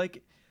feel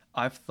like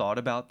I've thought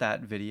about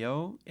that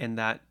video and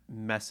that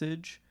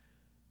message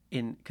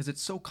because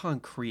it's so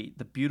concrete.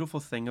 The beautiful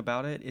thing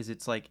about it is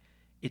it's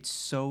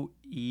so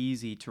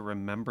easy to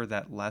remember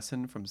that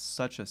lesson from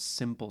such a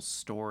simple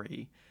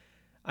story.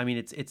 I mean,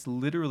 it's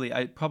literally,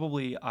 I've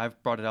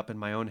brought it up in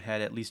my own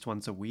head at least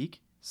once a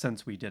week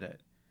since we did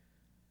it.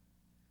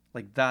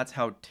 Like, that's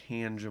how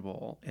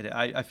tangible it.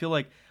 I feel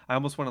like I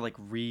almost want to like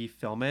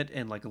refilm it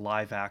and like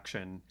live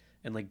action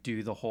and like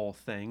do the whole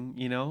thing,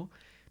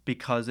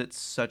 because it's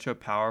such a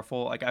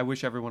powerful, like, I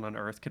wish everyone on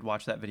earth could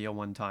watch that video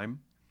one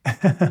time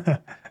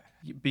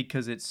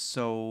because it's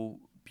so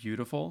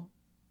beautiful.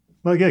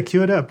 Well, yeah,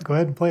 cue it up. Go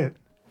ahead and play it.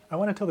 I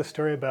want to tell the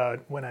story about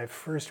when I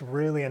first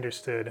really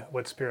understood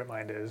what spirit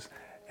mind is.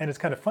 And it's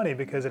kind of funny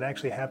because it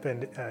actually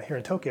happened here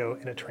in Tokyo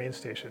in a train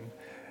station.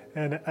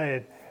 And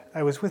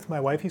I was with my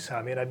wife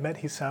Hisami, and I'd met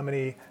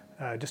Hisami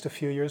just a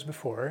few years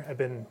before. I'd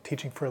been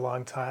teaching for a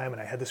long time,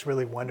 and I had this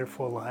really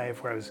wonderful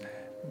life where I was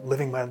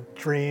living my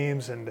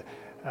dreams and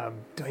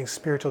doing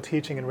spiritual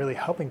teaching and really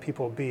helping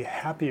people be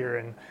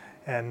happier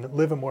and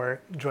live a more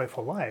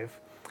joyful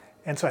life.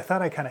 And so I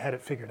thought I kind of had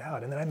it figured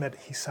out. And then I met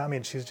Hisami,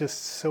 and she's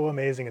just so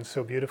amazing and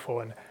so beautiful.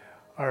 And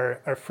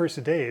our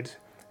first date,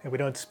 and we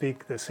don't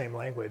speak the same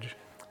language.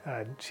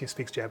 She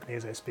speaks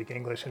Japanese, I speak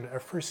English. And our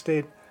first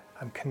date,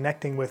 I'm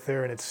connecting with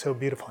her, and it's so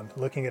beautiful. I'm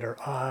looking at her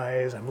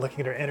eyes, I'm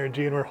looking at her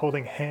energy, and we're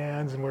holding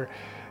hands, and we're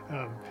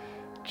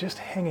just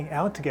hanging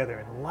out together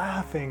and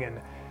laughing. And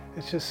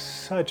it's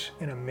just such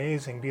an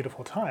amazing,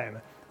 beautiful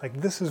time. Like,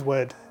 this is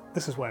why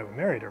we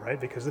married her, right?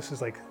 Because this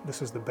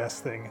is the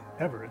best thing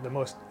ever. The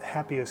most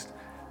happiest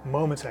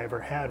moments I ever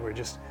had were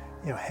just,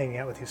 hanging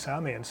out with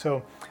Hisami. And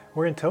so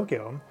we're in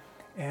Tokyo,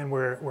 and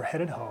we're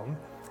headed home,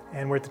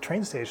 and we're at the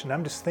train station.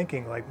 I'm just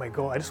thinking, like, my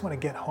goal, I just want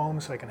to get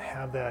home so I can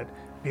have that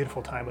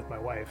beautiful time with my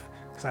wife,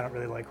 because I don't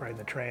really like riding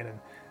the train. And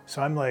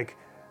so I'm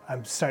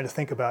starting to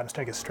think about and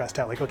starting to get stressed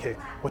out, like, okay,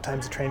 what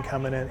time's the train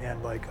coming in?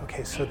 And like,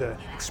 okay, so the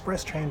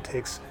express train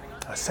takes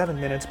 7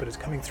 minutes, but it's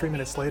coming 3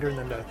 minutes later, and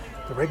then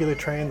the regular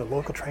train, the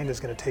local train, is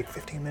going to take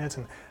 15 minutes.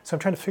 And so I'm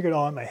trying to figure it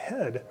all out in my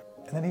head.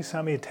 And then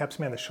Hisami taps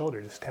me on the shoulder,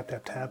 just tap,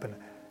 tap, tap. And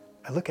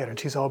I look at her and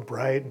she's all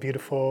bright and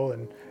beautiful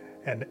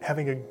and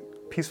having a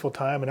peaceful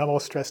time. And I'm all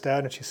stressed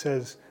out. And she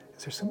says,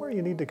 "Is there somewhere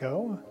you need to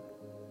go?"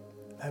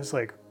 I was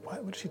like,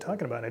 what is she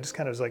talking about? And I just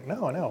kind of was like,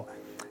 no.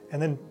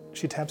 And then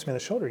she taps me on the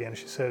shoulder again and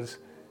she says,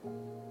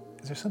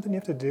 "Is there something you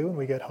have to do when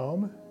we get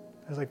home?"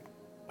 I was like,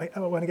 "Wait, I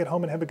want to get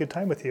home and have a good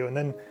time with you." And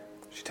then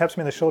she taps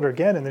me on the shoulder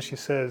again and then she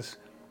says,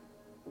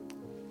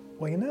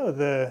 "Well,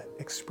 the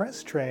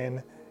express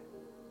train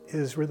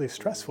is really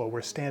stressful.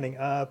 We're standing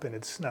up and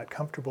it's not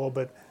comfortable,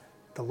 but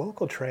the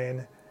local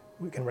train,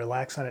 we can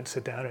relax on it,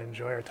 sit down and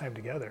enjoy our time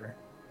together."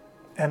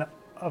 And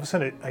all of a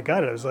sudden I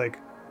got it. I was like,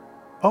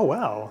 oh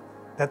wow,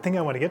 that thing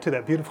I want to get to,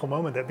 that beautiful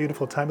moment, that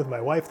beautiful time with my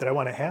wife that I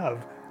want to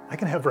have, I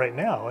can have right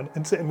now.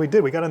 And we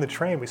did. We got on the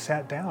train, we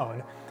sat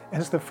down,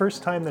 and it's the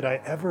first time that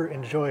I ever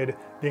enjoyed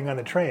being on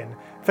the train.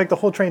 In fact, the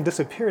whole train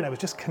disappeared. I was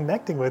just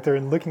connecting with her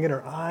and looking in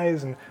her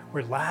eyes, and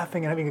we're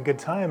laughing and having a good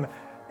time.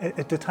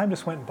 The time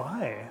just went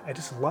by. I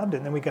just loved it.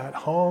 And then we got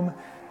home,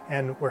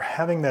 and we're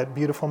having that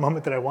beautiful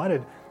moment that I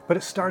wanted. But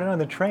it started on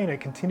the train. It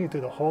continued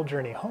through the whole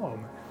journey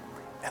home.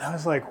 And I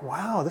was like,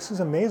 wow, this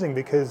is amazing,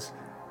 because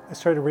I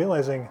started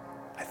realizing,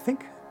 I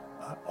think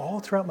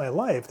all throughout my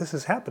life, this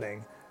is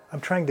happening.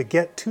 I'm trying to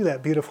get to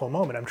that beautiful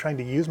moment. I'm trying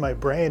to use my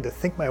brain to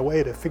think my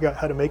way to figure out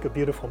how to make a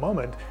beautiful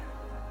moment.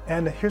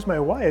 And here's my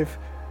wife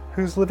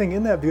who's living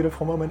in that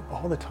beautiful moment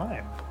all the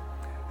time.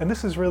 And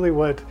this is really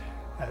what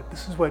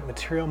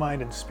material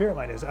mind and spirit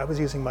mind is. I was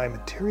using my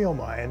material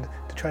mind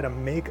to try to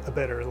make a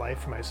better life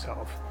for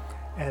myself.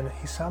 And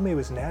Hisami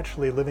was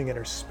naturally living in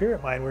her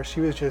spirit mind, where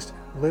she was just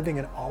living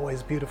an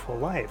always beautiful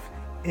life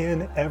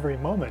in every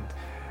moment.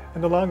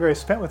 And the longer I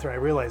spent with her, I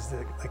realized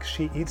that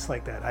she eats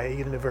like that. I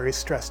eat in a very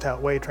stressed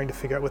out way, trying to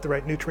figure out what the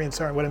right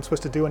nutrients are and what I'm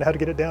supposed to do and how to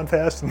get it down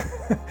fast and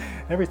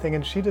everything.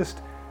 And she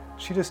just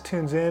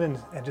tunes in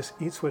and just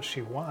eats what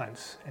she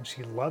wants, and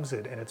she loves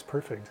it, and it's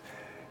perfect.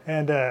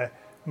 And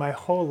my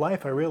whole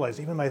life, I realized,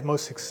 even my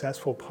most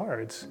successful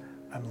parts,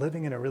 I'm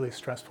living in a really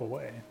stressful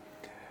way.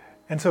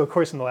 And so, of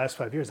course, in the last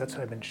 5 years, that's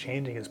what I've been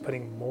changing, is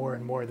putting more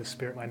and more of the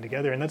spirit mind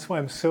together. And that's why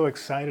I'm so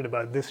excited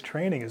about this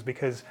training, is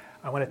because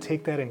I want to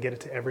take that and get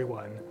it to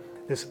everyone.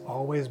 This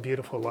always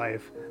beautiful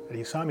life that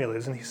Hisami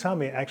lives. And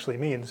Hisami actually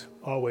means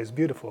always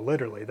beautiful,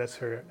 literally. That's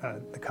her,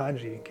 the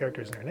kanji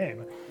characters in her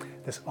name.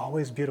 This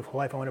always beautiful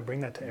life, I want to bring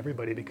that to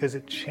everybody, because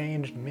it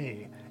changed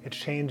me. It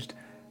changed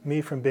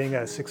me from being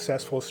a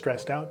successful,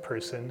 stressed out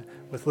person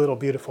with little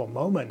beautiful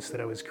moments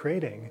that I was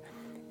creating,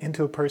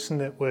 into a person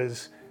that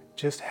was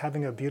just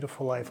having a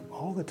beautiful life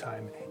all the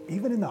time,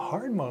 even in the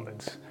hard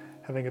moments,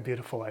 having a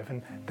beautiful life.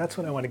 And that's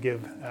what I want to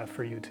give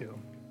for you too.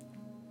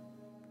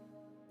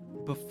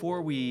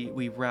 Before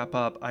we wrap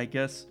up, I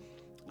guess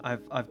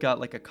I've got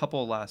like a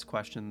couple last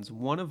questions.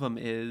 One of them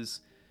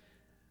is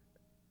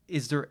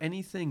there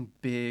anything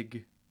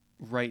big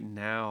right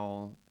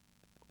now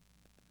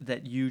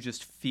that you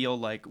just feel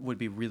like would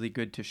be really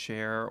good to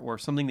share, or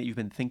something that you've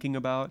been thinking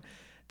about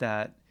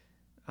that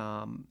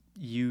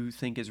you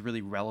think is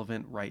really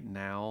relevant right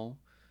now?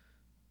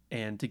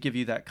 And to give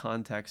you that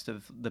context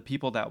of the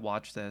people that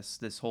watch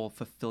this whole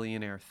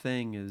Fulfillionaire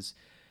thing is,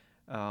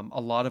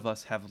 a lot of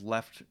us have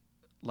left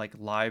like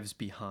lives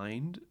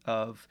behind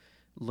of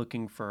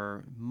looking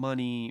for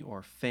money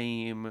or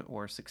fame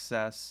or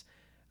success,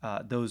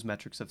 those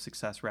metrics of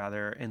success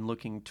rather, and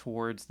looking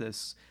towards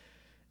this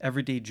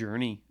everyday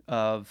journey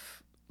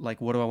of like,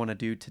 what do I want to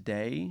do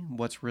today?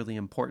 What's really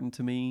important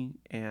to me?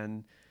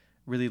 And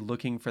really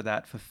looking for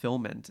that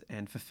fulfillment.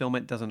 And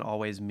fulfillment doesn't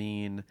always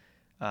mean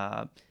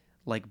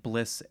like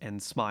bliss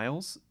and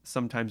smiles.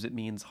 Sometimes it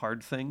means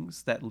hard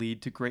things that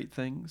lead to great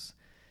things.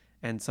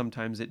 And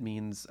sometimes it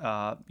means,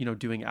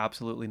 doing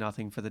absolutely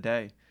nothing for the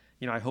day.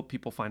 I hope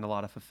people find a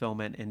lot of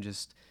fulfillment in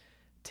just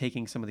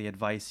taking some of the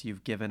advice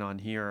you've given on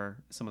here,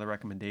 some of the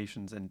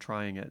recommendations, and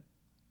trying it.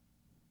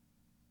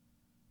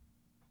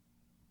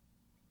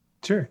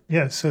 Sure.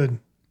 Yeah. So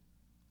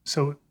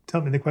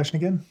tell me the question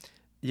again.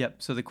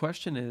 Yep. So the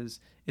question is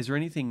there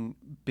anything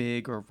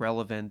big or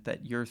relevant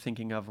that you're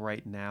thinking of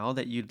right now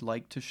that you'd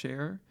like to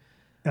share?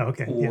 Oh,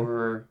 okay.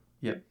 Or,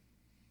 yeah.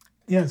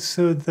 Yeah.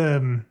 So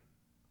the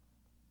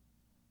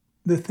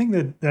thing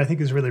that I think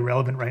is really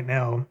relevant right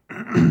now,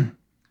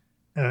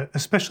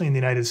 especially in the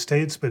United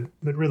States, but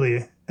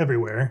really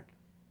everywhere,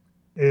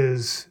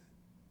 is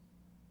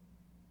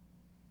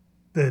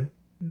that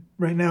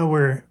right now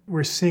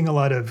we're seeing a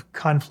lot of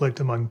conflict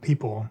among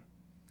people.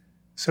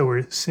 So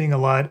we're seeing a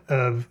lot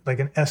of like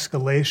an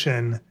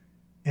escalation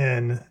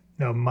in,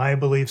 my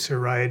beliefs are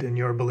right and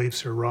your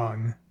beliefs are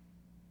wrong.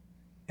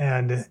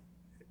 And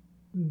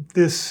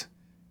it's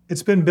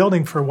been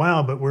building for a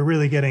while, but we're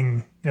really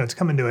getting, it's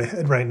coming to a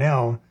head right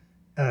now,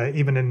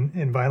 even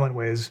in violent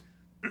ways.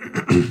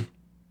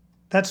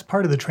 That's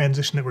part of the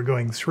transition that we're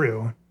going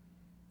through.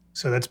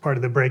 So that's part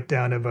of the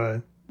breakdown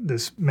of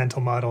this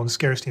mental model and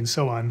scarcity and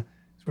so on.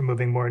 So we're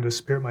moving more into a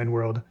spirit mind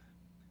world.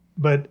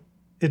 But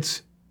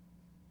it's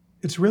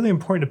really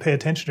important to pay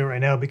attention to it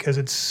right now, because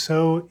it's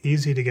so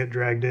easy to get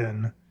dragged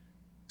in.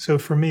 So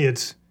for me,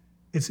 it's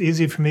it's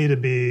easy for me to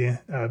be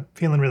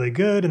feeling really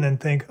good and then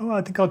think, oh,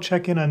 I think I'll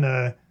check in on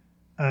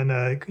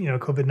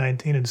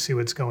COVID-19 and see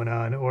what's going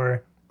on,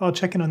 or I'll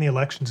check in on the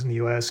elections in the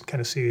U.S. and kind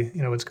of see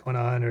what's going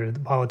on, or the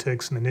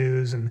politics and the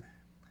news,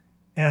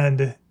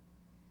 and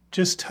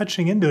just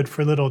touching into it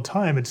for a little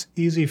time, it's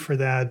easy for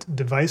that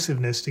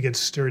divisiveness to get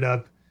stirred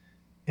up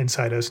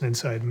inside us and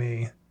inside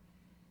me,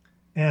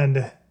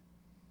 and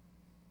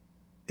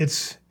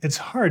it's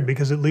hard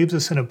because it leaves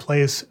us in a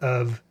place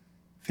of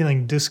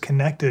feeling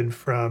disconnected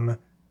from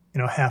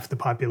half the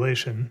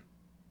population,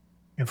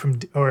 from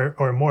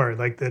or more,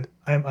 like that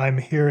I'm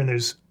here and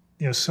there's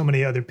so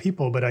many other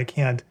people, but I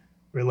can't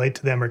relate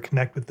to them or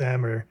connect with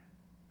them, or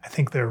I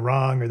think they're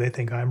wrong or they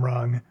think I'm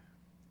wrong.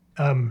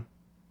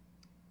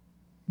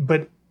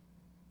 But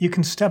you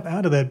can step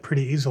out of that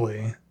pretty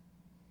easily.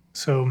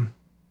 So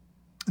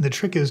the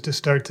trick is to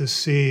start to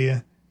see,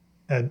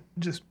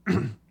 just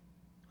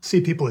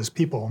see people as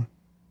people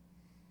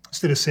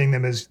instead of seeing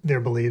them as their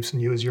beliefs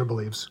and you as your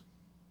beliefs.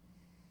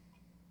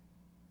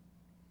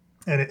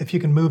 And if you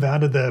can move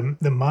out of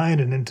the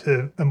mind and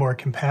into a more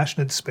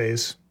compassionate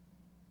space,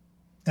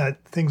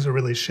 things will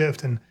really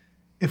shift. And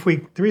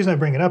the reason I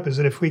bring it up is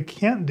that if we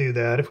can't do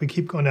that, if we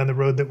keep going down the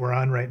road that we're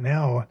on right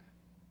now,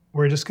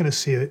 we're just going to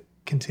see a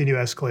continued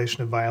escalation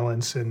of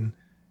violence and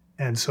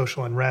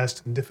social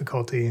unrest and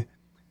difficulty.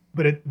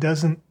 But it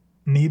doesn't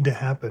need to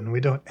happen. We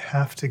don't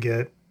have to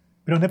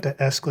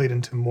escalate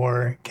into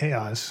more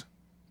chaos.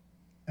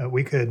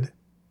 We could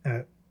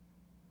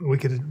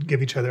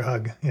give each other a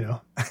hug,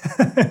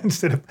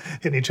 instead of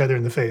hitting each other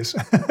in the face,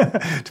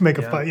 to make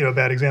a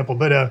bad example.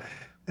 But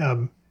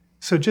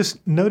so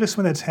just notice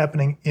when that's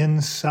happening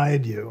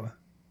inside you,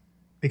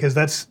 because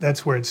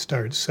that's where it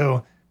starts.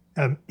 So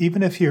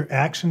even if your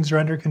actions are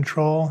under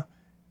control,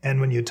 and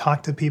when you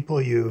talk to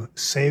people, you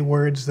say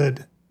words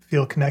that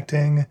feel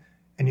connecting,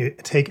 and you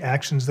take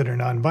actions that are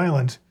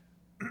nonviolent,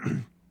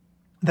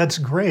 that's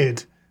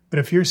great. But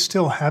if you're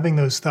still having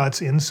those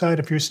thoughts inside,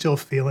 if you're still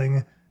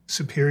feeling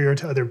superior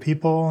to other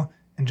people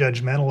and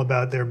judgmental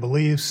about their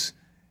beliefs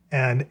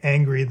and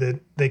angry that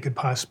they could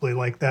possibly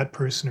like that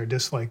person or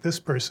dislike this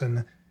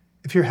person,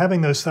 if you're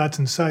having those thoughts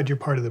inside, you're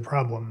part of the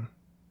problem.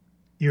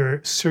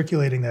 You're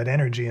circulating that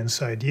energy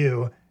inside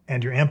you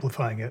and you're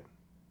amplifying it.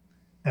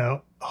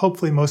 Now,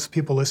 hopefully most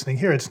people listening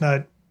here, it's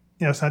not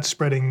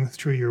spreading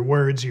through your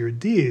words or your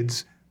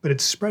deeds, but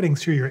it's spreading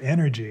through your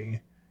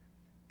energy.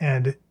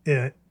 And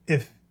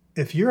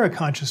if you're a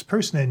conscious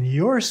person and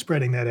you're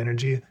spreading that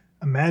energy,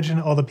 imagine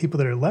all the people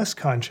that are less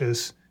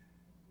conscious,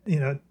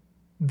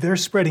 they're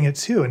spreading it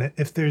too. And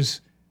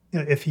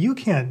if you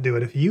can't do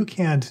it, if you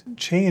can't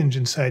change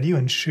inside you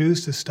and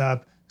choose to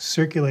stop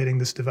circulating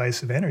this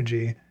divisive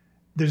energy,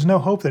 there's no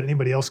hope that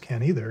anybody else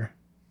can either.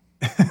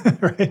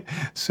 Right?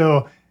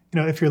 So,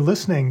 if you're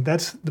listening,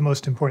 that's the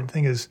most important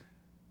thing, is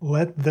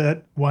let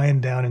that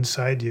wind down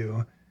inside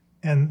you.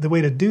 And the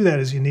way to do that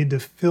is you need to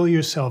fill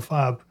yourself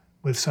up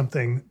with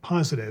something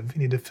positive.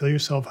 You need to fill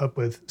yourself up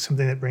with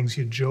something that brings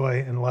you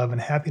joy and love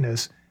and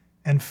happiness,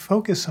 and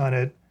focus on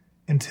it,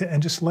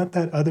 and just let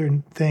that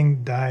other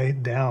thing die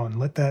down.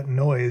 Let that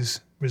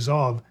noise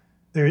resolve.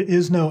 There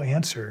is no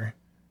answer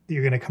that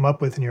you're going to come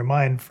up with in your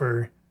mind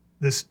for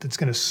this that's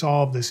going to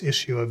solve this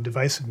issue of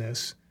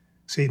divisiveness.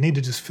 So you need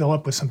to just fill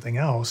up with something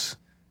else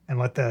and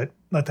let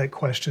that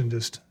question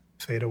just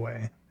fade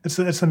away. That's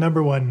the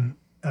number one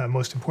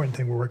most important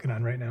thing we're working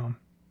on right now.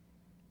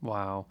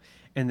 Wow.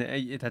 And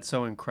that's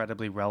so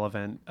incredibly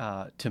relevant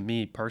to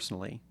me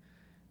personally.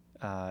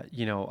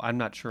 I'm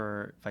not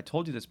sure if I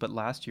told you this, but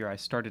last year I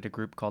started a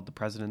group called the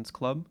President's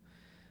Club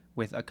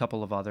with a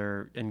couple of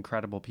other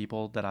incredible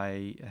people that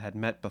I had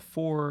met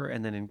before,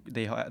 and then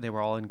they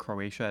were all in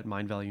Croatia at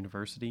Mindvale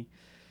University.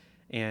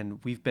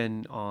 And we've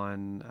been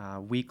on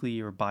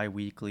weekly or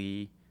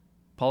bi-weekly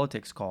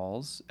politics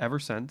calls ever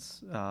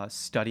since,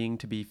 studying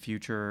to be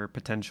future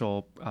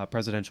potential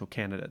presidential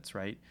candidates,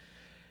 right?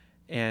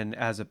 And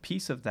as a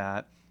piece of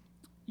that,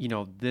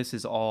 this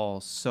is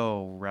all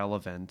so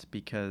relevant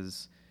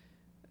because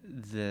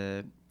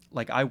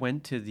I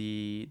went to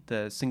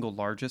the single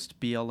largest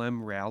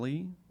BLM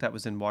rally that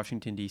was in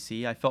Washington,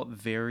 D.C. I felt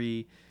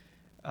very,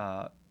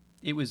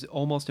 it was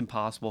almost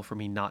impossible for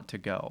me not to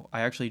go.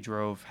 I actually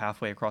drove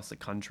halfway across the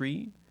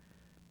country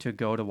to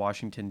go to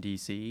Washington,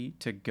 D.C.,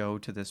 to go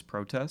to this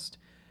protest,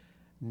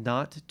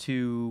 not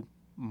to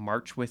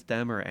march with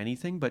them or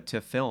anything, but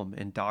to film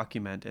and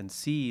document and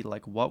see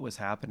what was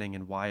happening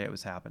and why it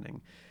was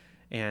happening.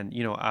 And,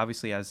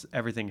 obviously as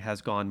everything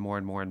has gone more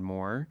and more and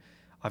more,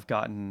 I've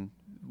gotten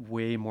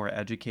way more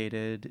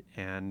educated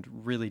and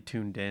really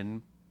tuned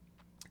in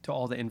to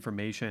all the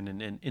information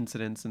and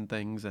incidents and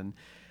things. And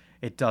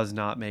it does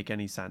not make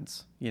any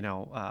sense.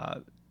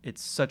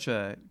 It's such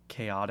a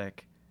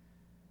chaotic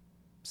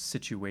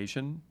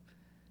situation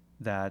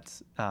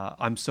that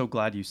I'm so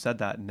glad you said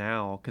that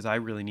now, because I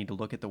really need to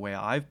look at the way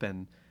I've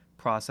been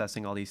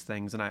processing all these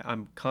things. And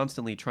I'm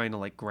constantly trying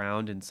to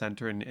ground and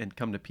center and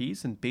come to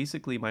peace. And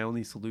basically my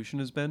only solution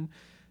has been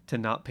to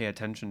not pay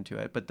attention to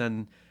it. But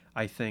then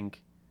I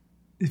think...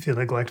 You feel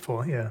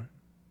neglectful, yeah.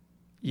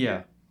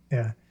 Yeah.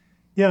 Yeah.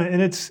 Yeah,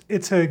 and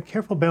it's a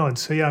careful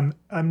balance. So yeah,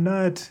 I'm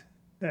not.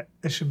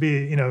 I should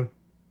be,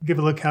 give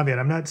a little caveat.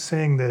 I'm not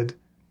saying that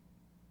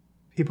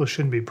people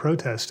shouldn't be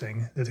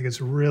protesting. I think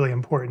it's really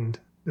important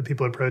that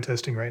people are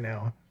protesting right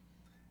now.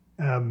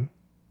 Um,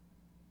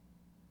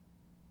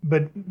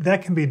 but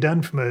that can be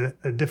done from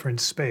a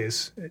different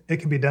space. It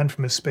can be done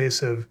from a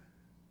space of,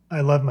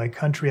 I love my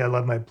country, I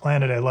love my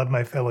planet, I love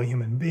my fellow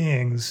human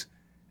beings,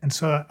 and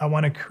so I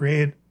want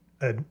to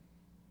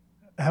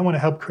I want to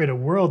help create a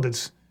world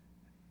that's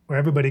where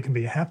everybody can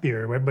be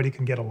happier, where everybody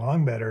can get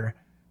along better,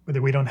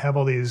 where we don't have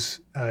all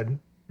these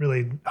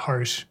really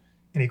harsh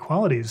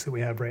inequalities that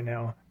we have right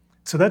now.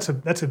 So that's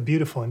a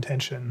beautiful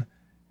intention,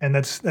 and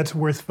that's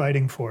worth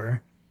fighting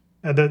for.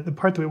 The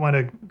part that we want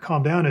to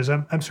calm down is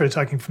I'm sort of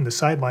talking from the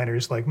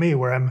sideliners like me,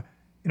 where I'm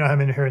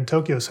in here in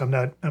Tokyo, so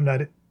I'm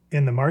not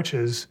in the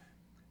marches,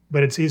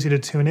 but it's easy to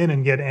tune in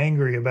and get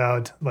angry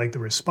about like the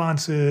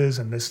responses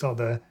and this all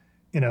the,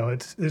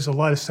 there's a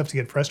lot of stuff to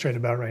get frustrated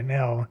about right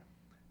now.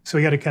 So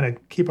we got to kind of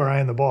keep our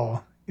eye on the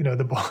ball,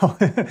 the ball,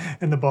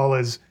 and the ball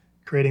is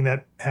creating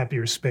that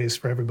happier space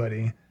for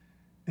everybody,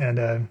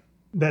 and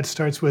that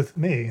starts with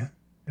me.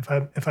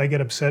 If I get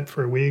upset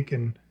for a week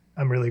and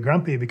I'm really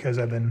grumpy because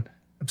I've been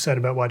upset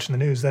about watching the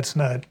news, that's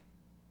not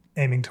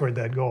aiming toward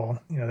that goal.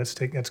 That's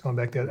going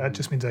back there. That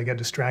just means I got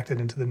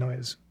distracted into the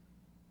noise.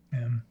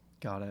 Yeah.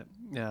 Got it.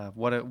 Yeah.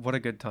 What a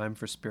good time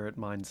for spirit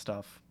mind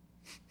stuff.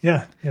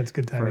 Yeah. It's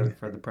good timing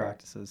for the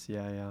practices.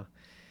 Yeah.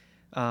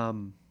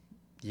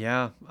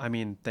 Yeah. I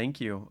mean, thank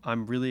you.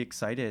 I'm really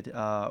excited.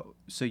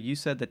 So you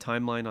said the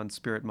timeline on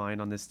spirit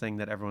mind on this thing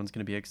that everyone's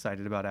going to be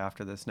excited about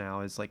after this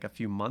now is like a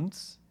few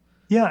months.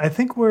 Yeah, I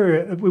think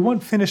we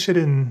won't finish it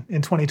in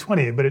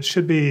 2020, but it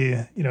should be,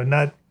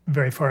 not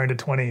very far into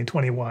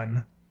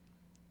 2021.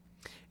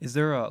 Is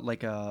there a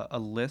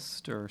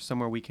list or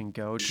somewhere we can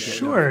go to get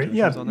Sure.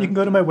 Yeah, on you can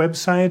go to my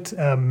website.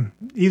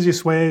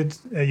 Easiest way,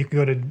 you can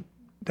go to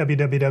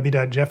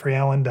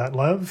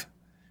www.jeffreyallen.love,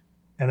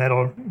 and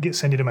that'll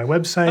send you to my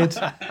website.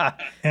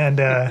 and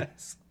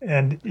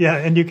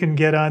you can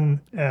get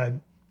on.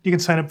 You can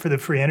sign up for the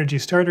free energy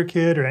starter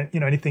kit or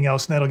anything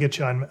else, and that'll get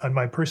you on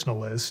my personal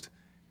list.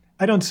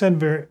 I don't send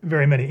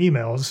very many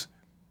emails,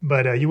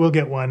 but you will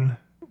get one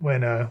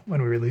when we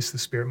release the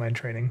Spirit Mind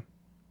training.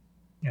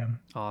 Yeah.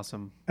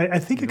 Awesome. I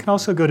think you can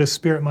also go to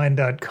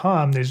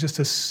spiritmind.com. There's just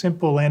a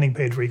simple landing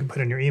page where you can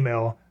put in your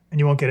email, and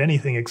you won't get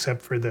anything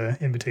except for the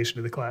invitation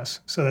to the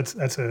class. So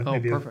that's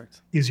maybe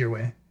perfect. A easier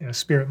way.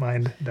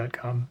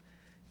 Spiritmind.com.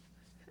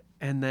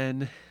 And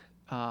then,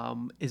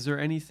 is there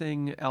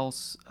anything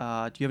else? Do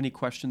you have any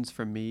questions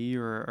for me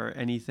or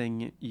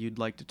anything you'd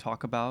like to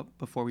talk about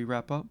before we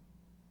wrap up?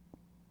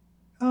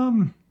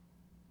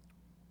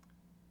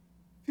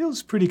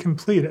 Feels pretty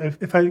complete.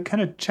 If I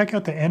kind of check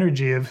out the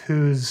energy of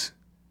who's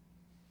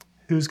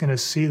going to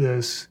see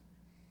this,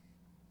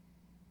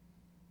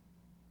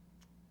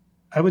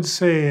 I would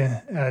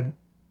say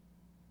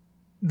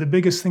the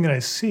biggest thing that I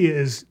see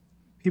is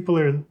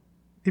people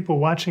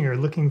watching are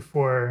looking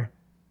for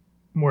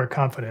more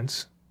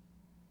confidence.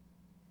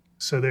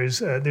 So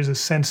there's a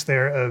sense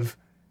there of,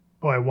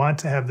 I want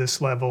to have this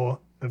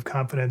level of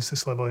confidence,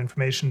 this level of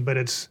information, but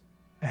I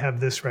have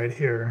this right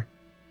here.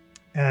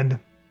 And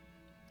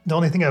the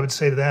only thing I would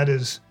say to that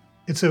is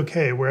it's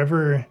okay.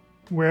 Wherever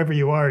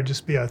you are,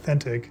 just be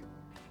authentic.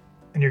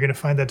 And you're going to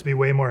find that to be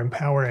way more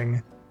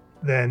empowering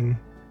than,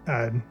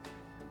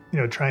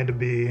 trying to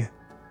be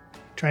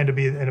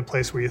in a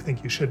place where you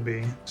think you should be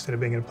instead of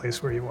being in a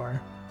place where you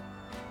are.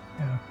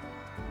 Yeah.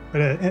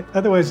 But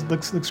otherwise, it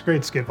looks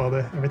great, Skip.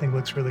 Everything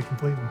looks really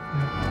complete.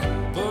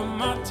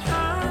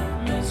 Yeah.